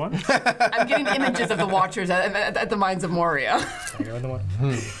go into the water? I'm getting images of the Watchers at the Mines of Moria. You're in the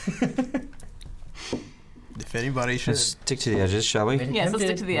one. If anybody should. Let's stick to the edges, shall we? Yes, let's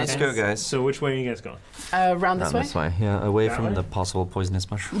stick to the edges. Let's go, guys. So which way are you guys going? Around this way? This way, yeah, away That from way? the possible poisonous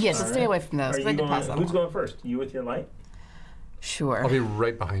mushrooms. Yes, let's stay away from those. Are 'cause I you did pass going, them. who's going first? You with your light? Sure. I'll be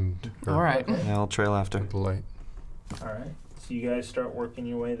right behind her. All right. Yeah, I'll trail after. With the light. All right. So you guys start working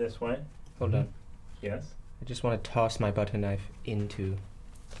your way this way. Hold on. Yes. I just want to toss my butter knife into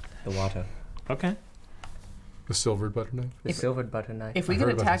the water. Okay. The silvered butter knife. The silvered butter knife. If we I get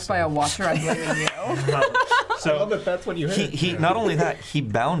heard about attacked this by a song. Watcher, I'm blaming you. So that's what you He not only that, he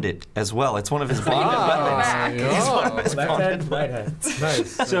bound it as well. It's one of his bonded weapons. Yeah. Left hand, right hand.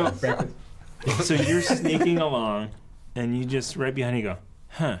 Nice. so you're sneaking along, and you just right behind you go,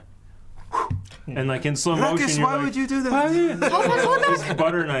 huh? And like in slow motion, Ruckus, you're why like, would you do that? this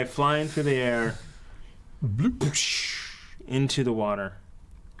butter knife flying through the air, into the water,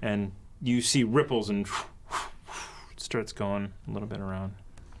 and you see ripples and it starts going a little bit around.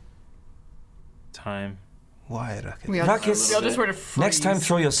 Time. Why, Ruckus? We all Ruckus, just sort of freeze. next time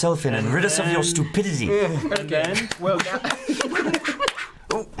throw yourself in and rid us of your stupidity. And then, Well,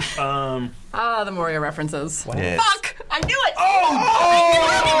 the Moria references. Yes. Fuck! I knew it!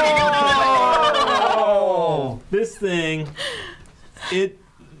 Oh! this thing, it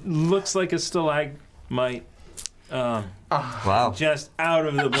looks like a stalagmite. Wow. Just out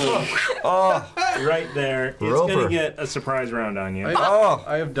of the blue, Oh! right there. It's Roper. gonna get a surprise round on you. Oh!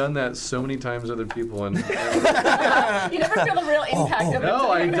 I have done that so many times with other people, and You never feel the real impact of it. no,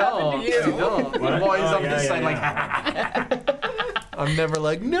 I until it happened don't. to you. I don't. What? I'm always Oh, on this side, like, I'm never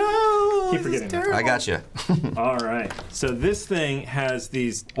like, no. Keep forgetting that. I got you. All right. So this thing has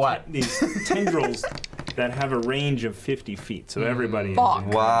these tendrils that have a range of 50 feet. So everybody. Fuck.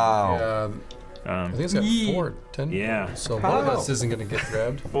 Wow. I think it's got 4 tendrils. Yeah. So one of us isn't going to get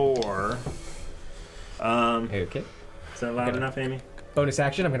grabbed. 4. okay. Is that loud enough, Amy? Bonus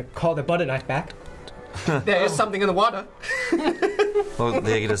action. I'm going to call the butter knife back. There is something in the water. Well,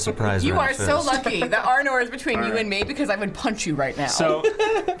 they get a surprise You round are so first. lucky that Arnor is between All you right. and me because I would punch you right now. So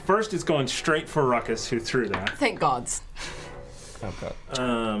first it's going straight for Ruckus, who threw that. Thank gods. Oh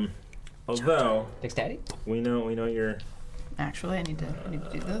god. Although Dexterity? we know you're Actually, I need to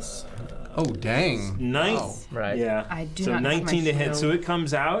do this. Oh, dang. nice. Right. Yeah. I do so not have my 19 to hit. shield. So it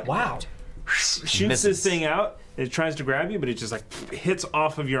comes out, Wow. shoots Misses. this thing out. It tries to grab you, but it just like hits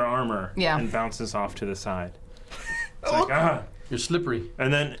off of your armor Yeah. and bounces off to the side. It's like ah, You're slippery.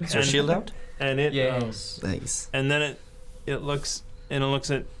 and then Is your and, shield out? and it Yes. Nice. and then it looks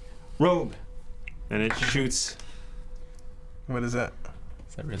at Robe, and it shoots What is that?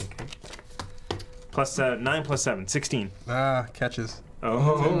 Is that really good? plus 9 plus 7, 16. Ah, catches.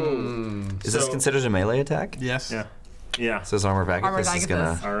 Oh. Is this So- considered a melee attack? Yes. Yeah. Yeah. Says Armor Vagathis Armor is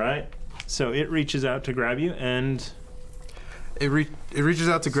gonna. Vagathis. All right. So it reaches out to grab you, and It reaches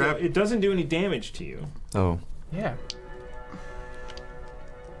out to grab. so it doesn't do any damage to you. Oh. Yeah.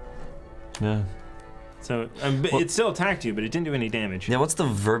 Yeah. So but Well- it still attacked you, but it didn't do any damage. Yeah, what's the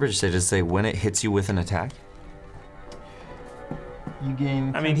verbiage say to say when it hits you with an attack? You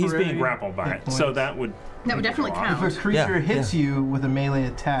gain. I mean, he's being temporary grappled by hit it, so points. that would. That would definitely If count. a creature Yeah, hits you with a melee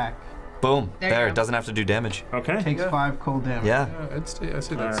attack, Boom. There you There, go. it doesn't have to do damage. Okay. takes 5 cold damage. Yeah, Yeah, I say that's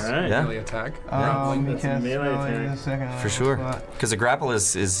All right. Yeah. melee attack. You That's a cast melee spell in attack. a second for sure. slot. Because a grapple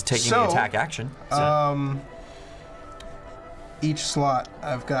is taking the So- attack action. Each slot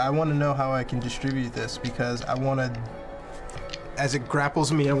I want to know how I can distribute this because I want to, as it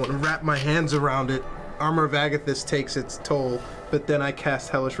grapples me, I want to wrap my hands around it. Armor of Agathis takes its toll, but then I cast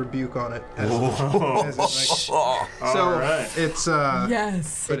Hellish Rebuke on it. As it, like, so All right. it's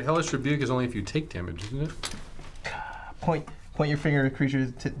Yes. But Hellish Rebuke is only if you take damage, isn't it? point. Point your finger at a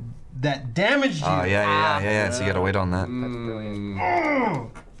creature that damaged you. Oh, yeah. So you gotta wait on that.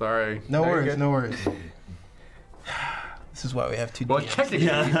 Sorry. No Very worries, good. no worries. This is why we have two Well, DMs. technically,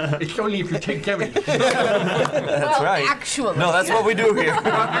 it's only if you take damage. That's right. Actually. No, that's what we do here.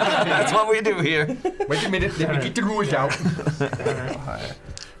 That's what we do here. Wait a minute, let me get the rules out.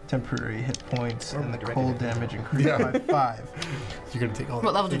 Temporary hit points and the cold damage increased by 5. You're gonna take all.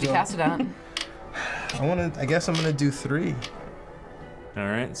 What level did you cast it at? I guess I'm gonna do 3. All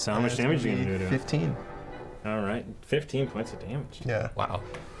right. So how much It's damage are you gonna gonna be do to it? 15. All right. 15 points of damage. Yeah. Wow.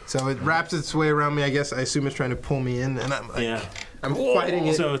 So it wraps its way around me. I guess I assume it's trying to pull me in, and I'm like, Yeah. I'm fighting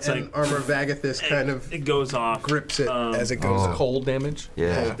it. So it's and like- Armor of Agathis kind of It goes off. grips it Um, as it goes. Oh. Cold damage.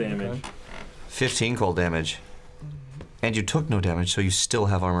 Yeah. Cold damage. 15 cold damage. And you took no damage, so you still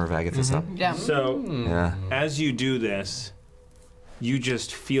have Armor of Agathis up. Yeah. So Yeah. as you do this, you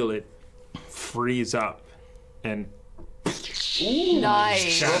just feel it freeze up and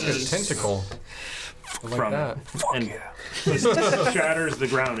Nice. Broke a tentacle. I like from that. and just shatters the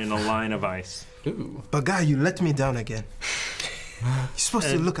ground in a line of ice. Ooh. But guy, you let me down again. You're supposed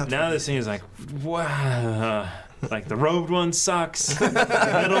to And look out. now this thing is like, wow. Like the robed one sucks, the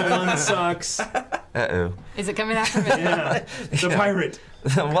middle one sucks. Uh-oh. Is it coming after me? Yeah, the pirate.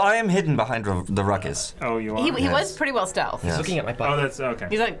 Well, I am hidden behind the ruckus. Oh, you are. He Yes. was pretty well stealth. Yes. Looking at my Oh, butt. that's okay.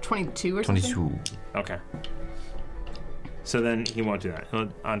 He's like 22 or something. 22. Okay. So then he won't do that. He'll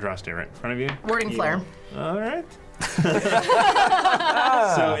Andraste right in front of you. Warding He flare. will- All right.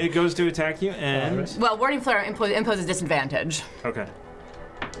 So it goes to attack you, and Well, warding flare imposes disadvantage. okay.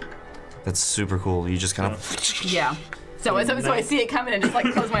 That's super cool. You just kind of. Yeah. So I see it coming and just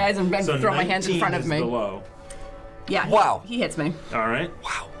like close my eyes and bend, So throw my hands in 19 front of is me. the low. Yeah. Wow. He hits me. All right.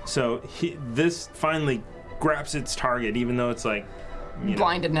 Wow. So this finally grabs its target, even though it's like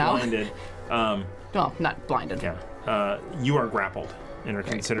Blinded now. Blinded. Well, not blinded. Yeah. You are grappled and are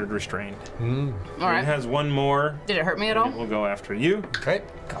considered restrained. All It right. has one more. Did it hurt me at and all? it will go after you. Okay.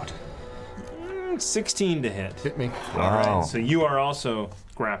 16 to hit. Hit me. All Wow. right. So you are also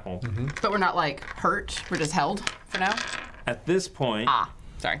grappled. But we're not like hurt. We're just held for now. At this point, Ah,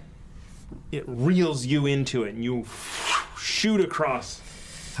 sorry. it reels you into it, and you shoot across.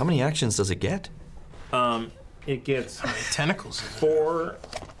 How many actions does it get? It gets Tentacles. 4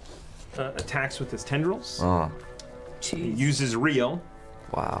 attacks with its tendrils. Oh, It uses reel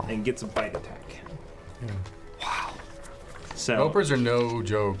wow. and gets a bite attack. Wow. So Ropers are no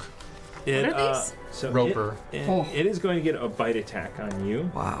joke. it, What are these? so Roper. it is going to get a bite attack on you.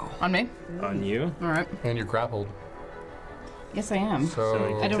 Wow. On me. On you. All right. And you're grappled. Yes, I am.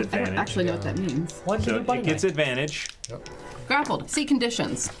 So, I don't advantage. actually know what that means. One So it gets advantage. Grappled. See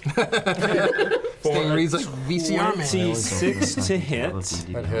conditions. Sting reads like VCR man. 26 to hit.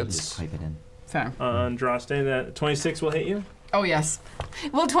 That hits. Fair. Andraste, that 26 will hit you. Oh yes.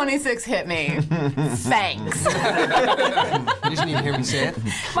 Will 26 hit me? Thanks. You didn't even hear me say it.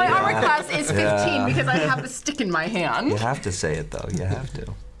 My armor class is 15 Yeah. because I have a stick in my hand. You have to say it, though. You have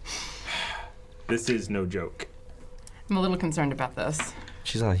to. This is no joke. I'm a little concerned about this.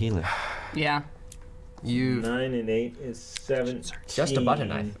 She's not a healer. Yeah. You 9 and 8 is 17. Just a butter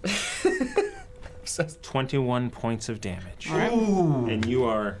knife. 21 points of damage. All right. And you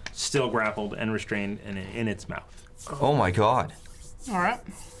are still grappled and restrained in its mouth. Oh my god. All right.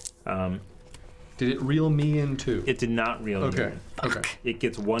 Did it reel me in too? It did not reel you Okay. in. Okay. It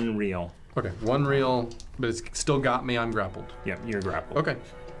gets 1 reel. Okay. One reel, but it's still got me. I'm grappled. Yep, you're grappled. Okay.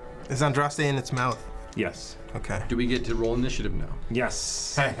 is Andraste in its mouth? Yes. Okay. Do we get to roll initiative now?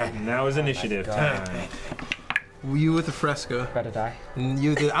 Yes. Now is initiative time. You with the fresco. Better die. And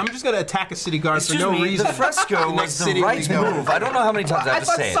you. I'm just gonna attack a city guard Excuse for no me, reason. the fresco The was next the city right we go. move. I don't know how many times I I have to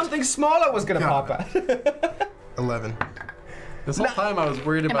thought say it. something smaller was gonna pop out. 11. This whole time I was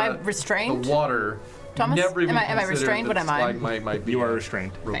worried Am I about restrained? the water. Thomas? Never even Am I considered restrained? What that am I? stalagmite might be You are a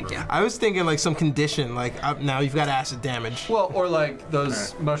restrained. roper. Thank you. I was thinking like some condition, like now you've got acid damage. Well, or like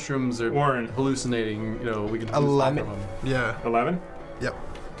those mushrooms are Warren. hallucinating. You know, we can hallucinate 11. from them. Yeah. 11? Yep.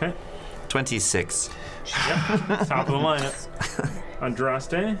 Okay. 26. Top of the lineup.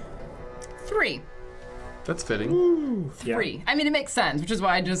 Andraste? 3. That's fitting. Yeah. 3. I mean, it makes sense, which is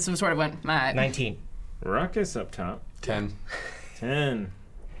why I just sort of went, all right. 19. Ruckus up top. 10. 10.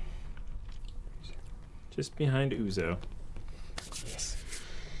 Just behind Uzo.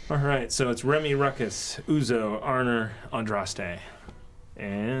 All right, so it's Remy, Ruckus, Uzo, Arner, Andraste.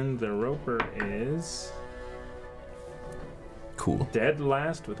 And the Roper is Cool. dead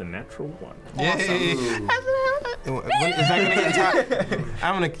last with a natural 1. Yay. Is that gonna get tired?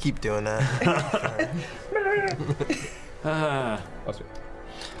 I'm gonna keep doing that. Ah,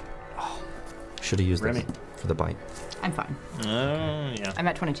 Should have used Remy. this. for the bite. I'm fine. Oh, yeah. I'm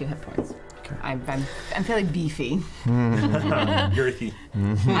at 22 hit points. I'm fairly beefy. Girthy.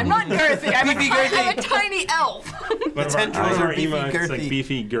 I'm not girthy. I'm a tiny elf. One of tendrils our are beefy, emotes, girthy. like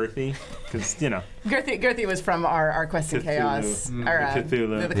beefy, girthy. Because, Girthy was from our Quest in Cthulhu. Chaos. Or,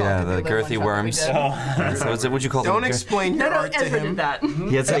 Cthulhu. the Call Yeah, of the Cthulhu girthy one shot that we worms. did. So would you call Don't them? explain your No, art to Ezra did him. that.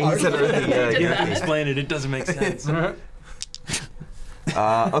 He said earthy. Did You that. have to explain it. It doesn't make sense.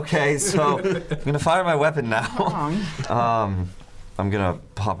 Okay, so I'm gonna fire my weapon now. Wrong. I'm gonna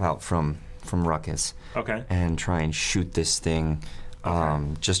pop out from Ruckus Okay. and try and shoot this thing.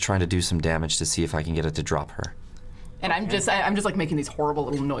 Just trying to do some damage to see if I can get it to drop her. And I'm just like making these horrible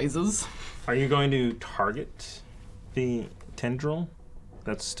little noises. Are you going to target the tendril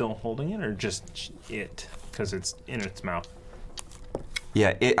that's still holding it, or just it? Because it's in its mouth.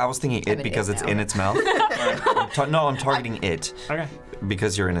 Yeah, I was thinking I'm it an because it it's now. in its mouth. I'm targeting it Okay.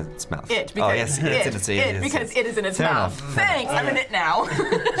 because you're in its mouth. It because oh yes, it's in its it because it is in its Fair mouth. enough. Thanks, I'm in it now.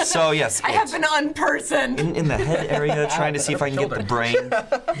 So yes, I have been unpersoned. in the head area, trying to see if I can get the brain,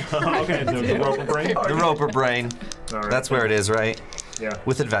 Okay, the roper brain. the roper brain. All right. That's where it is, right? Yeah.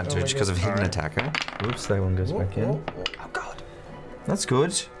 With advantage because of hidden Alright. attacker. Oops, that one goes back in. Oh God. That's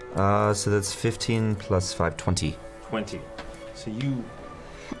good. So that's 15 plus 5, 20. 20. So you.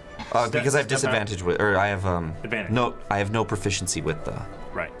 Because I have step disadvantage with, or I have Advantage. no, I have no proficiency with the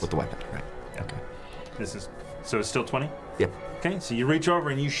Right. weapon. Right. Yeah. Okay. This is. So it's still 20? Yep. Okay, so you reach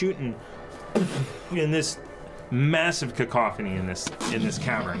over and you shoot, and in this massive cacophony in this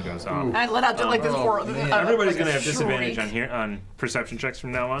cavern goes off. I let out just like this horrible. Everybody's gonna have shriek. disadvantage on perception checks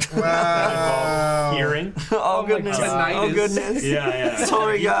from now on. That involve hearing. Oh goodness! God. Oh goodness! Yeah.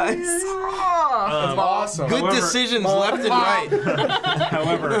 Sorry, guys. That's awesome. Good However- decisions left and right.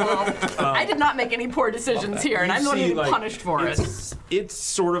 However, I did not make any poor decisions here, and I'm not see, even like, punished for it. it's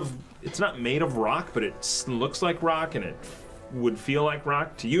sort of, it's not made of rock, but it looks like rock, and it would feel like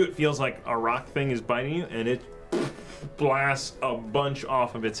rock. To you, it feels like a rock thing is biting you, and it blasts a bunch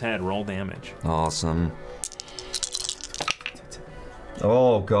off of its head. Roll damage. Awesome.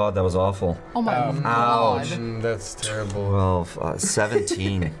 Oh god, that was awful. Oh my Ouch. god. That's terrible. 12,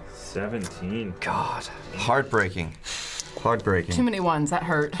 17. 17. God, heartbreaking. Heartbreaking. Too many ones. That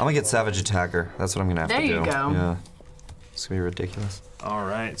hurt. I'm gonna get Savage Attacker. That's what I'm gonna have There to do. you go. Yeah. It's gonna be ridiculous. All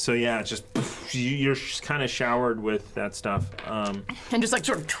right. So yeah, it's just you're kind of showered with that stuff. And just like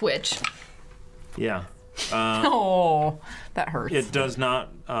sort of twitch. Yeah. Oh, that hurts. It does not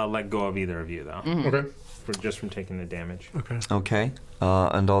let go of either of you though. Okay. Just from taking the damage. Okay.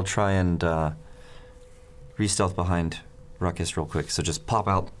 And I'll try and re-stealth behind Ruckus real quick. So just pop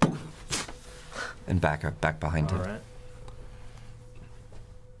out and back behind All him. right.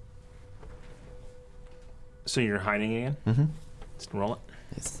 So you're hiding again? Mm-hmm. Just roll it.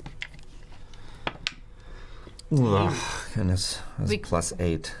 Yes. Ugh, goodness. That's We- plus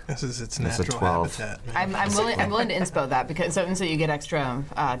 8. This is its That's a natural 12. habitat. Man. I'm willing to inspo that because so you get extra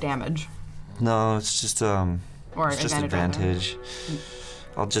damage No, it's just or it's just advantage. advantage.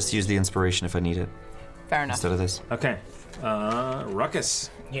 I'll just use the inspiration if I need it Fair enough. instead of this. Okay. Ruckus.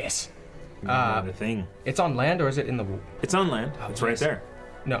 Yes. The thing. It's on land or is it in the? It's on land. It's right yes. there.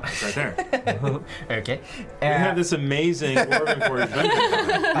 No. It's right there. Okay. We have this amazing Dwarven Forge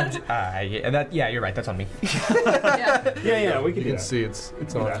dungeon. Yeah, you're right. That's on me. Yeah, we can You do can that. see it's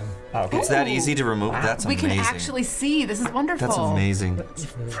on. Yeah. Oh, okay. It's that easy to remove. That's We amazing. can actually see. This is wonderful. That's amazing.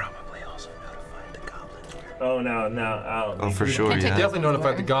 Probably also notified the goblin here. Oh, now. Oh, for sure, Can't take yeah. that. Definitely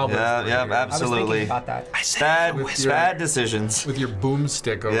notified the goblins. Yeah, yeah, I was absolutely. thinking about that. Bad decisions. With your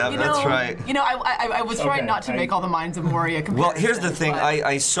boomstick over Yeah, there. that's right. You know, I was trying Okay, not to make all the Minds of Moria comparisons. Well, here's the thing. but-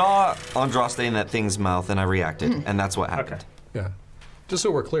 I saw Andraste in that thing's mouth and I reacted, and that's what Okay. happened. Yeah. Just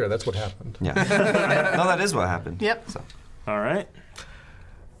so we're clear, that's what happened. Yeah. No, that is what happened. Yep. So. All right.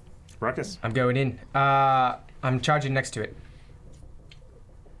 Ruckus. I'm going in. I'm charging next to it.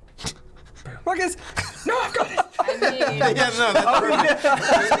 Ruckus! I mean, Yeah, no, that's perfect.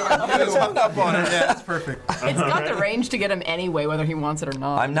 I was hung up on it. Yeah, that's perfect. it's got the range to get him anyway, whether he wants it or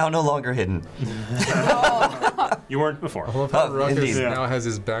not. I'm now no longer hidden. You weren't before. I love how Oh, Ruckus indeed. now has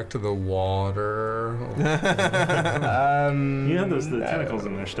his back to the water. You have the tentacles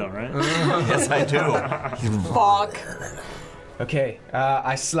in there still, right? Yes, I do. Fuck. Okay.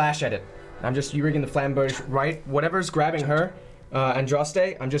 I slash at it. I'm just rigging the flamberge right. Whatever's grabbing her,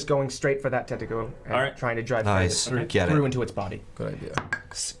 Andraste, I'm just going straight for that tentacle and All right. trying to drive Nice. through, Get it. through into its body. Good idea.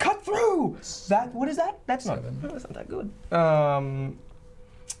 Cut through. That. What is that? That's not that good.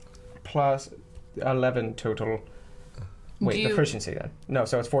 Plus 11 total. Wait, Do the you- proficiency then. No,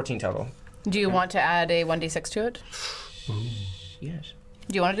 so it's 14 total. Do you want to add a 1d6 to it? Yes.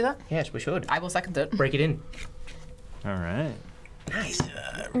 Do you want to do that? Yes, we should. I will second it. Break it in. All right. Nice.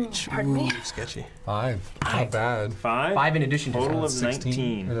 Pardon me. Sketchy. 5. Not bad. 5. 5 in addition to Total of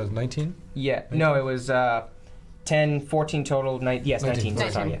 16. 19. 19? Yeah. No, it was 10, 14 total. 19.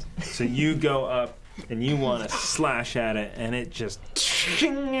 Sorry, yes. So you go up and you want to slash at it, and it just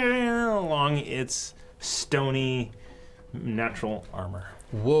along its stony natural armor.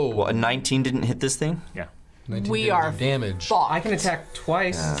 Whoa. Well, a 19 didn't hit this thing? Yeah. 19 We are damage. I can attack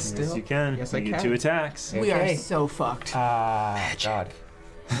twice Yeah. still. Yes, you can. Yes, you I get can. 2 attacks. We are Okay. so fucked. God.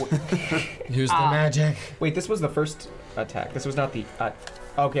 Use the magic. Wait, this was the first attack. This was not the.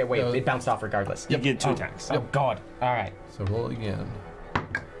 Okay, wait. It bounced off regardless. You get 2 attacks. Oh God. All right. So roll again.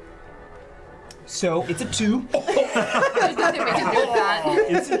 So it's a 2. There's nothing we can do with that.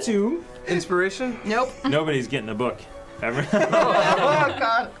 It's a 2. Inspiration? Nope. Nobody's getting a book. Ever? Oh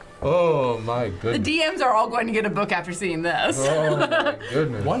God. Oh my The goodness. DMs are all going to get a book after seeing this. Oh my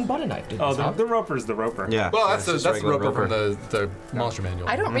goodness. One butter knife did Oh, this. the roper's the roper. Yeah. Well, that's just the regular roper from the monster manual.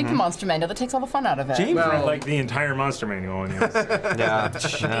 I don't read the monster manual. That takes all the fun out of it. James Well- read like the entire monster manual. And Yeah.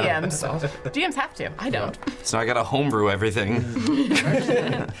 DMs. DMs have to. I don't. So I gotta homebrew everything.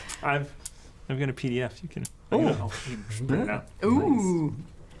 I've got a PDF. You can. I'll print it out. Ooh.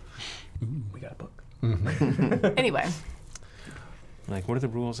 We got a book. Anyway. Like, what are the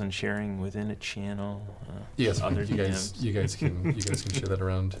rules on sharing within a channel? Yes, Other you guys can share that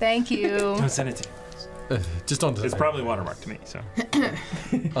around. Thank you. Don't send it to me. Just don't. It's probably watermarked to me. So.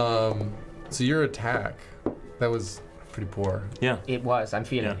 So your attack, that was pretty poor. Yeah. It was. I'm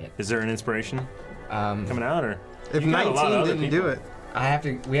feeling Yeah. it. Is there an inspiration coming out, or If You got a lot of 19 other didn't people. do it. I have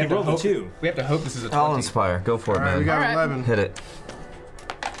to. We you have to rolled a hope. 2? We have to hope this is a 20. I'll inspire. Go for it, All right, man. we got All right. 11. Hit it.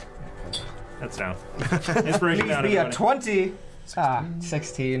 That's down. Inspiration Please out. be a Everybody. 20.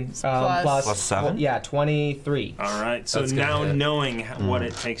 16. Plus- Plus 7? Yeah, 23. All right. So That's gonna now hit. knowing what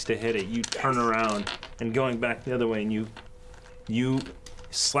it takes to hit it, you turn around and going back the other way, and you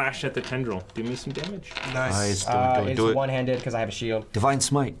slash at the tendril. Do me some damage. Nice. It's do it. one-handed because I have a shield. Divine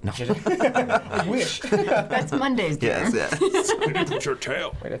Smite. No. Wish. That's Monday's dinner. Yes, yes. Put your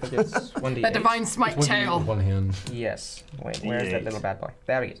tail. Wait, I think it's 1d8. That divine smite One tail. with one hand. Yes. Wait, where's that D8. little bad boy?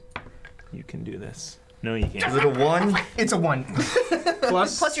 There he is. You can do this. No, you can't. Little 1. It's a 1.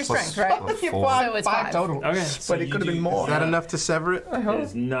 Plus your strength, right? 4. So it's 5. total. Okay. So But it you could have do- been more. Is that enough to sever it? It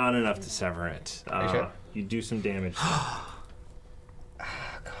is not enough to sever it. sure? You do some damage.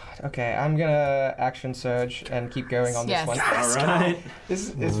 Okay, I'm gonna action surge and keep going on Yes. this one. All right. This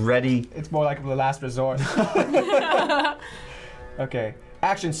is Ready. it's more like the last resort. Okay,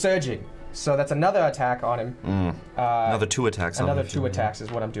 action surging. So that's another attack on him. Another 2 attacks on Another him. 2 attacks is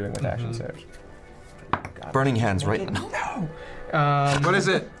what I'm doing with action surge. Burning hands, right? What is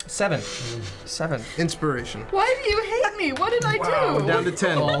it? 7. 7. Inspiration. Why do you hate me? What did I do? Down to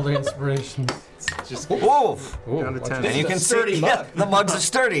 10. All the inspirations. Just Wolf! Ooh, Down to watch 10. And you can sturdy see mug. the mugs are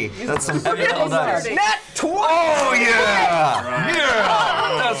sturdy. That's some heavy metal Really dice. sturdy. Nat 20! Oh yeah!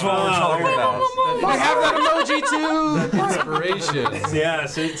 Yeah! That's what we're talking about. I have that emoji too. Inspiration. yeah.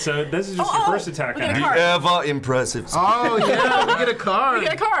 So this is just your first attack. we get a on it. card. Ever impressive. Oh, yeah, we get a card. We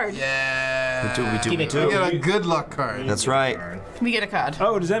get a card. Yeah. We do. We get a good luck card. That's right. We get a card.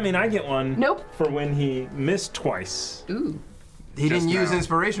 Oh, does that mean I get one? Nope. For when he missed twice. Ooh. He didn't Just use now.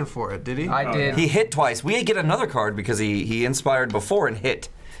 inspiration for it, did he? I did. He hit twice. We get another card because he inspired before and hit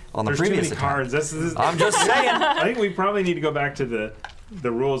on the There's too previous many attack. cards. This I'm just saying. I think we probably need to go back to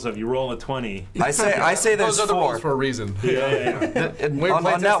the rules of you roll a 20. I say there's Those are the 4. rules for a reason. Yeah. And We're on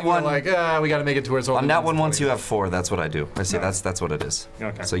that playtesting, one, we're like, we got to make it to where it's on that one, once you have 4, that's what I do. I say No. that's what it is.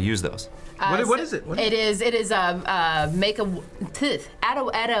 Okay. So use those. What is it? What It is make a add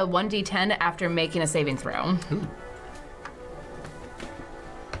a 1d10 after making a saving throw.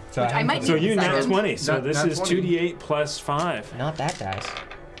 So I might So need you a nat second. 20. So Nat- this nat is 20. 2d8 plus 5. Not that dice.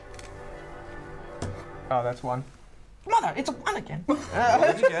 Oh, that's 1. Mother, it's a 1 again.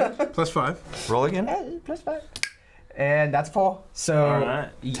 Plus 5. Roll again. Plus 5. And that's 4. So. All right.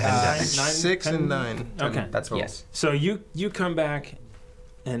 6 and 9. Okay. That's yes. So you come back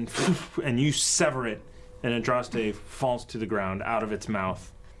and you sever it, and Andraste falls to the ground out of its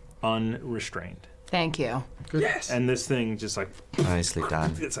mouth, unrestrained. Thank you. Yes. And this thing just like Nicely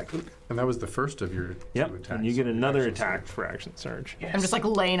done. it's like And that was the first of your yep. 2 attacks. And you get another attack for action surge. I'm just like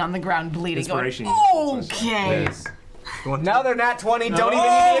laying on the ground bleeding. Inspiration. Going, okay. Now they're nat 20. Don't even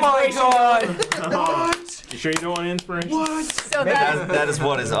Oh need my inspiration. god! You sure you don't want inspiration? So that That is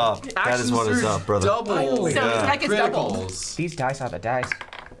what is up. That is what is up, brother. Double. so that gets doubled. criticals. These dice are the dice.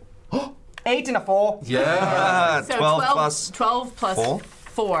 8 and a 4. Yeah. So 12 plus 12 plus four?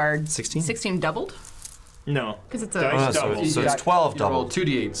 4. 16? 16 doubled. No. Because it's Dice a. Oh, so double. it's Yeah, 12 you roll double.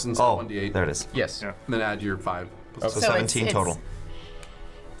 2d8s instead Oh, of 1d8. there it is. Yes. Yeah. And then add your 5. So So 17 it's- total.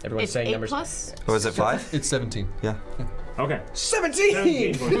 Everyone's It's saying 8 numbers. plus. Or is it 5? It's 17. Yeah. Okay.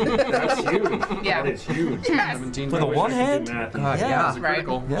 17! That's huge. Yeah. That is huge. 17. With a I wish one I could do hand? math. God, Yeah. yeah. It's a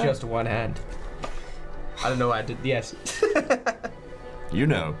critical. Yeah. Just one hand. I don't know. I did. Yes. You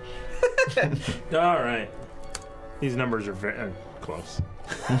know. All right. These numbers are very close.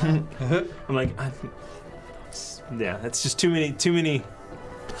 I'm like, yeah, that's just too many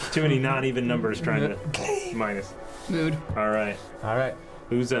not even numbers trying to minus. Mood. All right, All right.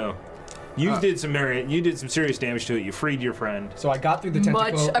 Uzo, you did some serious damage to it. You freed your friend. So I got through the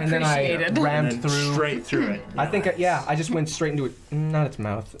tentacle Much and then I appreciated. rammed and then through. straight through it. I think, I just went straight into it. Not its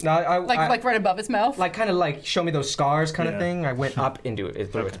mouth. No, I Like right above its mouth. like kind of like show me those scars kind Yeah. of thing. I went up into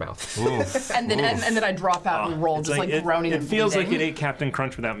it through its mouth. Ooh. and then I drop out and roll, It's just like it, groaning it and feels like bleeding. it ate Captain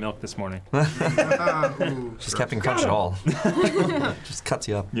Crunch without milk this morning. Just Captain Crunch at all. Just cuts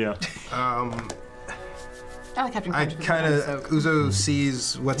you up. Yeah. I like Captain I Crunch. kind of Uzo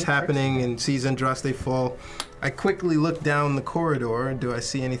sees what's happening and sees Andraste fall. I quickly look down the corridor. Do I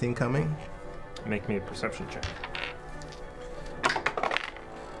see anything coming? Make me a perception check.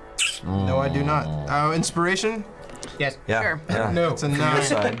 No, I do not. Inspiration? Yes. Yeah. Sure. Yeah. No. It's a your 9.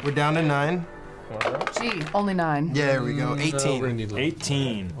 side. We're down to 9. Gee, only 9. Yeah, there we go. No, we're gonna 18. need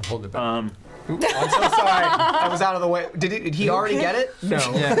 18. I'll hold it back. I'm so sorry. I was out of the way. Did he already get it? No.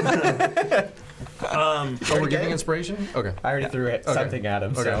 Yeah. Oh, we're giving inspiration? Okay. I already threw it. Okay. Something at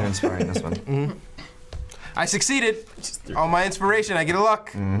him. You're So. inspiring this one. I succeeded. On my inspiration, I get a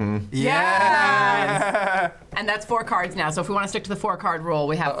luck. Mm-hmm. Yeah. And that's 4 cards now, so if we want to stick to the 4-card rule,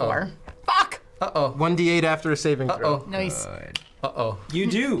 we have 4. Fuck! Uh-oh. 1d8 after a saving throw. Uh-oh. Nice. Uh-oh. You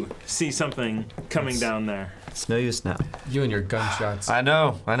do see something coming down there. It's no use now. You and your gunshots. I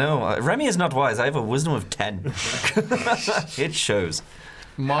know. Remy is not wise. I have a wisdom of 10. It shows.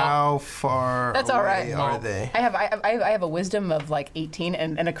 How far That's all right. away are they? I have a wisdom of like 18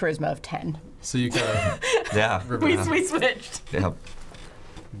 and a charisma of 10. So you kind of Yeah. We switched. Yeah.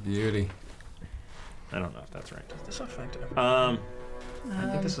 beauty. I don't know if that's right. That's not fact. Um, I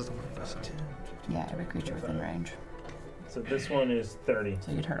think this is the one I said. Yeah, every creature within range. so this one is 30.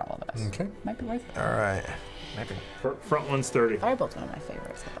 So you'd hurt all of us. Okay. Might be worth it. All right. Front one's 30. Firebolt's one of my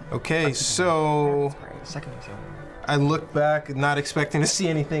favorites, though. Okay, so Second is I look back, not expecting to see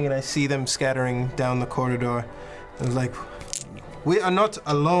anything, and I see them scattering down the corridor. I was like, we are not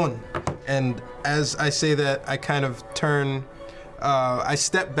alone. And as I say that, I kind of turn, I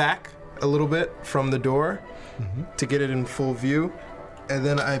step back a little bit from the door to get it in full view, and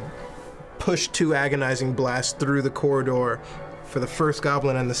then I push 2 agonizing blasts through the corridor for the first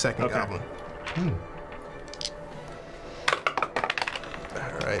goblin and the second Okay. goblin.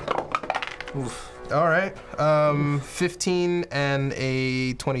 All right. Oof. All right. 15 and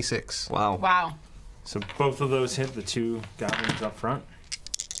a 26. Wow. Wow. So both of those hit the 2 goblins up front.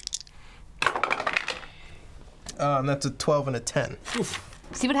 That's a 12 and a 10.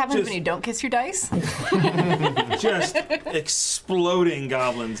 See what happens Just- when you don't kiss your dice? Just exploding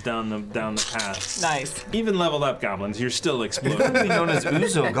goblins down the path. Nice. Even leveled up goblins, you're still exploding. Be known as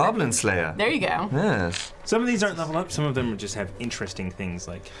Uzo Goblin Slayer. There you go. Yes. Some of these aren't leveled up. Some of them just have interesting things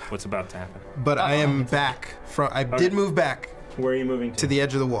like what's about to happen. But I am back from. I did move back Where are you moving to the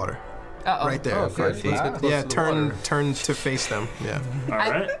edge of the water, Uh-oh. right there. Oh, good. 5 feet. Let's get close Yeah, to the water. turn to face them. Yeah. All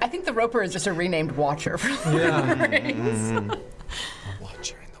right. I think the Roper is just a renamed Watcher.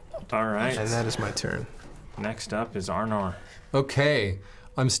 All right. And that is my turn. Next up is Arnor. Okay.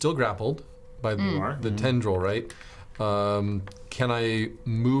 I'm still grappled by the tendril, right? Can I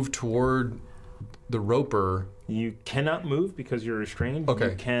move toward the roper? You cannot move because you're restrained. Okay.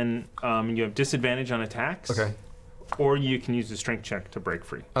 You can. You have disadvantage on attacks. Okay. Or you can use a strength check to break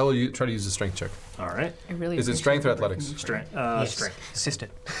free. I will try to use a strength check. All right. I really Is it appreciate strength or the athletics? breaking Strength. Yes. Strength.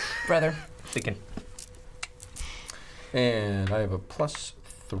 Assistant. brother. Thinking. And I have a +3.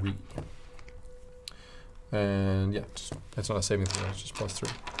 And yeah, it's not a saving throw, it's just +3.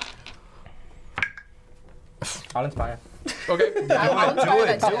 I'll inspire. Okay. I'll Do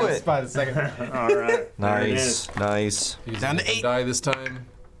it. try. Do it. Inspire the second. All right. There it is. Nice. Nice. Down to 8. Die this time.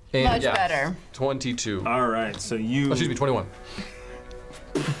 And Much yeah, better. 22. All right. So you. Oh, excuse me, 21.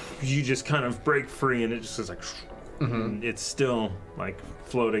 You just kind of break free, and it just is like. And it's still like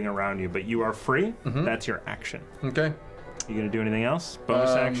floating around you, but you are free. That's your action. Okay. You gonna do anything else? Bonus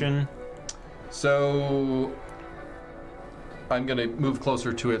action. So I'm gonna move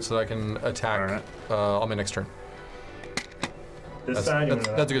closer to it so that I can attack on my next turn. This That's, side.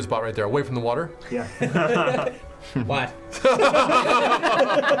 that's a good spot right there, away from the water. Yeah. What?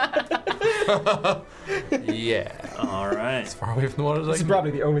 Yeah. All right. Far away from the water as I This is can.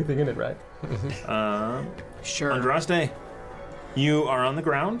 probably the only thing in it, right? Sure. Andraste, you are on the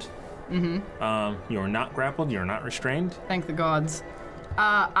ground. Mm-hmm. You are not grappled. You are not restrained. Thank the gods.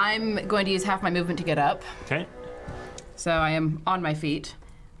 I'm going to use half my movement to get up. Okay. So I am on my feet.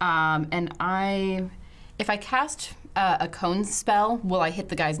 And if I cast a cone spell, will I hit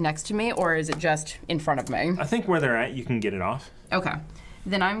the guys next to me, or is it just in front of me? I think where they're at, you can get it off. Okay.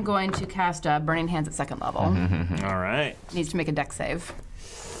 Then I'm going to cast Burning Hands at second level. All right. Needs to make a dex save.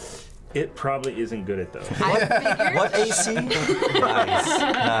 It probably isn't good at those. I figured. What AC?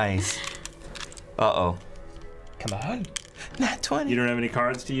 Nice. Uh-oh. Come on. Nat 20. You don't have any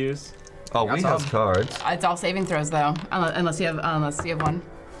cards to use? Oh, we have cards. It's all saving throws though, unless you have one.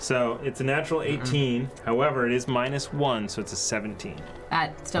 So it's a natural 18. However, it is -1, so it's a 17. That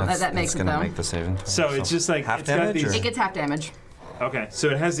makes That's it gonna though. make the saving. throw. So it's just like half it's got damage, these. or- It gets half damage. Okay, so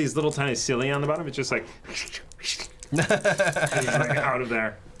it has these little tiny cilia on the bottom. It's just like, it's like out of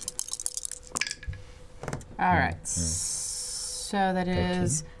there. All right. So that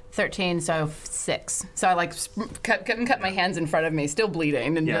is 13. So 6. So I like cut my hands in front of me, still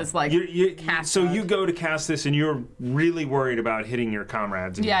bleeding, and just like cast. So it. you go to cast this, and you're really worried about hitting your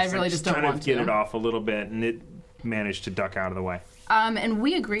comrades. And Yeah, you're I really just don't trying want to get to. it off a little bit, and it managed to duck out of the way. And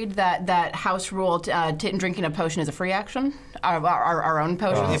we agreed that house rule drinking a potion is a free action. Our own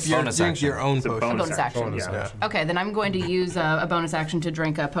potion. If you Bonus drink action. your own It's a potion. bonus bonus action. action. Yeah. Okay, then I'm going to use a bonus action to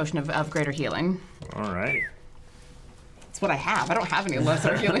drink a potion of greater healing. All right. That's what I have. I don't have any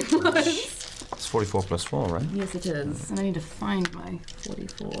lesser healing ones. It's 44 plus 4, right? Yes, it is. And I need to find my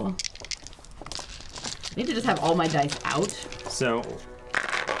 44. I need to just have all my dice out. So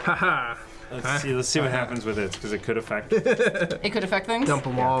Haha. let's see what happens with it, because it could affect. It could affect things. Dump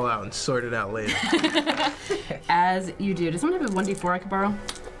them all out and sort it out later. As you do. Does someone have a 1d4 I could borrow?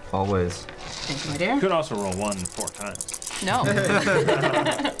 Always. Thank you, my dear. Could also roll 1 4 times. No.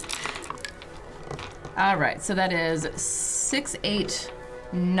 All right, so that is 6, 8,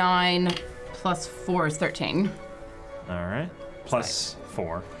 9 plus 4 is 13. All right. Plus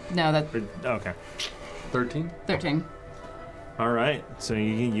 4. No, that's Okay. 13? 13. All right. So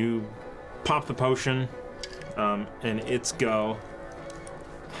you pop the potion, and its go.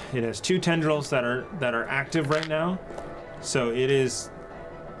 It has 2 tendrils that are active right now, so it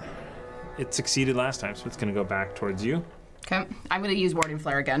succeeded last time, so it's going to go back towards you. Okay, I'm going to use Warding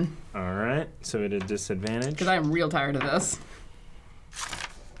Flare again, All right. So it is disadvantage. because I am real tired of this.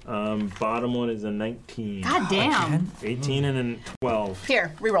 Bottom one is a 19. God damn. 18 and a 12.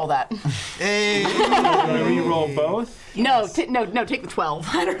 Here, re-roll that. Hey! You roll both. No, take the 12.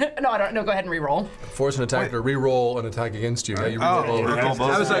 I don't. No, go ahead and re-roll. Force an attacker to re-roll an attack against you. Now you Oh, re-roll both. Roll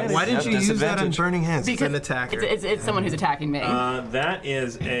both I was like, why didn't you use that on Disadvantage. Burning Hands? It's an Because attacker. It's someone who's attacking me. That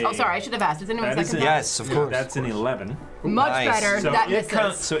is a. Oh, sorry, I should have asked. Is anyone That is second? a- Yes, of course. That's an 11. Much Nice. better. So That it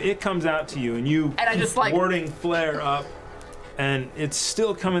misses. comes out to you, and you And I just, like- warding flare up, and it's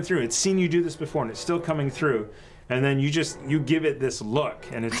still coming through. It's seen you do this before, and it's still coming through. And then you give it this look,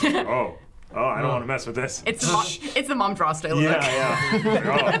 and it's like, oh, I don't want to mess with this. It's the mom draw style. Yeah.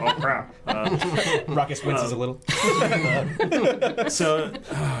 Oh crap. Ruckus winces a little. So,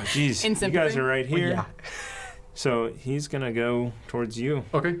 geez, In you guys sympathy? are right here. yeah. So he's gonna go towards you.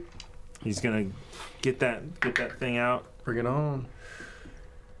 Okay, He's gonna get that thing out. bring it on.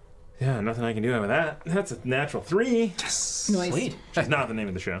 Yeah, nothing I can do with that. That's a natural 3. Nice. Sweet. Which is not the name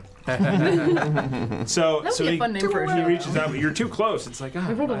of the show. That So would be a he, fun name for a he show. reaches out, but you're too close. It's like,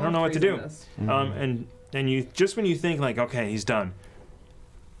 I don't know what to do. And you just when you think like, okay, he's done.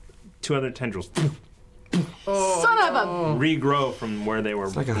 2 other tendrils Son of a. regrow from where they were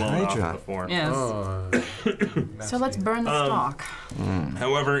like a blown off Hydra. before. Yes. So let's burn the stalk.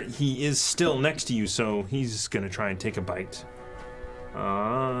 However, he is still next to you, so he's gonna try and take a bite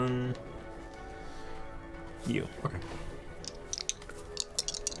on you. Okay.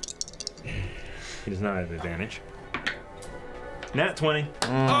 He does not have advantage. Nat 20.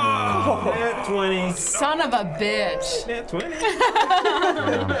 Nat 20. Son of a bitch. Nat 20.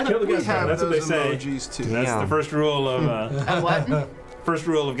 Kill the guest star. That's what they say. Emojis too. That's Yeah. the first rule of What? first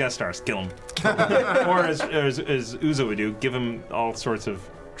rule of guest stars. Kill him. Or as Uzo would do, give him all sorts of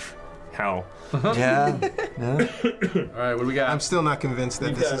hell. Yeah. Yeah. All right, what do we got? I'm still not convinced that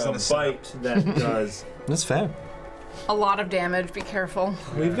You've this got isn't a a setup. bite that does. That's fair. A lot of damage. Be careful.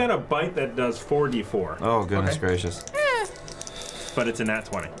 We've got a bite that does 4d4, Oh, goodness gracious. but it's a nat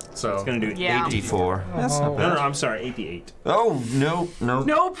 20. So It's gonna do Yeah. 84. That's not No, bad. I'm sorry, 88. Oh, no.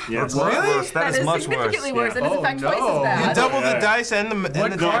 Nope. Yeah, it's Much Really? worse. That is much worse. significantly worse. That is in Oh, fact twice no. as bad. Double Yeah. the dice and the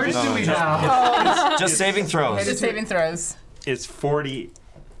what cards do we have? Just saving throws. Just saving throws. It's 40.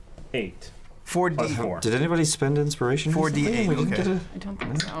 8 4D. plus 4. Did anybody spend inspiration? 4d8, recently? We didn't okay. get I don't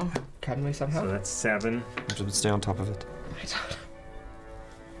think so. Can we somehow? So that's 7, a. Just stay on top of it.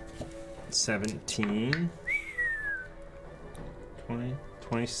 17, 20,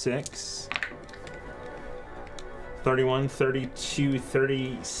 26, 31, 32,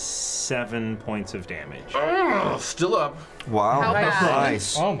 37 points of damage. Oh, still up. Wow. How bad?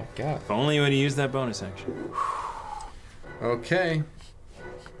 Nice. Oh my god. If only you would have used that bonus action. Okay.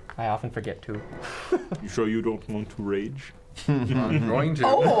 I often forget to. You sure you don't want to rage? I'm going to.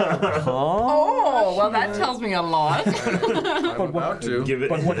 Oh, well, that tells me a lot. I'm about to. Give it.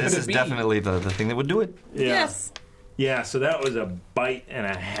 But what This could is it be? definitely the thing that would do it. Yeah. Yes. Yeah, so that was a bite and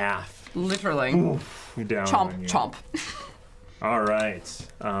a half. Literally. Down Chomp, on you. chomp. All right.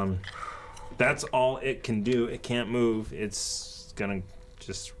 That's all it can do. It can't move. It's gonna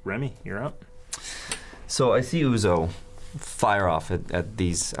just Remy. You're up. So I see Uzo fire off at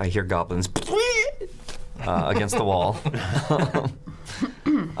these. I hear goblins against the wall.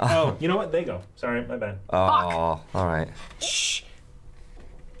 Oh, you know what? They go. Sorry, my bad. Oh, all right.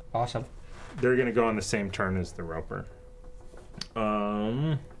 Awesome. They're gonna go on the same turn as the roper.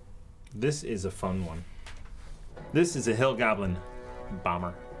 This is a fun one. This is a hill goblin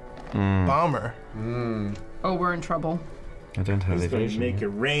bomber. Bomber. Oh, we're in trouble. I don't have He's going to evasion. make a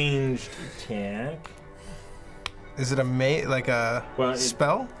ranged attack. Is it like a Well,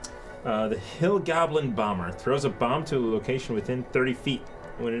 spell? The hill goblin bomber throws a bomb to a location within 30 feet.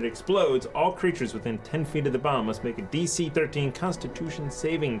 When it explodes, all creatures within 10 feet of the bomb must make a DC 13 Constitution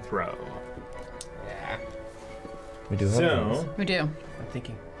saving throw. Yeah. We do have those. So, We do. I'm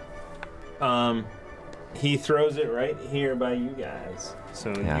thinking. he throws it right here by you guys.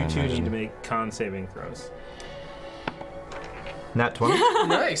 So Yeah, I you two need imagine. to make con saving throws. Nat 20?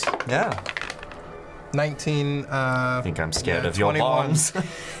 Nice. Yeah. 19. I think I'm scared Yeah, of your 21. bombs.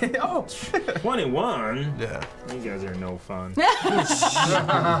 Oh. 21? Yeah. You guys are no fun.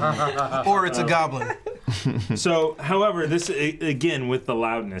 Or it's a goblin. So, however, this, again, with the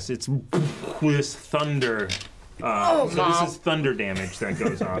loudness, it's this thunder. So this is thunder damage that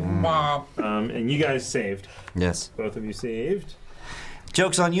goes on. And you guys saved. Yes. Both of you saved.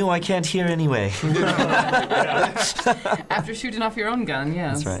 Joke's on you, I can't hear anyway. After shooting off your own gun,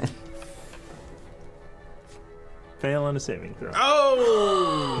 yes. That's right. Fail on a saving throw.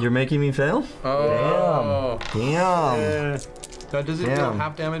 Oh! You're making me fail? Oh. Damn. Now, does it do Damn.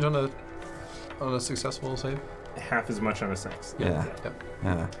 half damage on a successful save? Half as much on a 6. Yeah. Yep.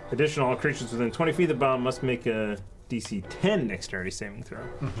 Yeah. Additional, all creatures within 20 feet of the bomb must make a DC 10 dexterity saving throw.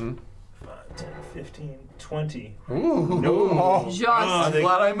 Mm-hmm. 5, 10, 15, 20. Ooh. No. Just I'm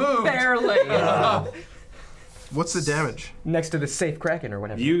glad I moved. barely. What's the damage? Next to the safe Kraken or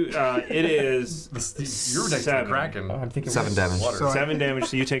whatever. You, it is You're next to the 7. Kraken. Oh, I'm thinking 7 damage. Water. So I- 7 damage,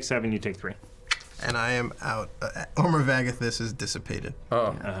 so you take 7, you take 3. And I am out. Ormer Vagathis is dissipated.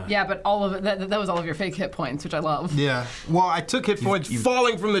 Oh. Yeah, but all of it, that was all of your fake hit points, which I love. Yeah. Well, I took hit points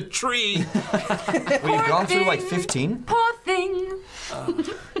falling from the tree. Well, you've gone through like 15? Poor thing.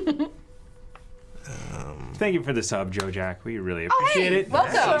 Thank you for the sub, Joe Jack. We really appreciate it.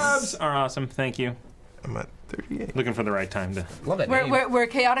 welcome. Subs are awesome. Thank you. I'm at 38. Looking for the right time to. Love that We're, name. we're, we're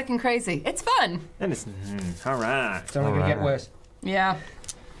chaotic and crazy. It's fun. And it's all right. It's only gonna get worse. Yeah.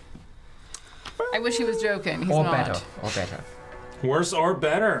 I wish he was joking. He's Or not. better. Or better. Worse or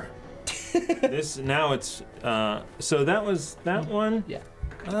better. This now it's so that was that one. Yeah.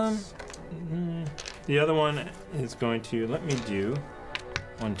 The other one is going to let me do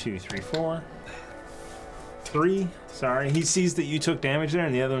 1, 2, 3, 4. 3. Sorry, he sees that you took damage there,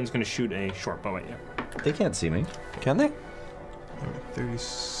 and the other one's going to shoot a short bow at you. They can't see me. Can they? I'm at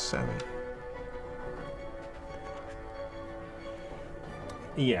 37.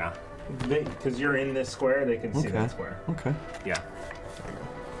 Yeah, because you're in this square, they can see Okay. that square. Okay. Yeah.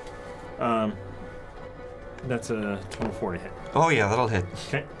 That's a 24 to hit. Oh, yeah, that'll hit.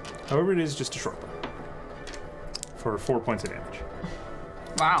 Okay. However, it is just a short bow for 4 points of damage.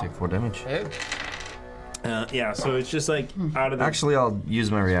 Wow. Take 4 damage. Yeah, so it's just like out of the Actually, I'll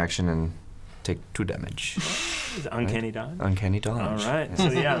use my reaction and take 2 damage. uncanny dodge. Uncanny All dodge. right. So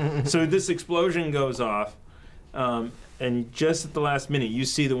yeah. So this explosion goes off, and just at the last minute, you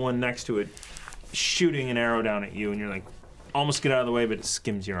see the one next to it shooting an arrow down at you, and you're like, almost get out of the way, but it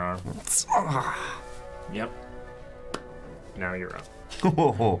skims your arm. Yep. Now you're up.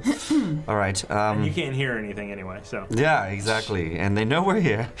 All right. And you can't hear anything anyway, so. Yeah, exactly. And they know we're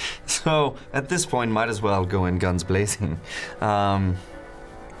here. So at this point, might as well go in guns blazing. To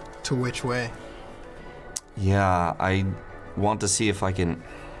which way? Yeah, I want to see if I can...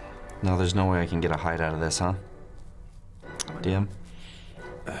 No, there's no way I can get a hide out of this, huh? DM?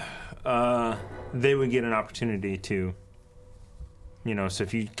 they would get an opportunity to, so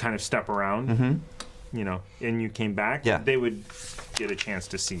if you kind of step around, and you came back, Yeah. they would get a chance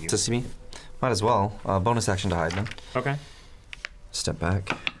to see you. To see me? Might as well. Bonus action to hide then. Okay. Step back.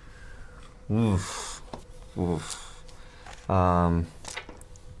 Oof. Oof.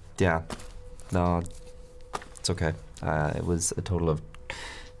 Yeah. No, it's okay. It was a total of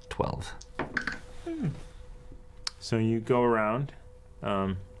 12. So you go around,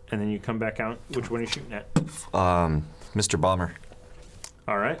 and then you come back out. Which one are you shooting at? Mr. Bomber,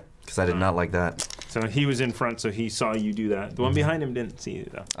 All right. because I did not like that. So he was in front, so he saw you do that. The one behind him didn't see you,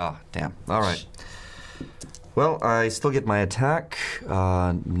 though. Ah, damn. All right. Well, I still get my attack.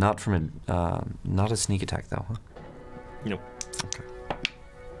 Not from not a sneak attack though, huh? Nope.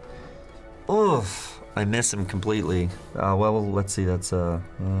 Oof. I miss him completely. Well, let's see. That's 8,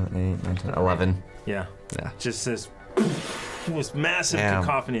 9, 10, 11. Yeah. Yeah. Just this massive Damn.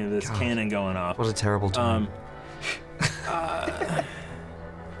 cacophony of this God. cannon going off. What a terrible time.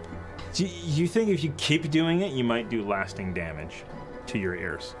 Do you think if you keep doing it, you might do lasting damage to your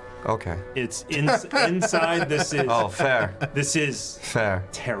ears? Okay. It's inside. This is Oh, fair. this is Fair.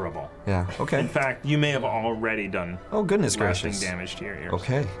 terrible. Yeah. Okay. In fact, you may have already done Oh, goodness lasting gracious. damage to your ears.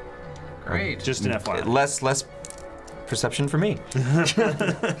 Okay. Great. Just an FYI. Less perception for me,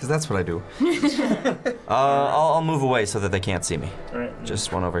 because that's what I do. I'll move away so that they can't see me. All right.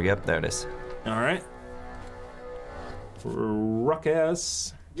 Just one over. Yep, there it is. All right.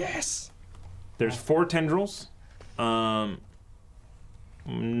 Ruckus. Yes. There's 4 tendrils. None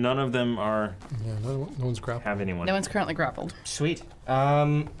of them are Yeah, no one's grappled. have anyone. No one's currently grappled. Sweet.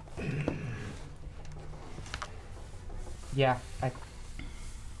 Yeah.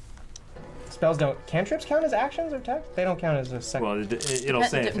 Spells don't. Cantrips count as actions or attacks? They don't count as a second. Well, it'll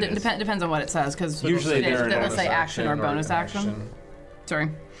say if it is. Depends on what it says, because Usually they're an they'll bonus say action or bonus action. Sorry.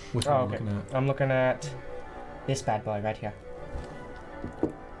 Which Oh, one okay. are you looking at? I'm looking at this bad boy right here.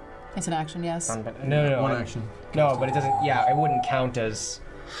 It's an action, yes. No. One action. No, but it doesn't. Yeah, it wouldn't count as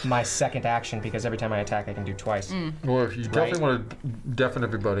my second action because every time I attack, I can do twice. Or if you definitely want to deafen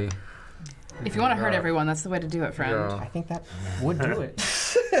everybody. If you want to hurt everyone, that's the way to do it, friend. I think that would do it.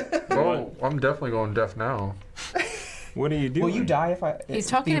 Oh, I'm definitely going deaf now. What do you do? Will you die if I? He's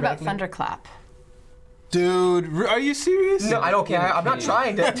talking about theoretically? thunderclap. Dude, are you serious? No, I don't care. I'm not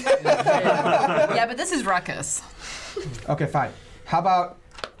trying to. Yeah, but this is ruckus. Okay, fine. How about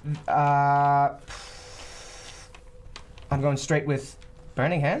I'm going straight with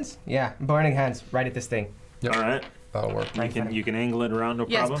burning hands? Yeah, burning hands right at this thing. All right. That'll work. You can angle it around, no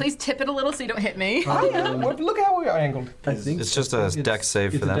Yes, problem. please tip it a little so you don't hit me. Oh, yeah. Well, look how we are angled. I think It's just a dex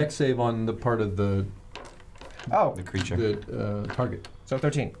save it's for them. a dex save on the part of the Oh, The creature. target. so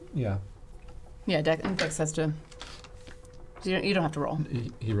 13. Yeah, Yeah, Dex has to. You don't have to roll.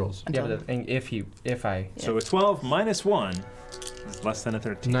 he rolls. Yeah, Until, but if I. So a 12 minus 1 is less than a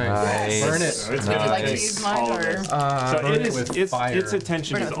 13. Nice. Burn it. So it's Would you like to nice. use mine All of or? it. So burn it it is, with its fire.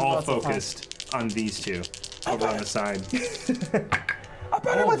 attention Burn it is with all lots of fire. focused on these two over on the side. I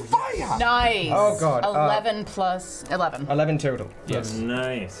burn it with fire! Nice. Oh, God, 11 plus 11. 11 total. Yes.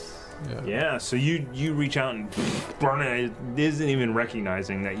 Nice. Yeah. Yeah, so you reach out and burn it. It isn't even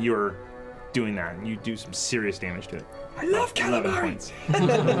recognizing that you're doing that. And you do some serious damage to it. I love 11 calamari! points.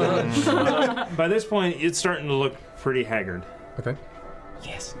 By this point, it's starting to look pretty haggard. Okay.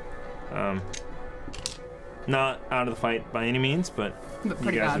 Yes. Not out of the fight by any means, but you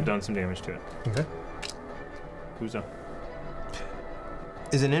Pretty guys bad. have done some damage to it. Okay. Who's up?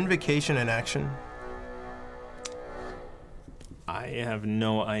 Is an invocation an action? I have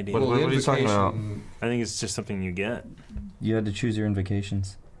no idea. What are you talking about? I think it's just something you get. You had to choose your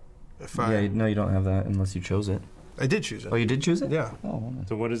invocations. If I, No, you don't have that unless you chose it. I did choose it. Oh, you did choose it? Yeah. Oh, well,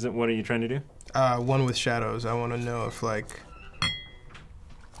 So what is it? What are you trying to do? One with shadows. I want to know if I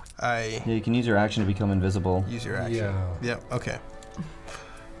yeah, you can use your action to become invisible. use your action. Yeah. Yep. Okay.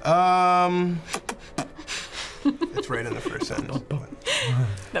 It's right in the first sentence.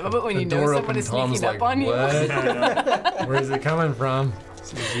 That moment when you know door someone is opens, sneaking Tom's up on you. What? Where's it coming from?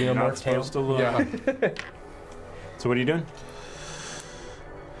 You're not supposed to look. Yeah. So what are you doing?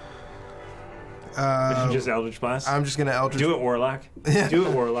 Just Eldritch Blast? I'm just gonna Eldritch. Do it, Warlock. Do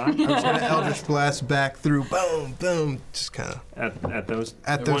it, Warlock. I'm just gonna Eldritch Blast back through. Boom, boom. Just kind of At those.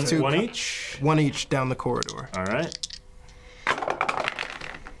 At those one, two. One each. one each down the corridor. All right.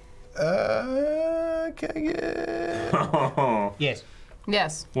 Can I get Yes.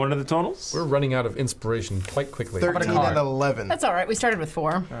 Yes. What are the totals? We're running out of inspiration quite quickly. 13 and 11? That's all right. We started with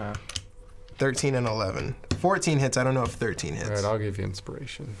 4. 13 and 11. 14 hits. I don't know if 13 hits. All right, I'll give you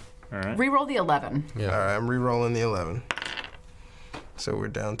inspiration. All right. Reroll the 11. Yeah. All right, I'm re-rolling the 11. So we're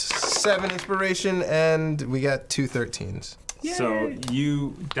down to 7 inspiration, and we got 2 13s. So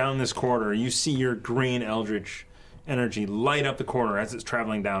you, down this corridor, you see your green eldritch energy light up the corridor as it's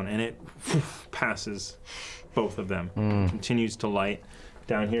traveling down, and it passes both of them. Continues to light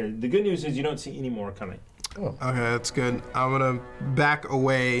down here. The good news is you don't see any more coming. Okay, that's good. I'm gonna back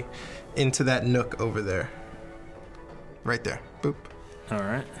away into that nook over there. Right there. Boop. All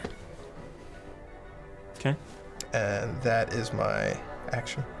right. Okay. And that is my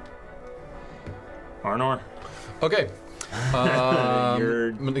action. Arnor. Okay. You're-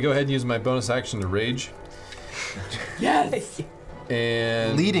 I'm going to go ahead and use my bonus action to rage. Yes.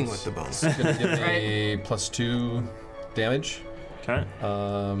 And Leading with the bonus. It's going to give me +2 damage. Okay.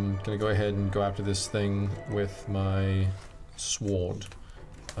 Gonna go ahead and go after this thing with my sword.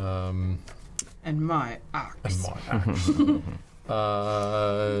 And my axe.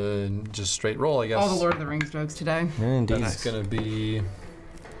 Just straight roll, I guess. All the Lord of the Rings jokes today. Indeed. That's gonna be, I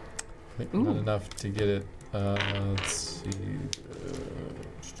think, not enough to get it. Let's see.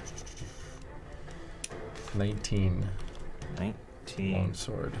 19. 19.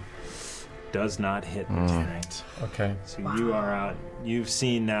 Longsword. Does not hit tonight. Okay. So you are out. You've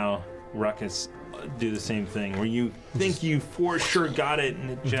seen now Ruckus do the same thing, where you think you for sure got it, and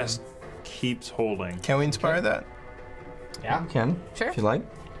it just keeps holding. Can we inspire that? Yeah. You can, Sure. if you like.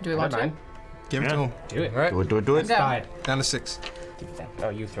 Do we want to? Mind. Give it to Yeah. him. Do it. All right. Do it. Go. Fine. Down to 6. Oh,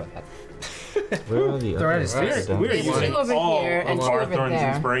 you throw that. Where are the Throw it others? at his Right. feet. We're There's using two over all here of and two over Barthorn's there.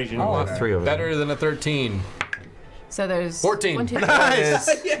 inspiration. Oh, 3 over Better than a 13. So there's 14. 1, 2, 3.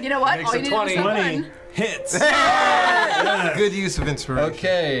 Nice. You know what? Makes All it you need to 20. do is 20 one. hits. Good use of inspiration.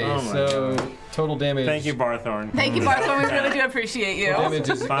 Okay, Oh my so total damage. Thank you, Barthorn. Thank you, Bartholomew. We really do appreciate you. Damage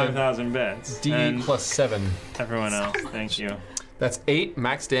is 5,000 bits. D And +7. everyone else, thank you. That's 8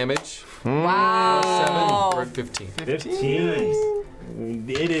 max damage. Wow. 7, we're at 15. 15.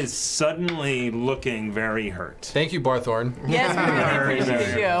 It is suddenly looking very hurt. Thank you, Barthorn. Yes, we really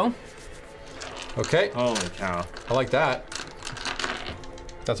appreciate you. Okay, Holy cow. I like that.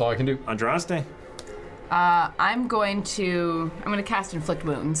 That's all I can do. Andraste? I'm going to cast Inflict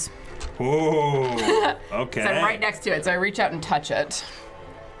Wounds. Ooh. Okay. So I'm right next to it, so I reach out and touch it.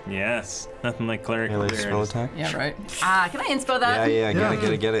 Yes. Nothing like cleric Melee spell clearance. attack. Yeah, right. Can I inspo that? Yeah,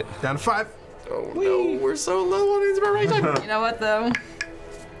 get it. Down to 5. Oh no, we're so low on inspiration. You know what, though?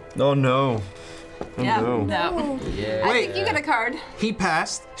 Oh no. Oh, Yeah, no. no. Yeah. I think you get a card. He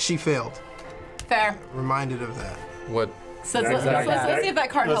passed, she failed. Fair. Reminded of that. What? So let's see if that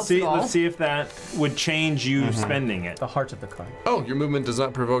card helps at all. Let's see if that would change you spending it. The heart of the card. Oh, your movement does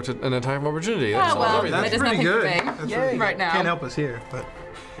not provoke an attack of opportunity. Oh, well, everything. that does pretty nothing good. for me That's pretty right good. now. Can't help us here, but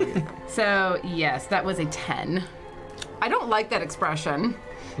So, yes, that was a 10. I don't like that expression.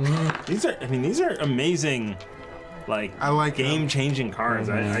 These are amazing, like, I like them. game-changing cards.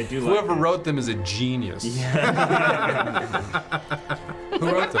 I do like Whoever them. wrote them is a genius. Who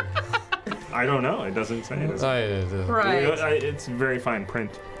wrote them? I don't know. It doesn't say. It Right. It's very fine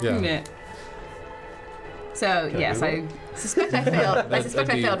print. Yeah. Meh. So, yes, I suspect I failed. I suspect that'd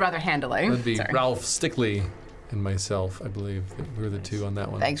I be- failed rather handily. That'd be Sorry. Ralph Stickley and myself, I believe. We were the two on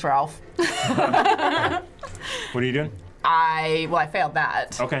that one. Thanks, Ralph. What are you doing? I failed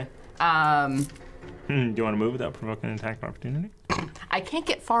that. Okay. Um, Do you want to move without provoking an attack of opportunity? I can't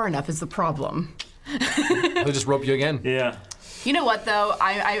get far enough is the problem. They'll just rope you again. Yeah. You know what, though?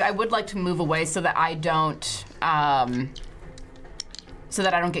 I would like to move away so that I don't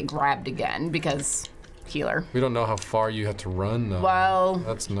get grabbed again, because healer. We don't know how far you have to run, though. Well,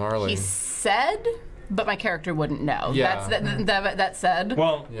 That's gnarly. he said, but my character wouldn't know. Yeah. That said.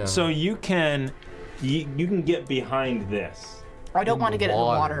 Well, Yeah. so you can get behind this. I don't want to get in the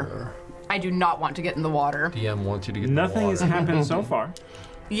water. I do not want to get in the water. DM wants you to get in Nothing the has water. happened so far.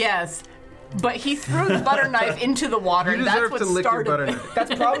 Yes, but he threw the butter knife into the water. you and that's deserve what to lick your started. butter knife.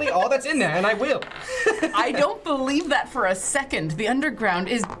 That's probably all that's in there, and I will. I don't believe that for a second. The underground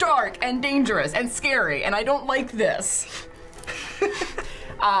is dark and dangerous and scary, and I don't like this.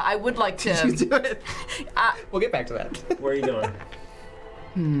 I would like to. You do it. We'll get back to that. Where are you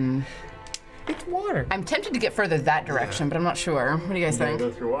going? It's water. I'm tempted to get further that direction, but I'm not sure. What do you guys You gotta think? go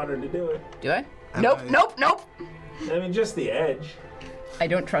through water to do it. Do I? Nope, nope. I mean, just the edge. I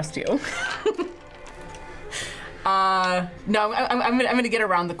don't trust you. No, I'm gonna get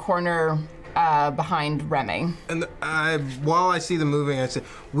around the corner behind Remy. And while I see them moving, I say,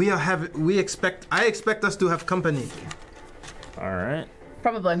 I expect us to have company. All right.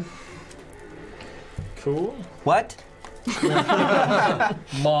 Probably. Cool. What?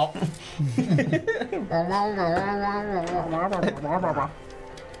 Mop.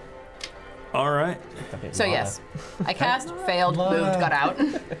 All right. So yes, I cast, failed, moved, got out.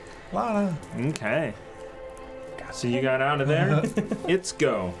 Lana. Okay. So you got out of there. It's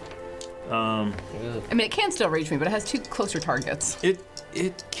go. I mean, it can still reach me, but it has 2 closer targets.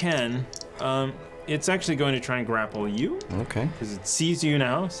 It can. It's actually going to try and grapple you Okay. because it sees you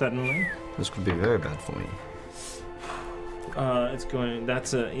now suddenly. This could be very bad for me. It's going.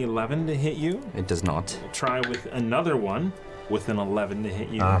 That's a 11 to hit you. It does not. We'll try with another one with an 11 to hit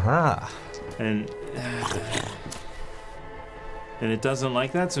you. Aha. And it doesn't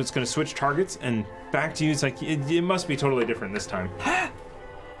like that, so it's going to switch targets and back to you. It's like it must be totally different this time.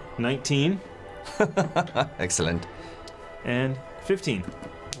 19 Excellent. and 15.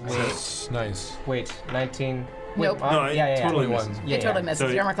 Nice. Wait, 19. Nope. No, it totally 21. misses. Yeah, It totally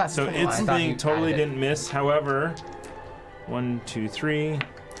misses. Your armor class is So 21. its I thought thing you totally added it. didn't miss. However, 1, 2, 3,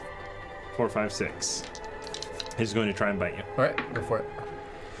 4, 5, 6. He's going to try and bite you. All right, go for it.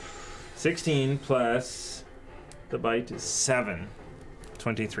 16 plus the bite is 7.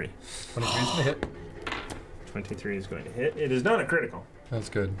 23. 23 is going to hit. 23 is going to hit. It is not a critical. That's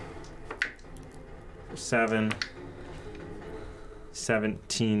good. 7.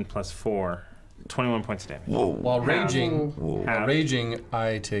 17 plus 4. 21 points of damage. Whoa. While raging, Whoa. Half.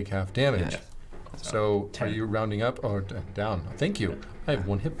 I take half damage. Yeah. So, 10. are you rounding up or down? Thank you. I have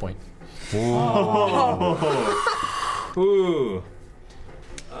 1 hit point. Ooh.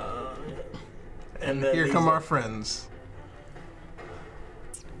 And then Here these come are- our friends.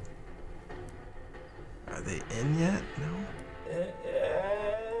 Are they in yet? No.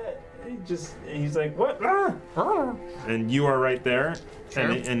 He's like, what? Ah! Ah!" And you are right there.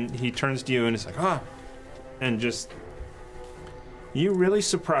 And he turns to you and it's like, ah. And just, you really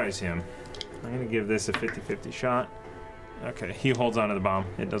surprise him. I'm going to give this a 50-50 shot. Okay, he holds onto the bomb.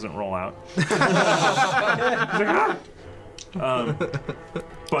 It doesn't roll out. He's like, ah!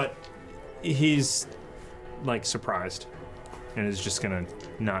 But he's like surprised and is just going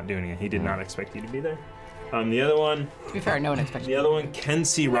to not do anything. He did not expect you to be there. The other one, To be fair, no one expected. the other one can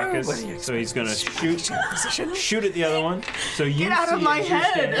see Ruckus, so he's gonna shoot at the other one. So you Get out see of my as you're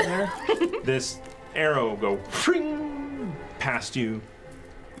head! standing there, this arrow go past you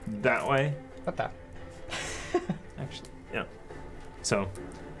that way. What the? Actually, yeah. So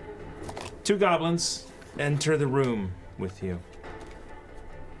 2 goblins enter the room with you.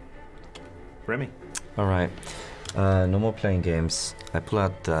 Remy. All right. No more playing games. I pull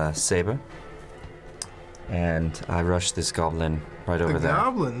out the saber. And I rush this goblin right over The there.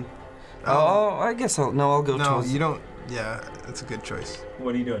 goblin. Oh, I guess I'll go No, to. you don't. Yeah, that's a good choice.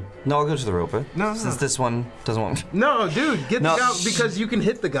 What are you doing? No, I'll go to the roper. No, Since no. this one doesn't want. No, dude, get No. the goblin because you can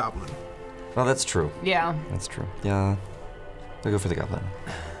hit the goblin. Well, that's true. Yeah. That's true. Yeah. I'll go for the goblin.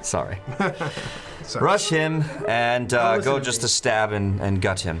 Sorry. Sorry. Rush him and listen go to just me. to stab and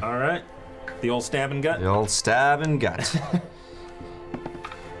gut him. All right. The old stab and gut. The old stab and gut.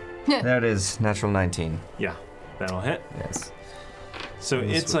 There it is. Natural 19. Yeah, that'll hit. Yes. So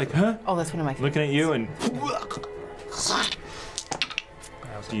it's like, huh? Oh, that's one of my favorites. Looking at you and.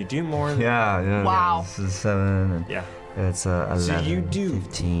 Do you do more? Yeah. Wow. This is 7. And Yeah. it's 11. So you do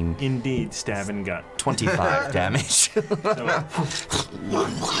 15. indeed stab and gut. 25 damage. So,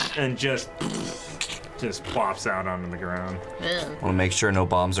 and just plops out onto the ground. Want to make sure no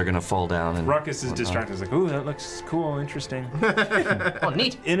bombs are gonna fall down. And Ruckus is whatnot. distracted. He's like, ooh, that looks cool, interesting. Oh,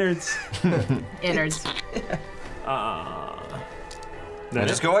 neat. Innards. Innards. I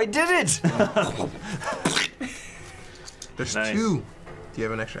just go, I did it! There's Nice. 2. Do you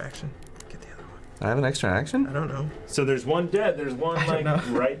have an extra action? Get the other one. I have an extra action? I don't know. So there's one dead. There's one like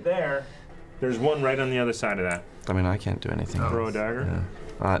right there. There's one right on the other side of that. I mean, I can't do anything. Throw a dagger.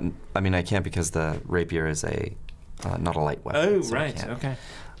 Yeah. I mean, I can't because the rapier is not a light weapon. Oh, so I right. can't. Okay.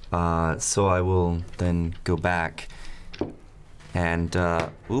 So I will then go back and,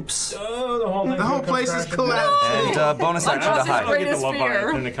 oops. Oh, the whole thing. The whole place is collapsing. And bonus action to Uncross his hide. I'll get the Greatest fear.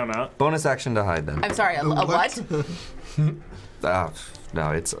 Leviathan to come out. Bonus action to hide then. I'm sorry, a what?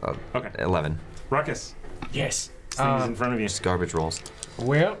 No, it's Okay. 11. Ruckus. Yes. This thing is in front of you. Just garbage rolls.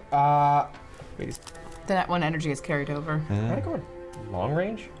 Well, wait, The net 1 energy is carried over. chromatic orb. Long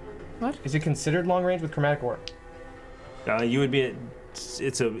range? What? Is it considered long range with chromatic orb? You would be at.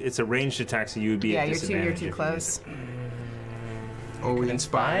 It's a ranged attack, so you would be Yeah, at you're disadvantage. too if you close. use Oh, we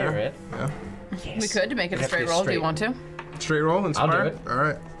Inspire inspire. it. Yeah. We could make it a It'd have to straight be roll. Do you straight. want to? Straight roll, inspire. it. All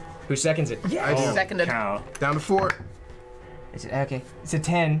right. Who seconds it? I do. it. Seconded. Cow. Down to 4. Is it, okay. It's a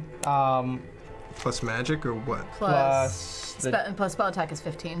 10. Plus magic or what? Plus the, Plus spell attack is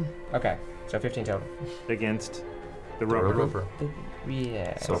 15. okay, so 15 total. Against the roper. Roper.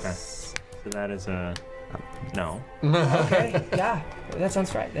 Yeah. So- Okay. So that is a No. Okay, yeah, that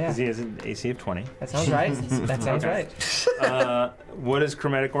sounds right. Yeah, Because he has an AC of 20. that sounds right. That sounds Okay. right. What does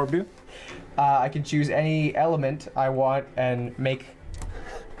Chromatic Orb do? I can choose any element I want and make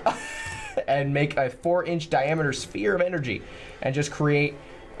a 4-inch diameter sphere of energy, and just create.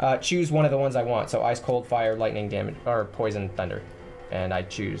 Choose one of the ones I want. So ice, cold, fire, lightning, damage, or poison, thunder, and I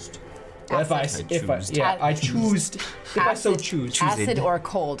choose. I choose. If I so choose. Acid or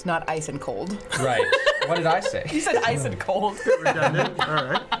cold, not ice and cold. Right. What did I say? You said ice and cold. Redundant. All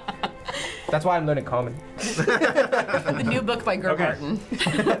right. That's why I'm learning common. The new book by Greg Okay. Martin.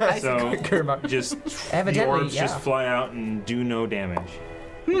 So just the Evidently, orbs yeah. just fly out and do no damage.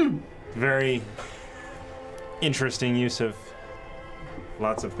 Very interesting use of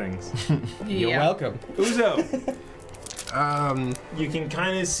lots of things. You're welcome. Uzo, Um, you can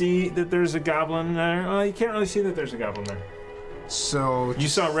kind of see that there's a goblin there. Oh, you can't really see that there's a goblin there. so You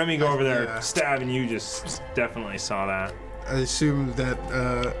saw Remy go over there, Yeah. stab, and you just definitely saw that. I assume that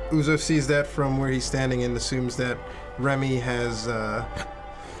Uzo sees that from where he's standing and assumes that Remy has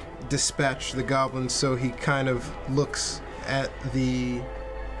dispatched the goblins, so he kind of looks at the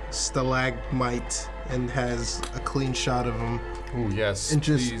stalagmite and has a clean shot of him. Ooh, yes, And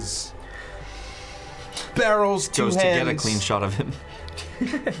just- please. Barrels, two Goes hands. to get a clean shot of him.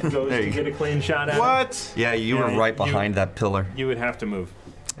 Goes There to you get a clean shot at him. What? Yeah, you Yeah, were right you- behind that pillar. You would have to move.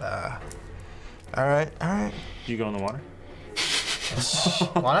 All right, all right. Do you go in the water?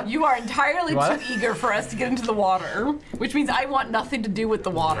 Wanna? You are entirely What? too eager for us to get into the water, which means I want nothing to do with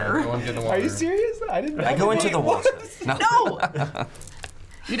the I water. want to get in the water. Are you serious? I didn't. I go into the water. No. No!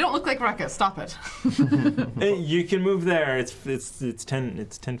 You don't look like Ruckus. Stop it. You can move there. It's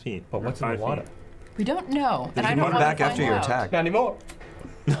 10 feet. But or what's in 5 the water? feet. We don't know, and I You don't run want back to after find your out. attack. Not anymore.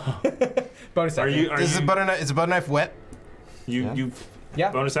 Bonus Are action. you? Are Is the you? butter knife? Is the butter knife wet? You? You?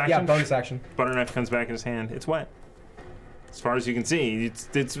 Yeah. bonus Yeah, action? bonus action. Butter knife comes back in his hand. It's wet. As far as you can see,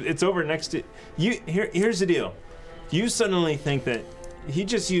 it's over next to you. Here's the deal. You suddenly think that he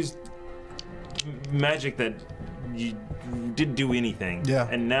just used magic that you didn't do anything. Yeah.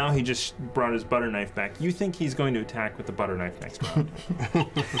 And now he just brought his butter knife back. You think he's going to attack with the butter knife next round?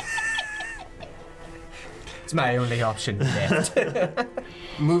 It's my only option left.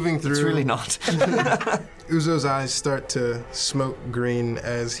 Moving through. It's really not. Uzo's eyes start to smoke green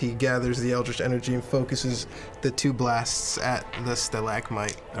as he gathers the Eldritch energy and focuses the two blasts at the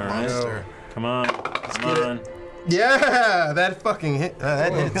stalagmite All right. monster. Come on. Come get on. Yeah, that fucking hit.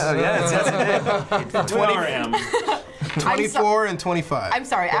 That hits. Oh, yes, yes, it 20 RM. 24 and 25. I'm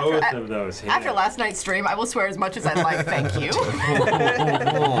sorry. Both After, of those hit. after last night's stream, I will swear as much as I like. Thank you.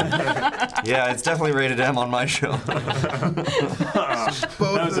 Yeah, it's definitely rated M on my show. Both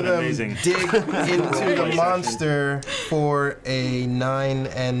That was of an them amazing- dig into the monster for a 9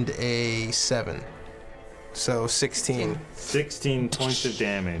 and a 7. So 16. 16 points of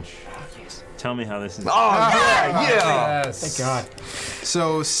damage. Tell me how this is. Oh, yeah, yeah. Yes. Thank God.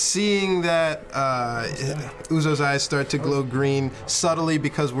 So seeing that Uzo's eyes start to glow green subtly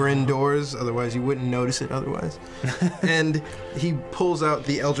because we're indoors, otherwise you wouldn't notice it otherwise. And he pulls out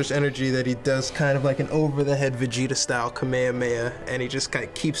the Eldritch energy that he does kind of like an over-the-head Vegeta-style Kamehameha, and he just kind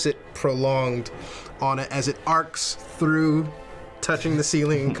of keeps it prolonged on it as it arcs through, touching the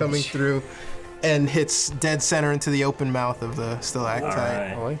ceiling and coming through, and hits dead center into the open mouth of the stalactite.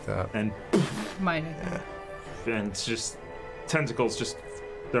 Alright. I like that. And Mine. it's just tentacles just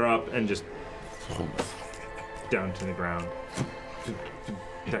they're up and just down to the ground.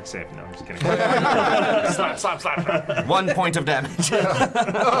 Deck save. No, I'm just kidding. slap. 1 point of damage.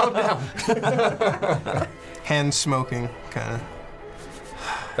 Hands smoking, kind of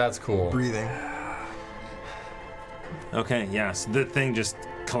That's cool. breathing. Okay, yeah, so the thing just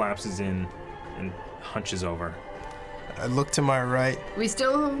collapses in and hunches over. I look to my right. We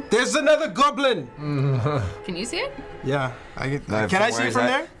still. There's another goblin! Can you see it? Yeah, I get. No, Can I where see is from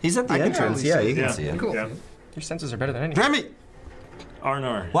that? there? He's at the I can entrance. totally Yeah, see you can Yeah. see him. Cool. Yeah. Your senses are better than anything. Remy!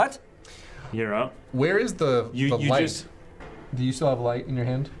 Arnor, What? you're up. Where is the You light? just Do you still have light in your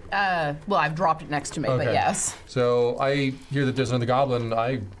hand? Well, I've dropped it next to me, but Okay. yes. So I hear that there's another goblin.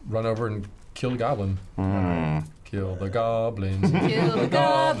 I run over and kill the goblin. Kill the goblins. Kill the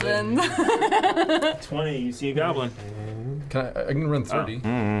goblins. 20. You see a goblin. I can run 30.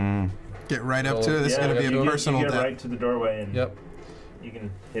 Get right up to it. This is Yeah, going to be you a get- personal you get death. right to the doorway and Yep. you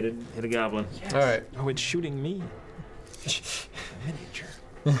can hit a goblin. All right. Oh, it's shooting me. Miniature.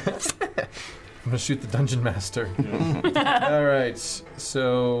 I'm gonna shoot the dungeon master. All right.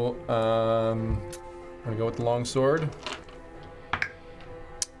 So I'm gonna go with the long sword.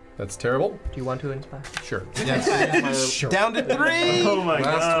 That's terrible. Do you want to inspire? Sure. Yes. Down to 3! Oh my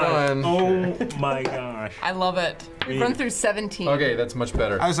Last god. one. Oh my gosh. gosh. I love it. We've run through 17. Okay, that's much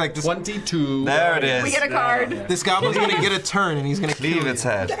better. I was like, 22. There it is. We get a card. this goblin's gonna get a turn, and he's gonna Cleave kill its you.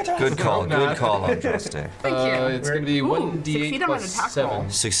 head. Good call. Good call, Andraste. Thank you. It's going to be Ooh, 1d8 succeed on an plus attack 7. roll.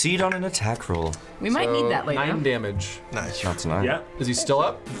 Succeed on an attack roll. We might need that later. 9 damage. Nice. Not tonight. Yeah. Is he still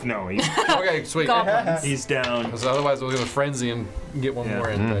up? No, he's, Okay, sweet. Goblins. he's down. Because otherwise I was going to frenzy and get one Yeah. more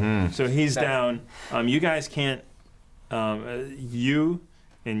in. So he's down. You guys can't. You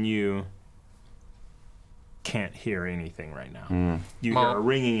and you can't hear anything right now. You hear a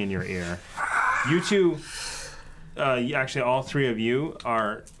ringing in your ear. You two, actually, all three of you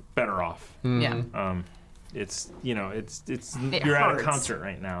are better off. Yeah. It's it's It you're at a hurts. concert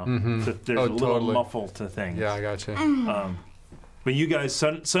right now. So there's Oh, a little totally. muffle to things. Yeah, I got you. But you guys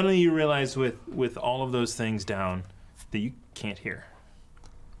suddenly you realize with all of those things down that you can't hear.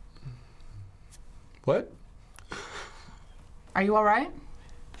 What? Are you all right?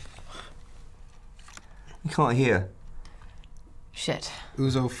 I can't hear. Shit.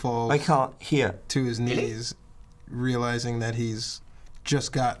 Uzo falls I can't hear. to his knees, realizing that he's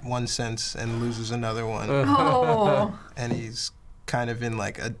just got one sense and loses another one, Oh. and he's kind of in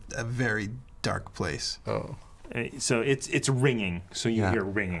like a very dark place. Oh. So it's ringing. So you Yeah. hear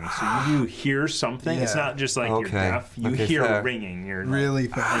ringing. So you hear something. It's Yeah. not just like you're Okay. deaf. You Okay, hear fair. ringing. You're like- Really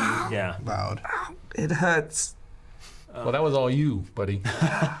fucking yeah. loud. It hurts. Well, that was all you, buddy.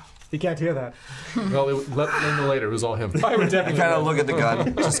 You can't hear that. Well, let me know later. It was all him. I would I definitely. kind of look at the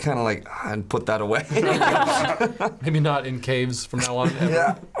gun, just kind of like, and put that away. Maybe not in caves from now on. Ever.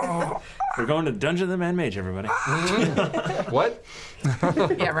 Yeah. We're going to Dungeon of the Man Mage, everybody. What?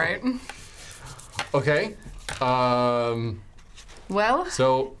 Yeah, right. Okay. Well,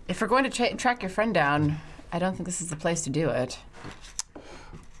 So if we're going to track your friend down, I don't think this is the place to do it.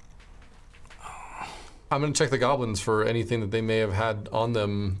 I'm going to check the goblins for anything that they may have had on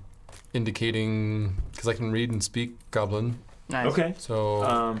them, indicating because I can read and speak goblin. Nice. Okay.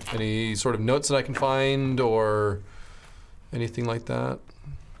 So any sort of notes that I can find or anything like that.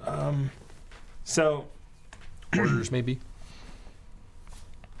 So Orders maybe.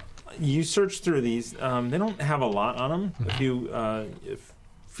 you search through these. They don't have a lot on them. A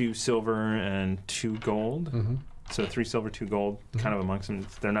few silver and 2 gold. Mm-hmm. So 3 silver, 2 gold, kind of amongst them.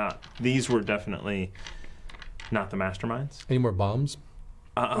 They're not. These were definitely not the masterminds. Any more bombs?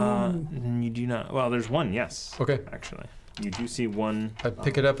 You do not. Well, there's one. Yes. Okay. Actually, you do see one. I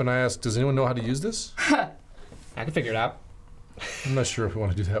pick it up and I ask, does anyone know how to use this? I can figure it out. I'm not sure if we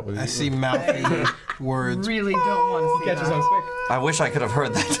want to do that with you. I see mouthy words. Really don't want to see Catches that. on quick. I wish I could have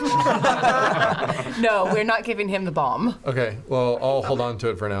heard that. No, we're not giving him the bomb. Okay, well, I'll hold on to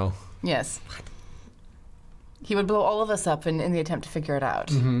it for now. Yes. He would blow all of us up in the attempt to figure it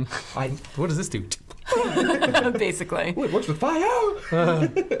out. What does this do? Basically. It works with fire.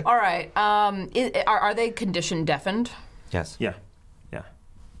 All right. Are they condition deafened? Yes. Yeah.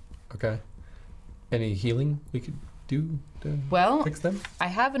 Okay. Any healing we could do to Well, fix them? I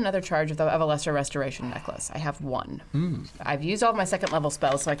have another charge of a Lesser Restoration necklace. I have 1. I've used all of my 2nd level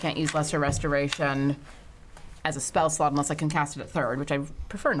spells, so I can't use Lesser Restoration as a spell slot unless I can cast it at 3rd, which I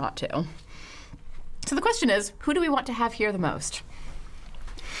prefer not to. So the question is, who do we want to have here the most?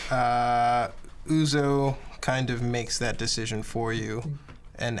 Uzo kind of makes that decision for you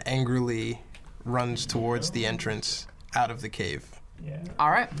and angrily runs towards the entrance out of the cave. All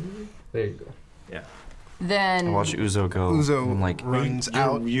right. There you go. Yeah. Then I watch Uzo go. Uzo and like, runs You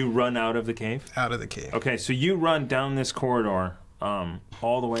out run out of the cave. of the cave, Okay, so you run down this corridor,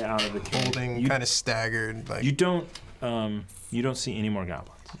 all the way out of the cave. holding You, kind of staggered, like you don't see any more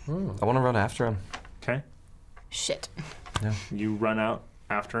goblins. I want to run after him. Okay, shit. you run out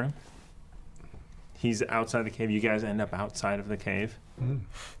after him. He's outside the cave. You guys end up outside of the cave.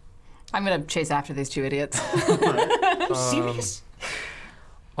 I'm gonna chase after these 2 idiots. Serious?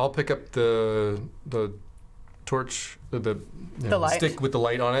 I'll pick up the torch, the light. stick with the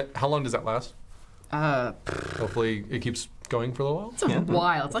light on it. How long does that last? Uh, Hopefully it keeps going for a little while. it's a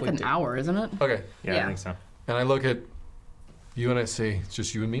while. It's like an hour, isn't it? Okay. Yeah, Yeah. I think so. And I look at you and I say, it's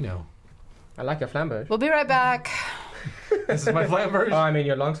just you and me now. I like your flamberge. We'll be right back. This is my flamberge? Oh, I mean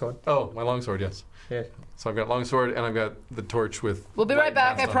your longsword. Oh, my longsword, yes. Yeah. So I've got longsword and I've got the torch with. We'll be light right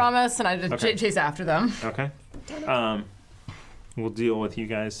back, I cast on it. promise. And I Okay. chase after them. Okay. We'll deal with you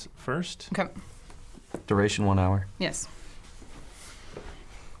guys first. Okay. Duration 1 hour. Yes.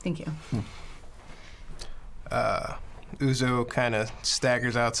 Thank you. Uzo kind of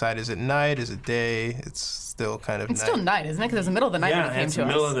staggers outside. Is it night? Is it day? It's still kind of It's night. still night, isn't it? Because it was the middle of the night when Yeah, it came it's to the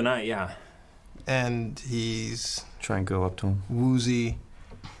middle us. of the night. Yeah. And he's Try and go up to him. woozy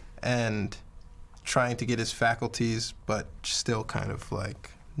and trying to get his faculties, but still kind of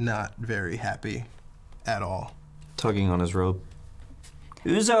like not very happy at all. Tugging on his robe.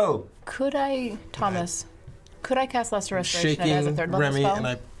 Uzo! Could I, Thomas? Could I cast Lesser Restoration as a Shaking third level Remy, spell? and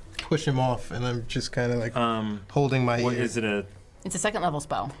I push him off, and I'm just kind of like holding my What ear. is it It's a second level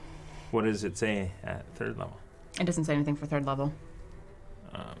spell. what does it say at third level? It doesn't say anything for third level.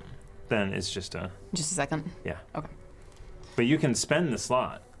 Then it's just Just a second. but you can spend the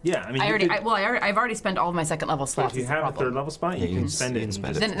slot. Yeah, I mean, I've already spent all of my second level but slots. if you is the have a problem. third level spot, Yeah, you can spend it. and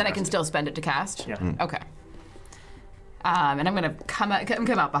just Then I can cast still spend it to cast. it. Yeah. Mm. Okay. And I'm gonna come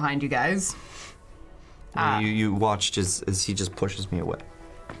out behind you guys. You watched as he just pushes me away.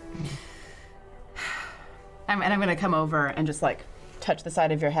 I'm gonna come over and just like touch the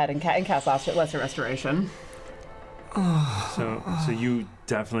side of your head and cast Lesser Restoration. So you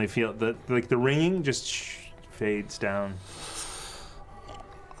definitely feel that, like the ringing just fades down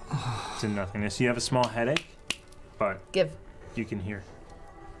to nothingness. You have a small headache, but Give you can hear.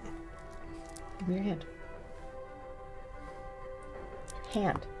 me your hand.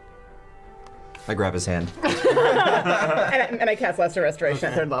 Hand. I grab his hand. and I cast Lesser Restoration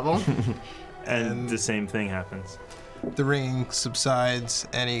at third level. And the same thing happens. The ringing subsides,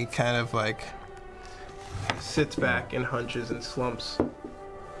 and he kind of like sits back and hunches and slumps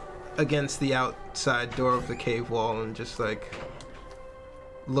against the outside door of the cave wall and just like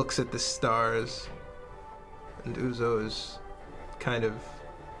looks at the stars. And Uzo is kind of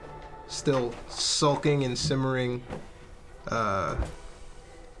still sulking and simmering.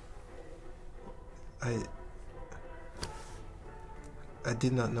 I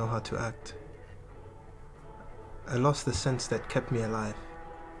did not know how to act. I lost the sense that kept me alive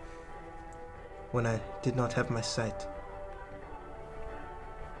when I did not have my sight.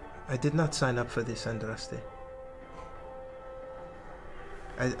 I did not sign up for this, Andraste.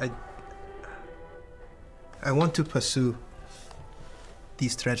 I want to pursue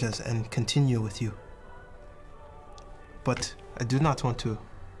these treasures and continue with you. But I do not want to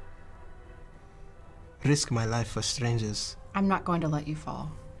risk my life for strangers. I'm not going to let you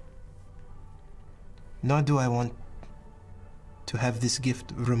fall. Nor do I want to have this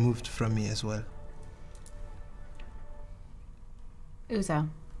gift removed from me as well. Uzo,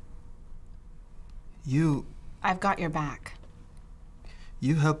 I've got your back.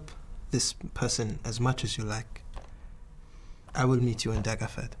 You help this person as much as you like. I will meet you in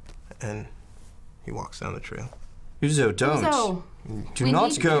Daggerford. And he walks down the trail. Uzo, don't. Uzo, Do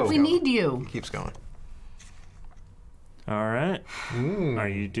not go. We need you. He keeps going. All right. Are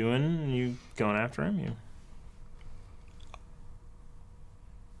you going after him? You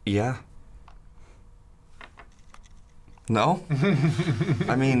Yeah. No?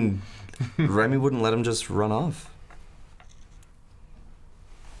 I mean, Remy wouldn't let him just run off.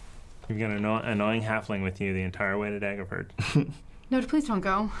 You've got an annoying halfling with you the entire way to Daggerford. No, please don't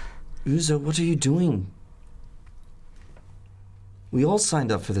go. Uzo, what are you doing? We all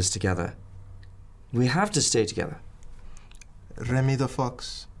signed up for this together. We have to stay together. Remy the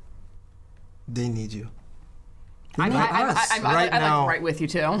Fox, they need you. I'm Right like now. right with you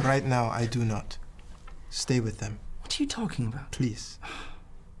too. Right now, I do not. Stay with them, What are you talking about? please.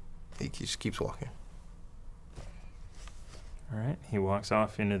 He just keeps walking. All right. He walks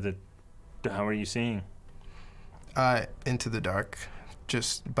off into the. How are you seeing? Into the dark,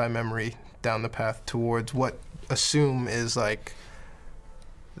 just by memory, down the path towards what assume is like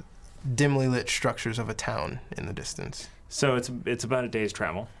dimly lit structures of a town in the distance. So it's about a day's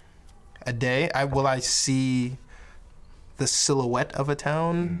travel. A day? Will I see the silhouette of a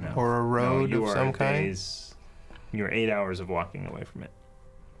town No. or a road you of are some kind? You're 8 hours of walking away from it.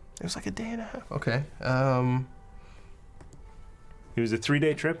 It was like a day and a half. Okay. It was a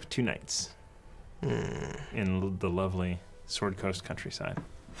 3-day trip, 2 nights in the lovely Sword Coast countryside.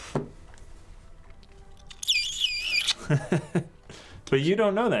 But you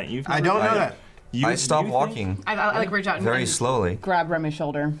don't know that. I don't know that. I stopped you think- walking I like reach out and very slowly. grab Remy's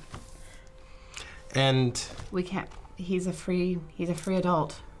shoulder. And We can't. He's a free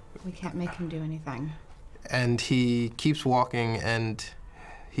adult. We can't make him do anything. he keeps walking, and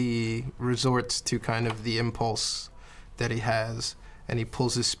he resorts to kind of the impulse that he has, and he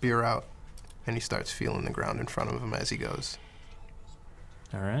pulls his spear out, and he starts feeling the ground in front of him as he goes.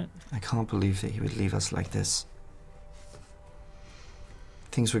 All right. I can't believe that he would leave us like this.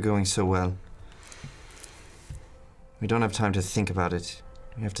 Things were going so well. We don't have time to think about it.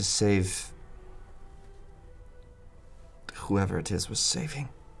 We have to save whoever it is we're saving.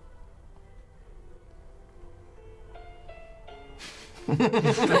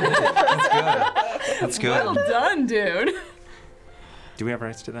 That's good. Well done, dude. Do we have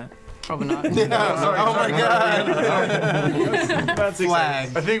rights to that? Probably not. Oh my god.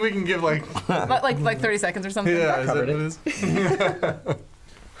 Flag. I think we can give like. like 30 seconds or something. Yeah, is that what it is?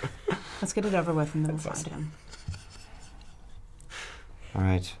 Let's get it over with and then we'll find him. All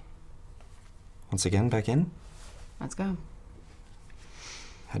right. Once again, back in. Let's go.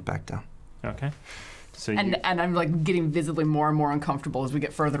 Head back down. Okay. So And I'm like getting visibly more and more uncomfortable as we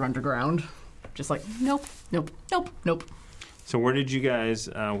get further underground. Just like, nope. So what did you guys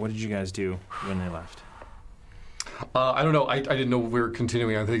do when they left? I don't know. I didn't know we were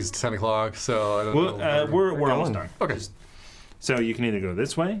continuing. I think it's 10 o'clock, so I don't Well, know. we're almost going. done. Okay. So you can either go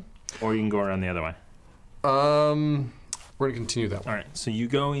this way, or you can go around the other way. We're going to continue that All way. right. So you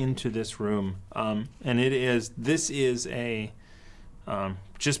go into this room, and this is a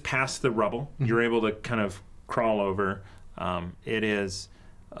just past the rubble. Mhm. You're able to kind of crawl over. It is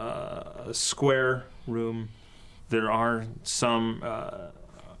a square room. There are some.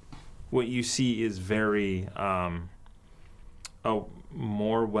 What you see is very a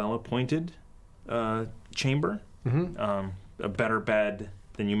more well-appointed chamber. Mm-hmm. A better bed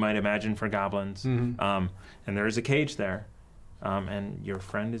than you might imagine for goblins. Mm-hmm. And there is a cage there, and your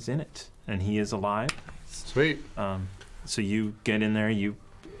friend is in it, and he is alive. Sweet. So you get in there, you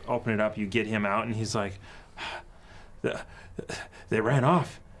open it up, you get him out, and he's like, they ran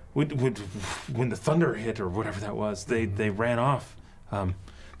off. When the thunder hit, or whatever that was, they ran off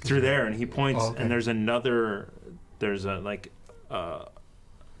through there, and he points, Oh, okay. and there's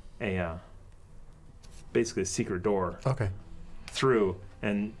basically a secret door Okay. through,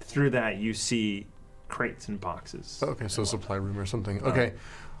 and through that you see crates and boxes. Okay, so supply room or something. Okay.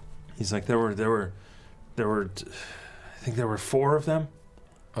 He's like, there were, I think there were 4 of them.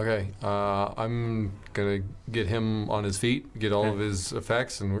 Okay. I'm going to get him on his feet, get all of his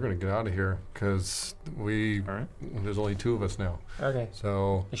effects, and we're going to get out of here because All right. there's only 2 of us now. Okay.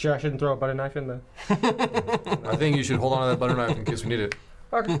 So You sure I shouldn't throw a butter knife in there? I think you should hold on to that butter knife in case we need it.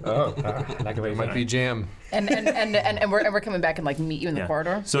 Okay. Oh, I like the way It you might be jam. And we're coming back and like meet you in the Yeah.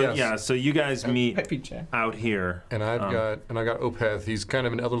 corridor. So Yes. so you guys meet might be jam. out here. And I've got Opeth. He's kind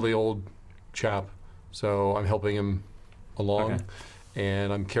of an elderly old chap, so I'm helping him along, Okay.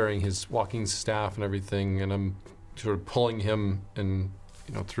 and I'm carrying his walking staff and everything, and I'm sort of pulling him and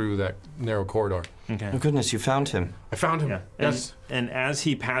through that narrow corridor. Okay. Oh goodness, you found him. I found him. Yeah. Yes. And as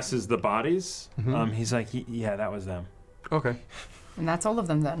he passes the bodies, Mhm. he's like, yeah, that was them. Okay. And that's all of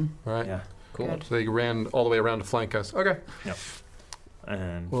them then. All right. Yeah. Cool. Good. So they ran all the way around to flank us. Okay.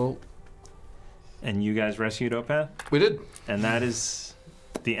 And Well, you guys rescued Opeth, we did. and that is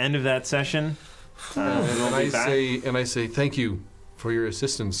the end of that session. We'll be back. I say thank you for your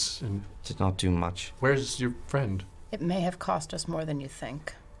assistance. And Did not do much. where's your friend? It may have cost us more than you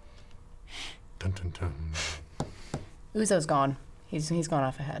think. Dun, dun, dun. Uzo's gone. He's gone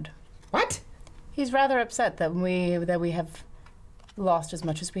off ahead. What? He's rather upset that we have lost as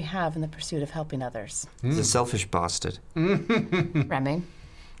much as we have in the pursuit of helping others. He's a selfish bastard. Remy,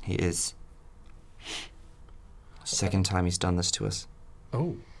 He is. Second time he's done this to us.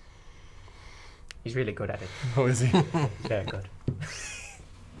 Oh. He's really good at it. Oh, is he? Very good.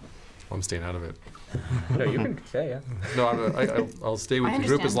 I'm staying out of it. No, you can say, yeah. No, I'll stay with I the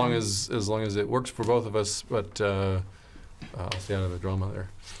group as understand long as it works for both of us. But I'll stay out of the drama there.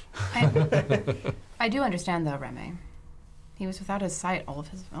 I do understand though, Remy. He was without his sight all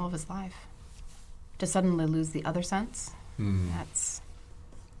of his life. To suddenly lose the other sense, that's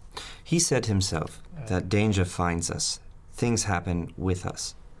He said himself that danger finds us. Things happen with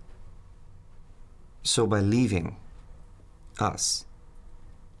us. So by leaving us,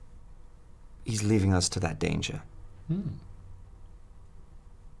 he's leaving us to that danger.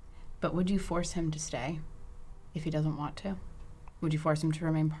 But would you force him to stay if he doesn't want to? Would you force him to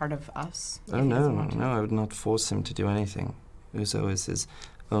remain part of us? Oh if he no, doesn't want to? no, I would not force him to do anything. Uzo is his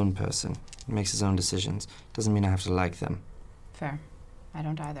own person. He makes his own decisions. Doesn't mean I have to like them. Fair. I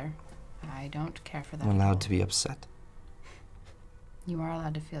don't either. I don't care for that. I'm at all. allowed to be upset. You are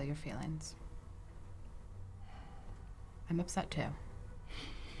allowed to feel your feelings. I'm upset too.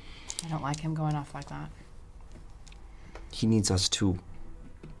 I don't like him going off like that. He needs us too.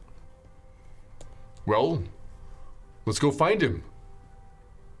 Well, let's go find him.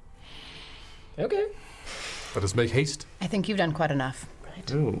 Okay. Let us make haste. I think you've done quite enough.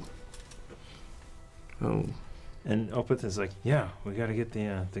 Oh. Oh. And Opeth is like, yeah, we got to get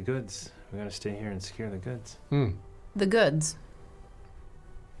the goods. We got to stay here and secure the goods. The goods.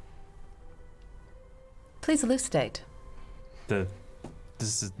 Please elucidate.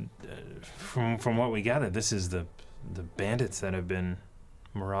 This is from what we gather, this is the bandits that have been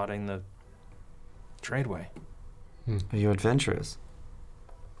marauding the tradeway. Are you adventurous?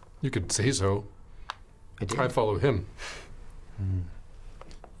 You could say so. I did. I follow him.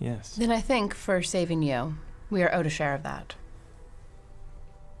 Yes. Then I think for saving you, we are owed a share of that.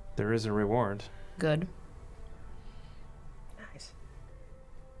 There is a reward. Good. Nice.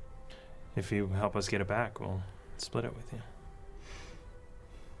 If you help us get it back, we'll split it with you.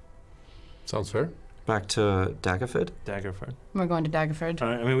 Sounds fair. Back to Daggerford. Daggerford. We're going to Daggerford.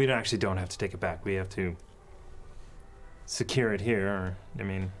 I mean, we actually don't have to take it back. We have to secure it here. Or, I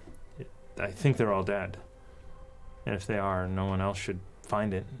mean, I think they're all dead. And if they are, no one else should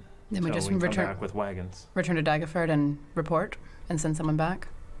find it. Then we So just can come return back with wagons. to Daggerford and report and send someone back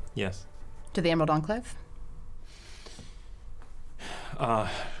Yes. to the Emerald Enclave.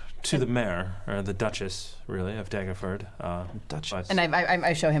 To the mayor, or the Duchess, really, of Daggerford. Dutch. But And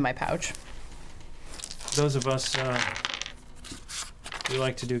I show him my pouch. those of us, we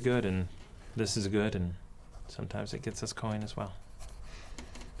like to do good, and this is good, and sometimes it gets us coin as well.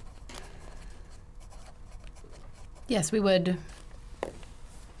 Yes, we would,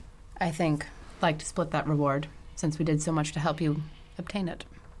 I think, like to split that reward since we did so much to help you obtain it.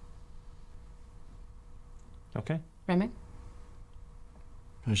 Okay? Remy?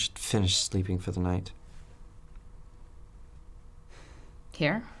 I should finish sleeping for the night.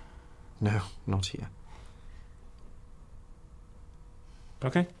 Here? No, not here.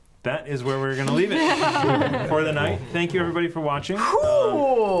 Okay. That is where we're going to leave it for the night. Thank you, everybody, for watching.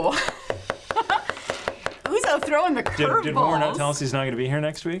 Ooh! Uzo throwing the curveballs. Did Moore not tell us he's not going to be here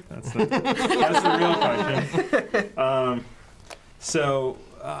next week? That's the real question.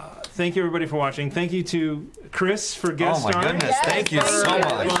 Thank you, everybody, for watching. Thank you to Chris for guest Oh my starring. goodness, thank you so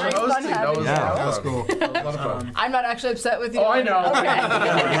much. That was Yeah. was cool. That was a lot of fun. I'm not actually upset with you. Oh, I know.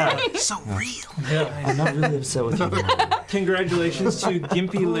 Okay. So real. I'm not really upset with you. Congratulations to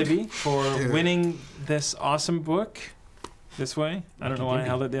Gimpy Libby for winning this awesome book this way. I don't know why I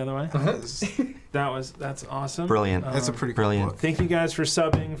held it the other way. That's awesome. Brilliant. That's a pretty cool Brilliant. book. Thank you guys for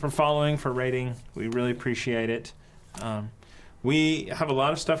subbing, for following, for rating. We really appreciate it. We have a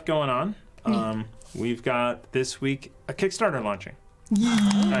lot of stuff going on. We've got this week a Kickstarter launching.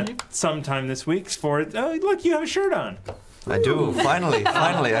 Sometime this week for oh look, you have a shirt on. I do. Finally,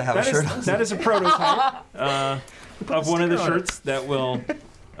 I have a shirt on. That is a prototype of one of the shirts that will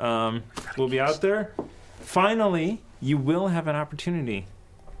be out there. Finally, you will have an opportunity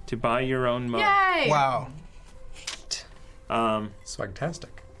to buy your own mug. Yay! Wow. Swagtastic.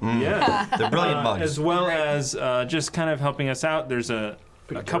 Yeah. They're brilliant mugs. As well as just kind of helping us out. There's a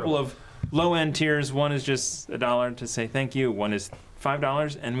couple of low-end tiers. One is just $1 to say thank you. One is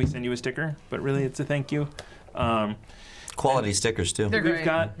 $5, and we send you a sticker. But really, it's a thank you. Quality stickers too. They're great.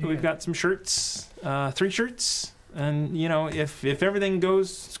 We've got some shirts, 3 shirts, and you know if everything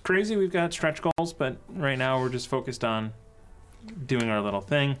goes crazy, we've got stretch goals. But right now, we're just focused on doing our little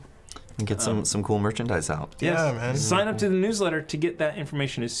thing. And get some cool merchandise out. Yes. Yeah, man. Sign up to the newsletter to get that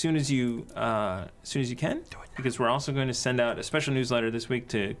information as soon as you can. Because we're also going to send out a special newsletter this week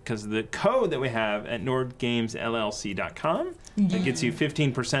because the code that we have at nordgamesllc.com that gets you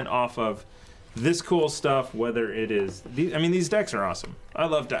 15% off of this cool stuff. Whether it is, these decks are awesome. I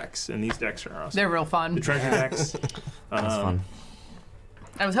love decks, and these decks are awesome. They're real fun. The treasure decks. That's fun.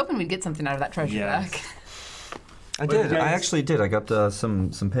 I was hoping we'd get something out of that treasure Yes. back. I What did did. you I guys- actually did. I got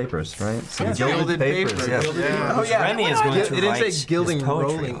some papers, right? Some Yeah. gilded papers. Yes. Yeah. Which Remy is going to It write is a gilding his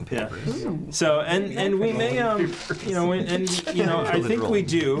poetry rolling on. Yeah. papers. So and we may I think we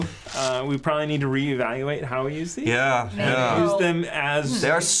do. We probably need to reevaluate how we use these. Yeah, And yeah. use them as They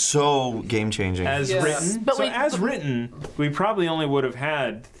are so game changing. as Yes. written. But so we- as written, we probably only would have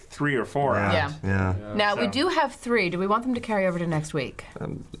had 3 or 4 out. Yeah. Yeah. Now, we So- do have 3. Do we want them to carry over to next week?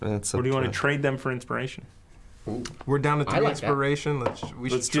 That's Or do you want to up trade them for inspiration? We're down to I 3 like that. inspiration. Let's should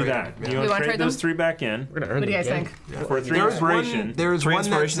do trade that. them. You Yeah. want to wanna trade trade those them? 3 back in We're gonna earn What do you them guys again. think? for 3 There's inspiration. There's 3 one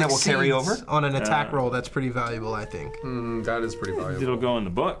inspiration that will carry succeeds over? on an attack Uh, roll. That's pretty valuable, I think. That is pretty valuable. It'll go in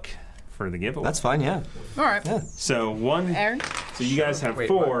the book for the giveaway. That's fine, yeah. All right. Yeah. So one. Aaron? So you guys have Wait,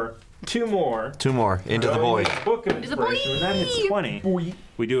 4. 2 more. 2 more. Into the Going void. to Book of the inspiration. When that hits 20,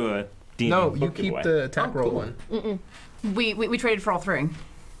 we do a D&D No, book you keep giveaway. the attack roll one. We traded for all 3.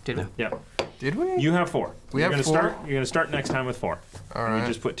 Yeah. Did we? You have 4. We You're have gonna 4? Start, you're gonna start next time with 4. All And right. you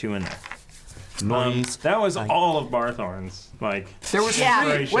just put 2 in there. Nice. That was all of Barthorn's. Like, There was Yeah.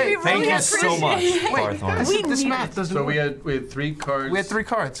 3. Wait, Thank you so much, Wait, Barthorn. this math doesn't So work. we had 3 cards. We had 3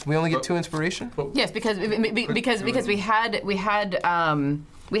 cards. We only get 2 inspiration. Yes, because we had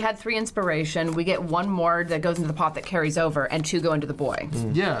We had 3 inspiration. We get 1 more that goes into the pot that carries over, and 2 go into the boy.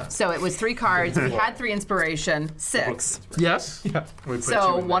 Yeah. So it was 3 cards. We had 3 inspiration, 6. Yes. Yeah.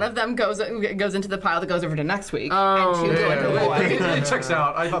 So one of them goes into the pile that goes over to next week, and 2 go into the boy. It checks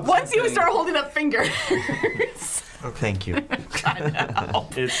out. I thought Once you start holding up fingers. Thank you. I mean,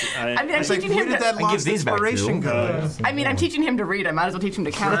 I'm It's like, teaching where him did to. that give lost these back to you. inspiration go? I mean, I'm teaching him to read. I might as well teach him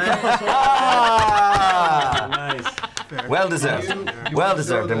to count. Nice. Well deserved. Well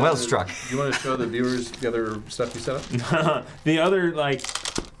deserved and well struck. You want to show the viewers the other stuff you set up? The other, like,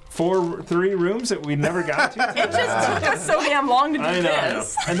 3 rooms that we never got to. It just took us so damn long to do I know.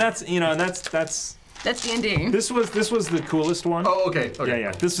 this. And that's, you know, and that's. That's D&D. This was the coolest one. Oh, okay. Okay.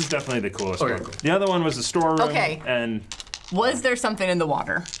 Yeah. This is definitely the coolest Okay, one. cool. The other one was the storeroom. Okay. And Was there something in the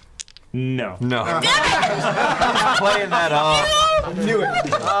water? no. No. Playing that off. I knew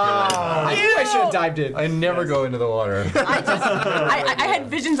I should have dived in. I never go into the water. I had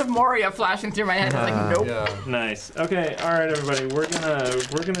visions of Moria flashing through my head. I was like, nope. Yeah. Nice. Okay. All right, everybody. We're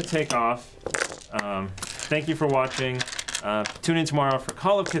gonna take off. Thank you for watching. Tune in tomorrow for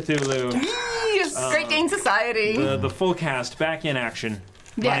Call of Cthulhu. Great Game Society. The full cast back in action.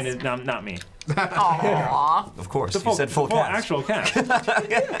 Yes. Not me. Aww. Of course, The you said full full cast. actual cast. Not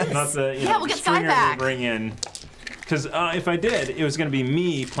the Yeah, we'll get Cy stringer back. we bring in. Because if I did, it was going to be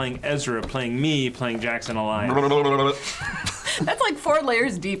me playing Ezra, playing me playing Jackson Elias. That's like 4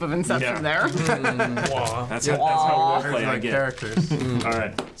 layers deep of Inception there. That's how we'll play. I Like get. characters. All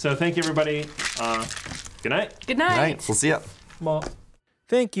right. So thank you, everybody. Good night. Good night. Right, we'll see ya.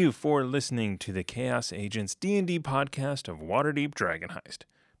 Thank you for listening to the Chaos Agents D&D podcast of Waterdeep Dragon Heist.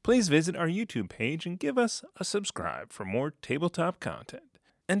 Please visit our YouTube page and give us a subscribe for more tabletop content.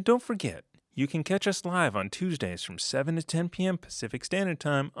 And don't forget, you can catch us live on Tuesdays from 7 to 10 p.m. Pacific Standard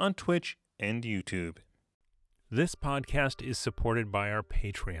Time on Twitch and YouTube. This podcast is supported by our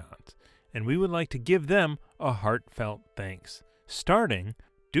Patreons, and we would like to give them a heartfelt thanks, starting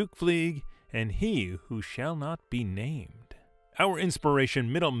Duke Fleeg and He Who Shall Not Be Named. Our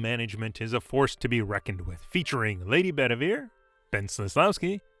Inspiration Middle Management is a force to be reckoned with, featuring Lady Bedivere, Ben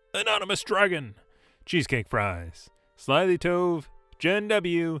Slislawski, Anonymous Dragon, Cheesecake Fries, Slyly Tove, Jen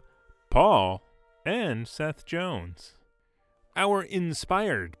W., Paul, and Seth Jones. Our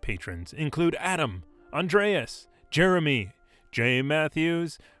inspired patrons include Adam, Andreas, Jeremy, Jay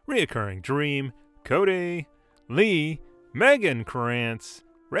Matthews, Reoccurring Dream, Cody, Lee, Megan Krantz,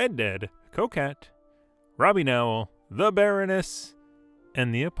 Red Dead, Coquette, Robbie Nowell, the Baroness,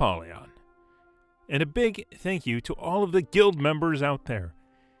 and the Apollyon. And a big thank you to all of the guild members out there.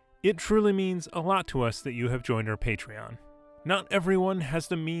 It truly means a lot to us that you have joined our Patreon. Not everyone has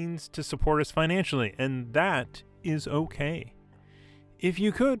the means to support us financially, and that is okay. If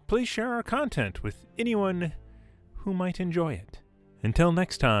you could, please share our content with anyone who might enjoy it. Until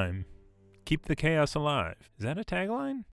next time, keep the chaos alive. Is that a tagline?